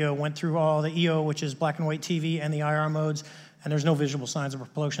took the video, went through all the EO, which is black and white TV, and the IR modes, and there's no visible signs of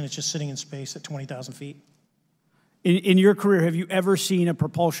propulsion. It's just sitting in space at 20,000 feet. In your career, have you ever seen a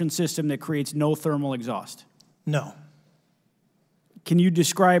propulsion system that creates no thermal exhaust? No. Can you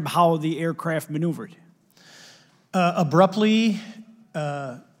describe how the aircraft maneuvered? Abruptly,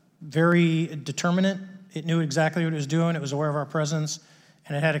 very determinate. It knew exactly what it was doing. It was aware of our presence,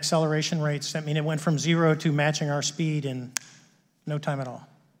 and it had acceleration rates. I mean, it went from 0 to matching our speed in no time at all.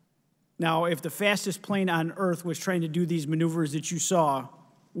 Now, if the fastest plane on Earth was trying to do these maneuvers that you saw,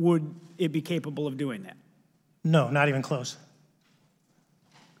 would it be capable of doing that? No, not even close.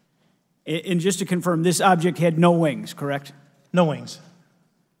 And just to confirm, this object had no wings, correct? No wings.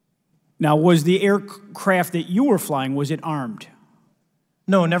 Now, was the aircraft that you were flying, was it armed?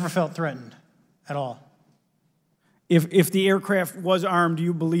 No, never felt threatened at all. If the aircraft was armed, do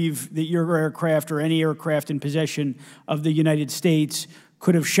you believe that your aircraft or any aircraft in possession of the United States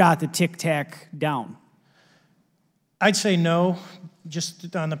could have shot the Tic Tac down? I'd say no.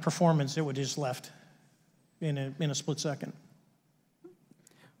 Just on the performance, it would have just left in a split second.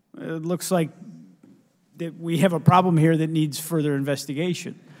 It looks like that we have a problem here that needs further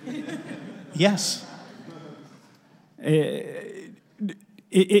investigation. Yes. In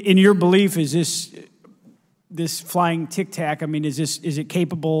your belief, is this flying Tic Tac, I mean, is it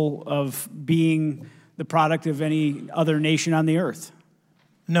capable of being the product of any other nation on the earth?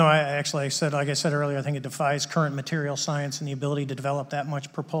 No, like I said earlier, I think it defies current material science and the ability to develop that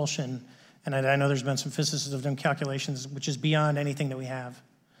much propulsion. And I know there's been some physicists have done calculations, which is beyond anything that we have.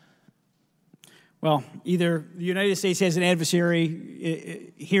 Well, either the United States has an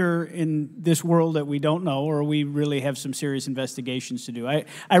adversary here in this world that we don't know, or we really have some serious investigations to do. I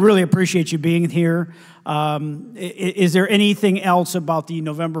really appreciate you being here. Is there anything else about the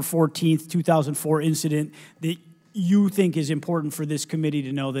November 14th, 2004 incident that you think is important for this committee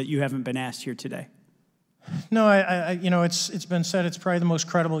to know that you haven't been asked here today? No, it's been said it's probably the most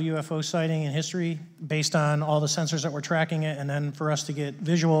credible UFO sighting in history based on all the sensors that were tracking it, and then for us to get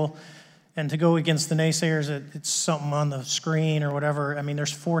visual and to go against the naysayers that it's something on the screen or whatever. I mean,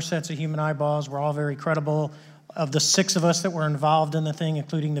 there's 4 sets of human eyeballs. We're all very credible. Of the 6 of us that were involved in the thing,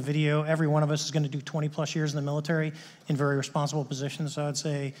 including the video, every one of us is going to do 20-plus years in the military in very responsible positions. So I'd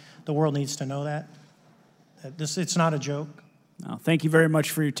say the world needs to know that. It's not a joke. No, thank you very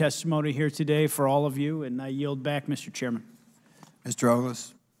much for your testimony here today for all of you, and I yield back, Mr. Chairman. Mr.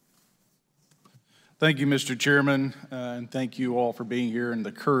 Ogles. Thank you, Mr. Chairman, and thank you all for being here and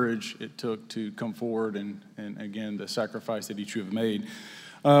the courage it took to come forward and again, the sacrifice that each of you have made.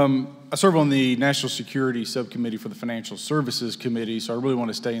 I serve on the National Security Subcommittee for the Financial Services Committee, so I really want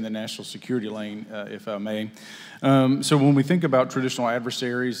to stay in the national security lane, if I may. So when we think about traditional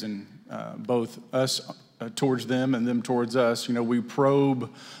adversaries and both us towards them and them towards us, we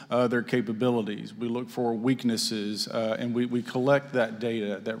probe their capabilities. We look for weaknesses, and we collect that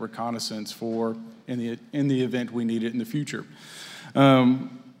data, that reconnaissance for in the event we need it in the future.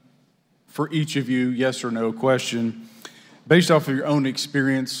 For each of you, yes or no question, based off of your own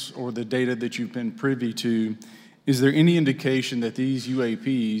experience or the data that you've been privy to, is there any indication that these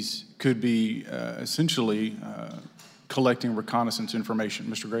UAPs could be essentially collecting reconnaissance information?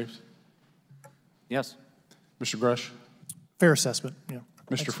 Mr. Graves? Yes. Mr. Grusch? Fair assessment, yeah.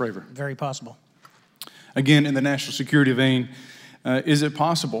 Mr. Fravor? Very possible. Again, in the national security vein, is it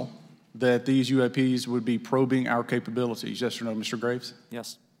possible that these UAPs would be probing our capabilities? Yes or no, Mr. Graves?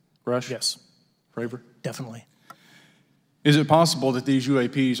 Yes. Grusch? Yes. Fravor? Definitely. Is it possible that these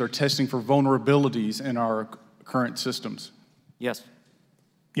UAPs are testing for vulnerabilities in our current systems? Yes.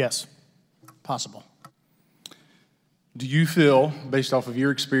 Yes. Possible. Do you feel, based off of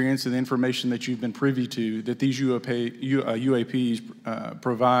your experience and the information that you've been privy to, that these UAPs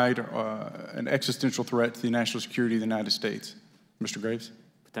provide an existential threat to the national security of the United States? Mr. Graves?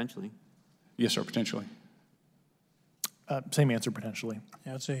 Potentially. Yes, sir, potentially. Same answer, potentially.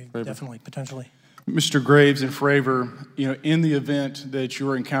 Yeah, I'd say Fravor? definitely, potentially. Mr. Graves and Fravor, in the event that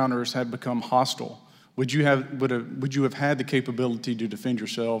your encounters had become hostile, would you have had the capability to defend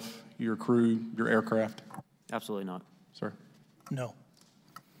yourself, your crew, your aircraft? Absolutely not. Sir? No.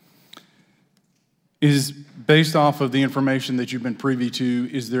 Is based off of the information that you've been privy to,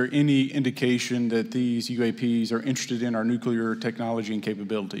 is there any indication that these UAPs are interested in our nuclear technology and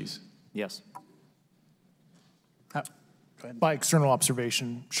capabilities? Yes. By external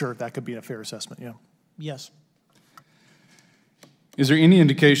observation, sure, that could be a fair assessment, yeah. Yes. Is there any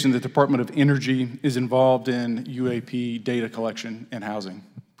indication that the Department of Energy is involved in UAP data collection and housing?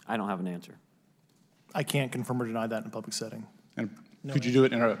 I don't have an answer. I can't confirm or deny that in a public setting. And could you do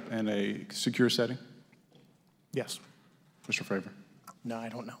it in a secure setting? Yes. Mr. Fravor? No, I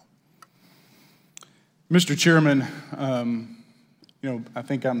don't know. Mr. Chairman, I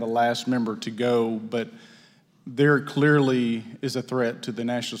think I'm the last member to go, but there clearly is a threat to the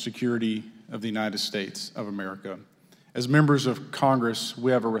national security of the United States of America. As members of Congress,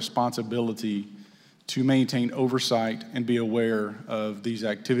 we have a responsibility to maintain oversight and be aware of these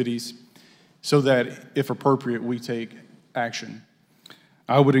activities so that, if appropriate, we take action.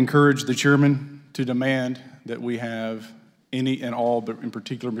 I would encourage the chairman to demand that we have any and all, but in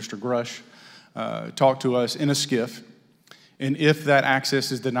particular Mr. Grusch, talk to us in a skiff. And if that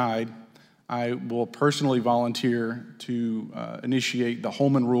access is denied, I will personally volunteer to initiate the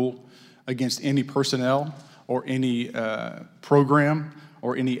Holman Rule against any personnel or any program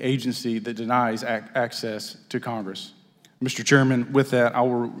or any agency that denies access to Congress. Mr. Chairman, with that, I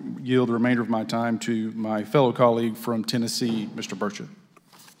will yield the remainder of my time to my fellow colleague from Tennessee, Mr. Burchett.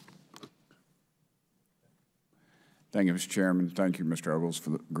 Thank you, Mr. Chairman. Thank you, Mr. Ogles,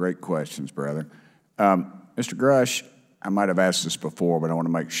 for the great questions, brother. Mr. Grusch, I might have asked this before, but I want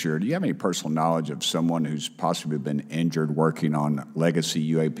to make sure. Do you have any personal knowledge of someone who's possibly been injured working on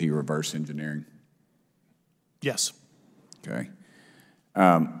legacy UAP reverse engineering? Yes. Okay.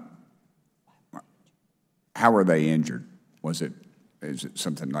 How were they injured? Is it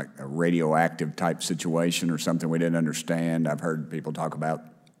something like a radioactive type situation or something we didn't understand? I've heard people talk about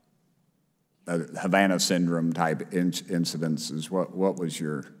Havana syndrome type incidences. What was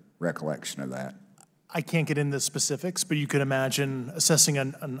your recollection of that? I can't get into specifics, but you could imagine assessing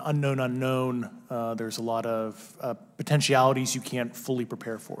an unknown unknown. There's a lot of potentialities you can't fully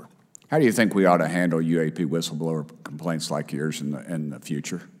prepare for. How do you think we ought to handle UAP whistleblower complaints like yours in the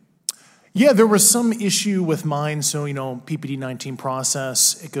future? Yeah, there was some issue with mine. So, PPD-19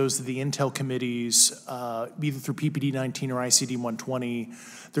 process, it goes to the Intel committees, either through PPD-19 or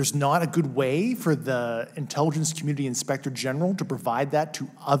ICD-120. There's not a good way for the Intelligence Community Inspector General to provide that to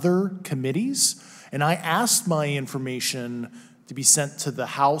other committees. And I asked my information to be sent to the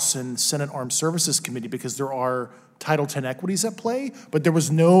House and Senate Armed Services Committee because there are Title X equities at play, but there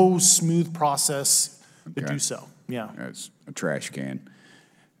was no smooth process to do so. Yeah. It's a trash can.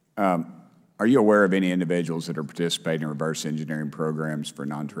 Are you aware of any individuals that are participating in reverse engineering programs for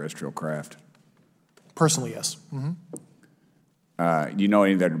non-terrestrial craft? Personally, yes. Do you know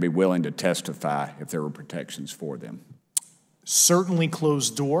any that would be willing to testify if there were protections for them? Certainly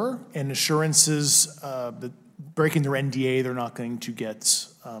closed door and assurances that breaking their NDA, they're not going to get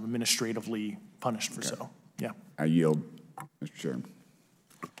administratively punished for so. Yeah. I yield, Mr. Chairman.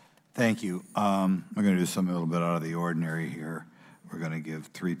 Thank you. I'm going to do something a little bit out of the ordinary here. We're going to give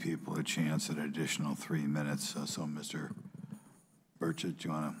 3 people a chance at an additional 3 minutes. So Mr. Burchett, do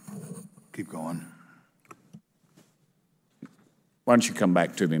you want to keep going? Why don't you come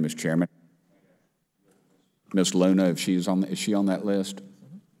back to me, Mr. Chairman? Ms. Luna, if she's is she on that list?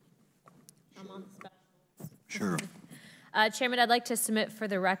 I'm on the special. Sure. Chairman, I'd like to submit for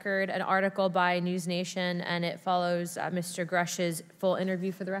the record an article by News Nation, and it follows Mr. Grusch's full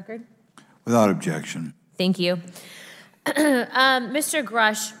interview for the record. Without objection. Thank you. Mr.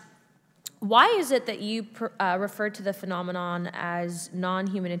 Grusch, why is it that you refer to the phenomenon as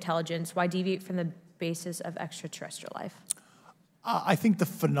non-human intelligence? Why deviate from the basis of extraterrestrial life? I think the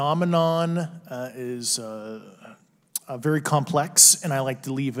phenomenon is very complex, and I like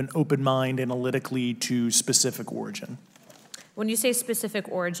to leave an open mind analytically to specific origin. When you say specific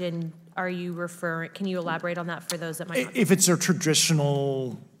origin, are you can you elaborate on that for those that might not? If it's a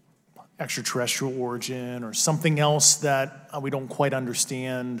traditional extraterrestrial origin or something else that we don't quite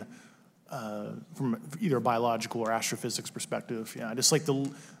understand from either a biological or astrophysics perspective, I just like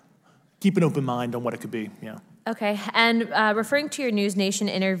to keep an open mind on what it could be, Okay, and referring to your News Nation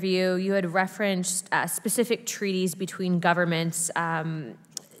interview, you had referenced specific treaties between governments.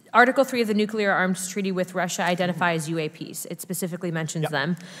 Article 3 of the Nuclear Arms Treaty with Russia identifies UAPs. It specifically mentions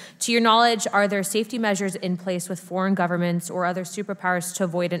them. To your knowledge, are there safety measures in place with foreign governments or other superpowers to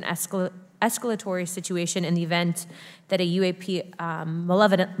avoid an escalatory situation in the event that a UAP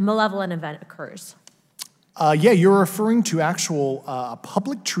malevolent event occurs? Yeah, you're referring to a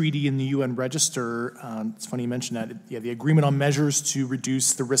public treaty in the UN Register. It's funny you mentioned that. Yeah, the Agreement on Measures to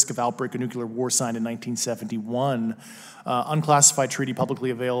Reduce the Risk of Outbreak of Nuclear War signed in 1971. Unclassified treaty,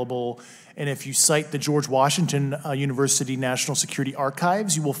 publicly available. And if you cite the George Washington University National Security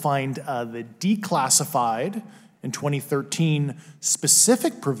Archives, you will find the declassified in 2013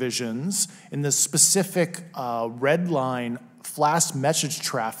 specific provisions in the specific red line flash message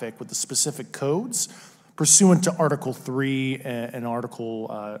traffic with the specific codes pursuant to Article 3 and Article,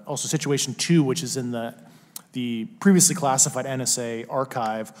 also Situation 2, which is in the previously classified NSA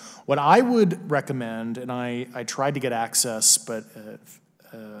archive. What I would recommend, and I tried to get access, but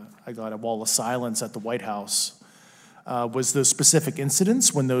I got a wall of silence at the White House, was those specific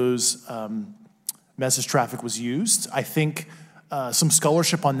incidents when those message traffic was used. I think some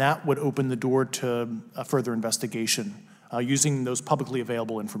scholarship on that would open the door to a further investigation using those publicly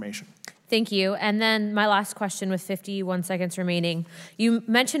available information. Thank you. And then my last question with 51 seconds remaining. You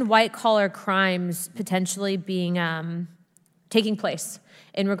mentioned white-collar crimes potentially being taking place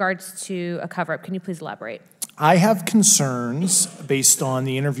in regards to a cover-up. Can you please elaborate? I have concerns based on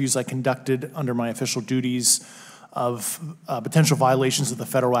the interviews I conducted under my official duties of potential violations of the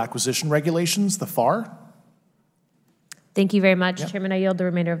Federal Acquisition Regulations, the FAR. Thank you very much, Chairman. I yield the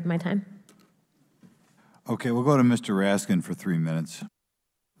remainder of my time. Okay, we'll go to Mr. Raskin for 3 minutes.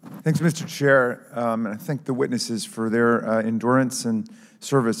 Thanks, Mr. Chair, and I thank the witnesses for their endurance and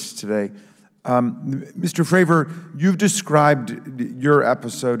service today. Mr. Fravor, you've described your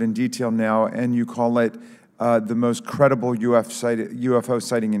episode in detail now, and you call it the most credible UFO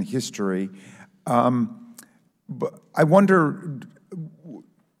sighting in history. But I wonder,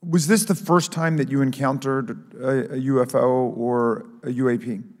 was this the first time that you encountered a UFO or a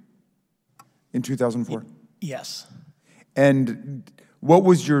UAP in 2004? Yes. And what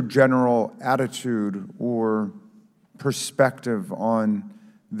was your general attitude or perspective on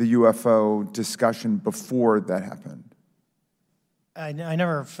the UFO discussion before that happened? I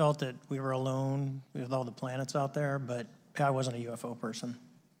never felt that we were alone with all the planets out there, but I wasn't a UFO person.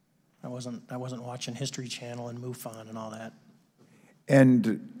 I wasn't watching History Channel and MUFON and all that.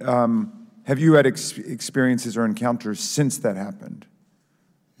 And have you had experiences or encounters since that happened?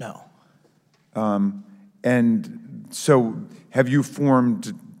 No. And so have you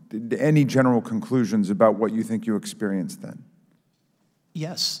formed any general conclusions about what you think you experienced then?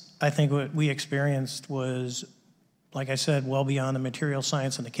 Yes. I think what we experienced was, like I said, well beyond the material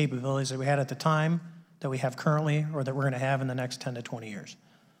science and the capabilities that we had at the time, that we have currently, or that we're going to have in the next 10 to 20 years.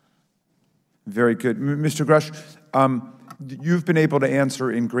 Very good. Mr. Grusch, you've been able to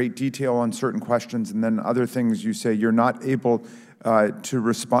answer in great detail on certain questions, and then other things you say you're not able to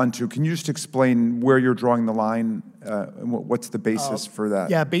respond to. Can you just explain where you're drawing the line and what's the basis for that?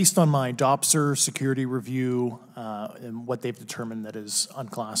 Yeah, based on my DOPSR security review and what they've determined that is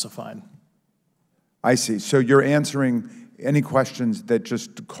unclassified. I see. So you're answering any questions that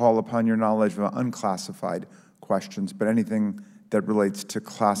just call upon your knowledge of unclassified questions, but anything that relates to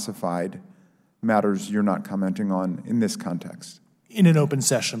classified matters you're not commenting on in this context? In an open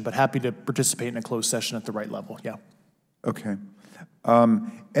session, but happy to participate in a closed session at the right level, yeah. Okay.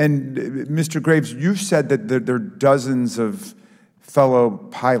 And Mr. Graves, you've said that there are dozens of fellow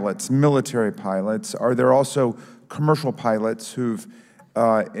pilots, military pilots. Are there also commercial pilots who've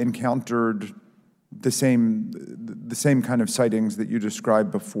encountered the same kind of sightings that you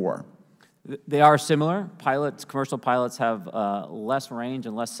described before? They are similar. Commercial pilots have less range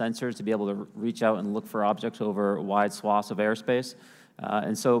and less sensors to be able to reach out and look for objects over wide swaths of airspace.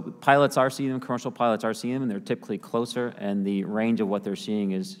 And so pilots are seeing them, commercial pilots are seeing them, and they're typically closer, and the range of what they're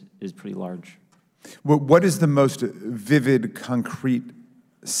seeing is pretty large. What is the most vivid, concrete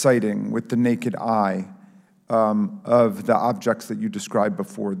sighting with the naked eye of the objects that you described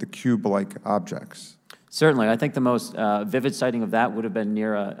before, the cube-like objects? Certainly. I think the most vivid sighting of that would have been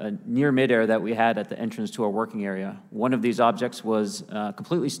near midair that we had at the entrance to our working area. One of these objects was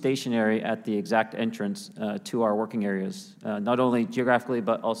completely stationary at the exact entrance to our working areas, not only geographically,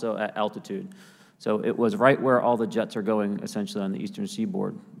 but also at altitude. So it was right where all the jets are going, essentially, on the eastern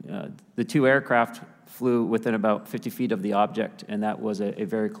seaboard. The two aircraft flew within about 50 feet of the object, and that was a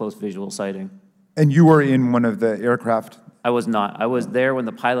very close visual sighting. And you were in one of the aircraft? I was not. I was there when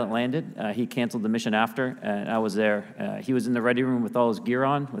the pilot landed. He canceled the mission after, and I was there. He was in the ready room with all his gear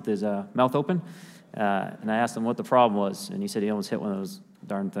on, with his mouth open, and I asked him what the problem was, and he said he almost hit one of those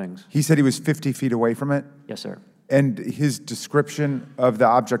darn things. He said he was 50 feet away from it? Yes, sir. And his description of the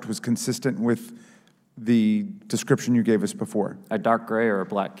object was consistent with the description you gave us before? A dark gray or a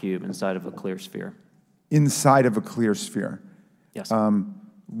black cube inside of a clear sphere. Inside of a clear sphere? Yes.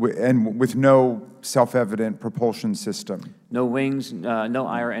 And with no self-evident propulsion system? No wings,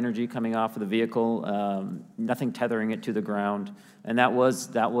 no IR energy coming off of the vehicle, nothing tethering it to the ground. And that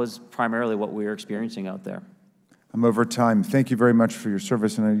was primarily what we were experiencing out there. I'm over time. Thank you very much for your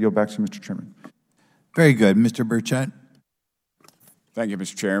service, and I yield back to you, Mr. Chairman. Very good. Mr. Burchett? Thank you,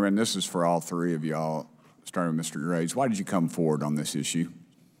 Mr. Chairman. This is for all three of y'all, starting with Mr. Graves. Why did you come forward on this issue?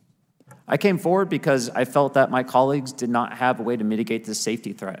 I came forward because I felt that my colleagues did not have a way to mitigate this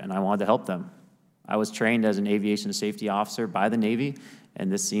safety threat, and I wanted to help them. I was trained as an aviation safety officer by the Navy,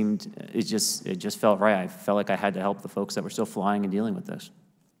 and this it just felt right. I felt like I had to help the folks that were still flying and dealing with this.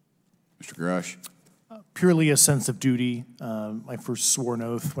 Mr. Grusch? Purely a sense of duty. My first sworn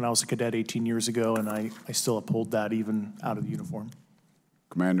oath when I was a cadet 18 years ago, and I still uphold that even out of the uniform.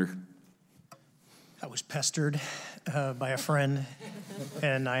 Commander? I was pestered by a friend,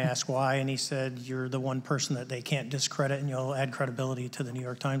 and I asked why, and he said, "You're the one person that they can't discredit, and you'll add credibility to the New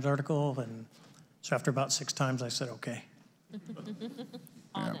York Times article." And so after about 6 times, I said, "Okay."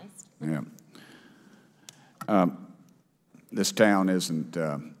 Honest. Yeah. This town isn't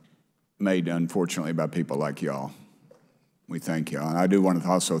made, unfortunately, by people like y'all. We thank y'all. And I do want to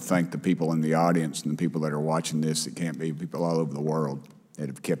also thank the people in the audience and the people that are watching this that can't be, people all over the world that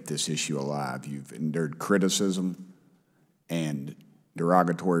have kept this issue alive. You've endured criticism and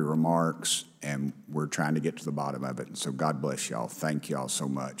derogatory remarks, and we're trying to get to the bottom of it. And so God bless y'all. Thank y'all so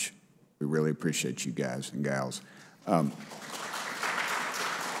much. We really appreciate you guys and gals.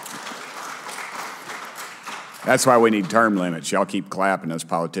 That's why we need term limits. Y'all keep clapping, us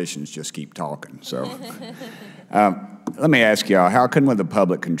politicians just keep talking. So let me ask y'all, how can the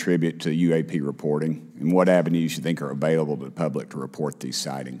public contribute to UAP reporting, and what avenues you think are available to the public to report these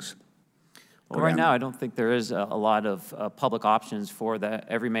sightings? Well, right now, I don't think there is a lot of public options for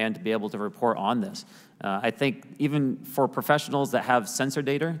every man to be able to report on this. I think even for professionals that have sensor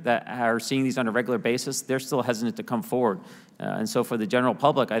data that are seeing these on a regular basis, they're still hesitant to come forward. And so for the general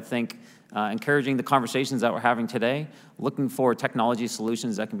public, I think encouraging the conversations that we're having today, looking for technology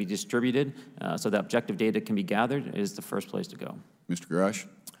solutions that can be distributed so that objective data can be gathered is the first place to go. Mr. Grusch?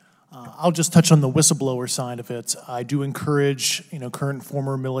 I'll just touch on the whistleblower side of it. I do encourage, current and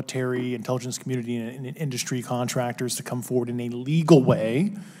former military, intelligence community, and industry contractors to come forward in a legal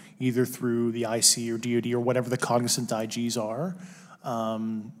way, either through the IC or DoD or whatever the cognizant IGs are,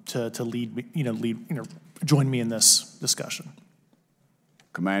 to lead, join me in this discussion.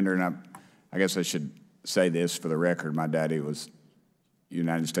 Commander, and I guess I should say this for the record. My daddy was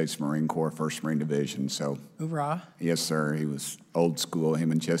United States Marine Corps, 1st Marine Division, so. Hoorah. Yes, sir. He was old school,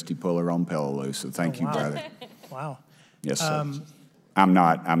 him and Chesty Puller on Peleliu, so thank you, brother. Wow. Yes, sir. I'm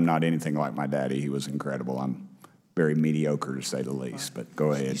not anything like my daddy. He was incredible. I'm very mediocre, to say the least, but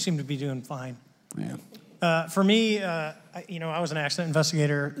go ahead. You seem to be doing fine. Yeah. For me, I was an accident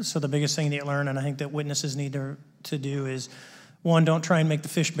investigator, so the biggest thing that you learn, and I think that witnesses need to do is, one, don't try and make the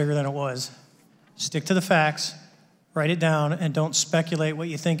fish bigger than it was. Stick to the facts. Write it down, and don't speculate what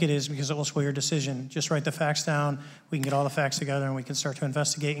you think it is because it will sway your decision. Just write the facts down. We can get all the facts together, and we can start to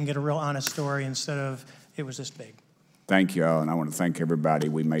investigate and get a real honest story instead of it was this big. Thank you all, and I want to thank everybody.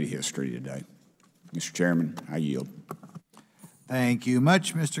 We made history today. Mr. Chairman, I yield. Thank you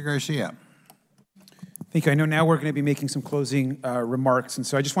much, Mr. Garcia. Thank you. I know now we're going to be making some closing remarks, and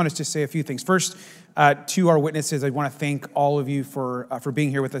so I just wanted to say a few things. First, to our witnesses, I want to thank all of you for being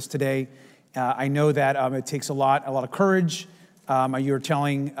here with us today. I know that it takes a lot of courage. You're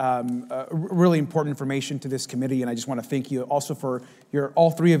telling really important information to this committee, and I just want to thank you also for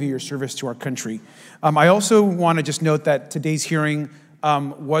all three of you, your service to our country. I also want to just note that today's hearing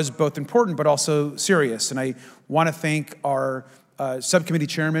was both important but also serious, and I want to thank our subcommittee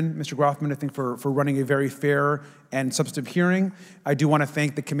chairman, Mr. Grothman, I think for running a very fair and substantive hearing. I do want to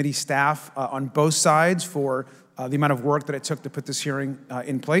thank the committee staff on both sides for the amount of work that it took to put this hearing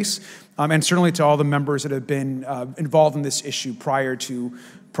in place, and certainly to all the members that have been involved in this issue prior to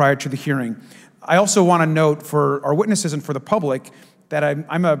the hearing. I also want to note for our witnesses and for the public that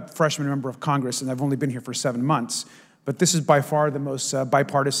I'm a freshman member of Congress, and I've only been here for 7 months, but this is by far the most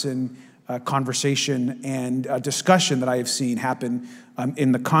bipartisan conversation and discussion that I have seen happen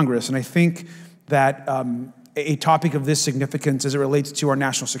in the Congress. And I think that a topic of this significance as it relates to our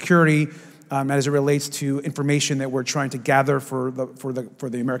national security, as it relates to information that we're trying to gather for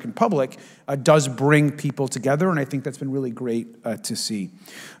the American public, does bring people together, and I think that's been really great to see.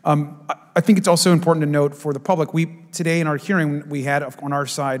 I think it's also important to note for the public, today in our hearing, we had on our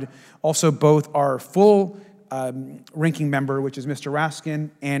side also both our full ranking member, which is Mr. Raskin,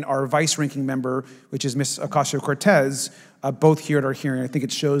 and our vice ranking member, which is Ms. Ocasio-Cortez, both here at our hearing. I think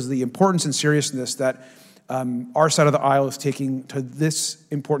it shows the importance and seriousness that our side of the aisle is taking to this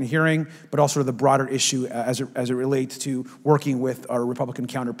important hearing, but also to the broader issue as it relates to working with our Republican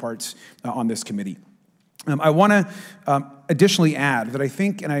counterparts on this committee. I want to additionally add that I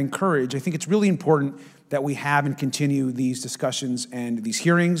think it's really important that we have and continue these discussions and these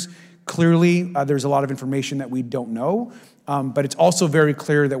hearings. Clearly, there's a lot of information that we don't know, but it's also very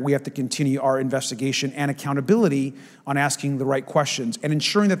clear that we have to continue our investigation and accountability on asking the right questions and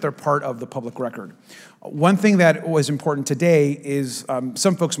ensuring that they're part of the public record. One thing that was important today is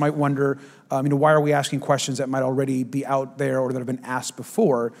some folks might wonder, why are we asking questions that might already be out there or that have been asked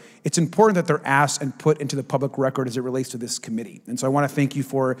before? It's important that they're asked and put into the public record as it relates to this committee. And so I want to thank you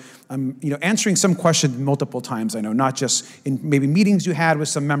for, answering some questions multiple times. I know, not just in maybe meetings you had with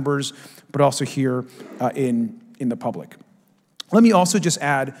some members, but also here in the public. Let me also just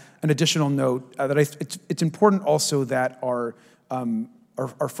add an additional note that it's important also that our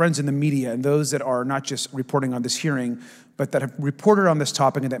friends in the media and those that are not just reporting on this hearing, but that have reported on this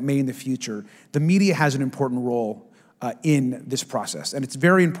topic and that may in the future, the media has an important role in this process. And it's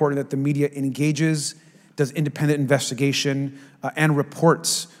very important that the media engages, does independent investigation, and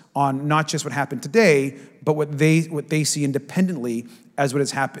reports on not just what happened today, but what they see independently as what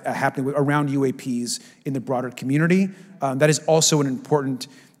is happening around UAPs in the broader community. That is also an important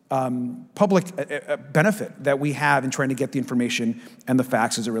public benefit that we have in trying to get the information and the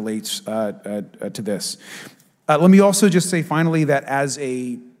facts as it relates to this. Let me also just say finally that as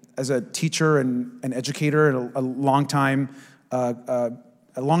a teacher and an educator and a longtime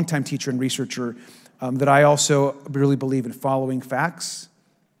teacher and researcher, that I also really believe in following facts,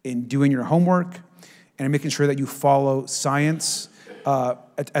 in doing your homework, and in making sure that you follow science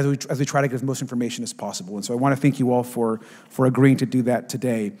as we try to get as most information as possible. And so I want to thank you all for agreeing to do that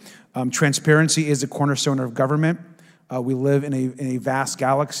today. Transparency is a cornerstone of government. We live in a vast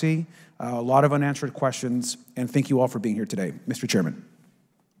galaxy, a lot of unanswered questions, and thank you all for being here today. Mr. Chairman.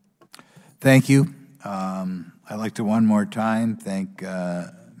 Thank you. I'd like to one more time thank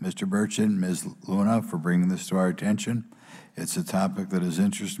Mr. Burchett and Ms. Luna for bringing this to our attention. It's a topic that has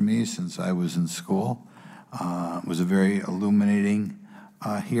interested me since I was in school. It was a very illuminating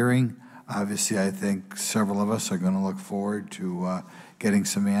hearing. Obviously, I think several of us are going to look forward to getting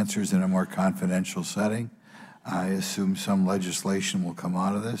some answers in a more confidential setting. I assume some legislation will come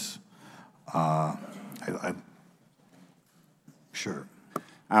out of this. Sure.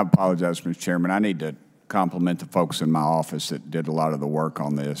 I apologize, Mr. Chairman. I need to compliment the folks in my office that did a lot of the work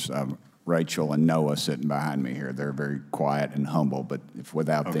on this. Rachel and Noah sitting behind me here. They're very quiet and humble, but if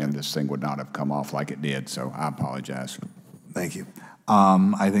without them, this thing would not have come off like it did, so I apologize. Thank you.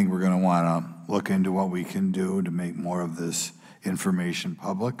 I think we're going to want to look into what we can do to make more of this information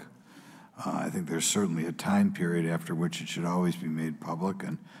public. I think there's certainly a time period after which it should always be made public,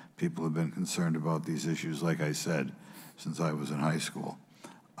 and people have been concerned about these issues, like I said, since I was in high school.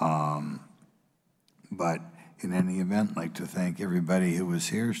 But in any event, I'd like to thank everybody who was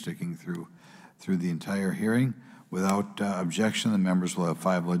here, sticking through the entire hearing. Without objection, the members will have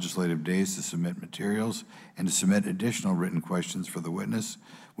 5 legislative days to submit materials and to submit additional written questions for the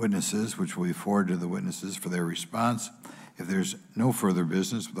witnesses, which will be forwarded to the witnesses for their response. If there's no further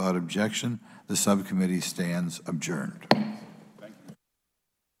business, without objection, the subcommittee stands adjourned.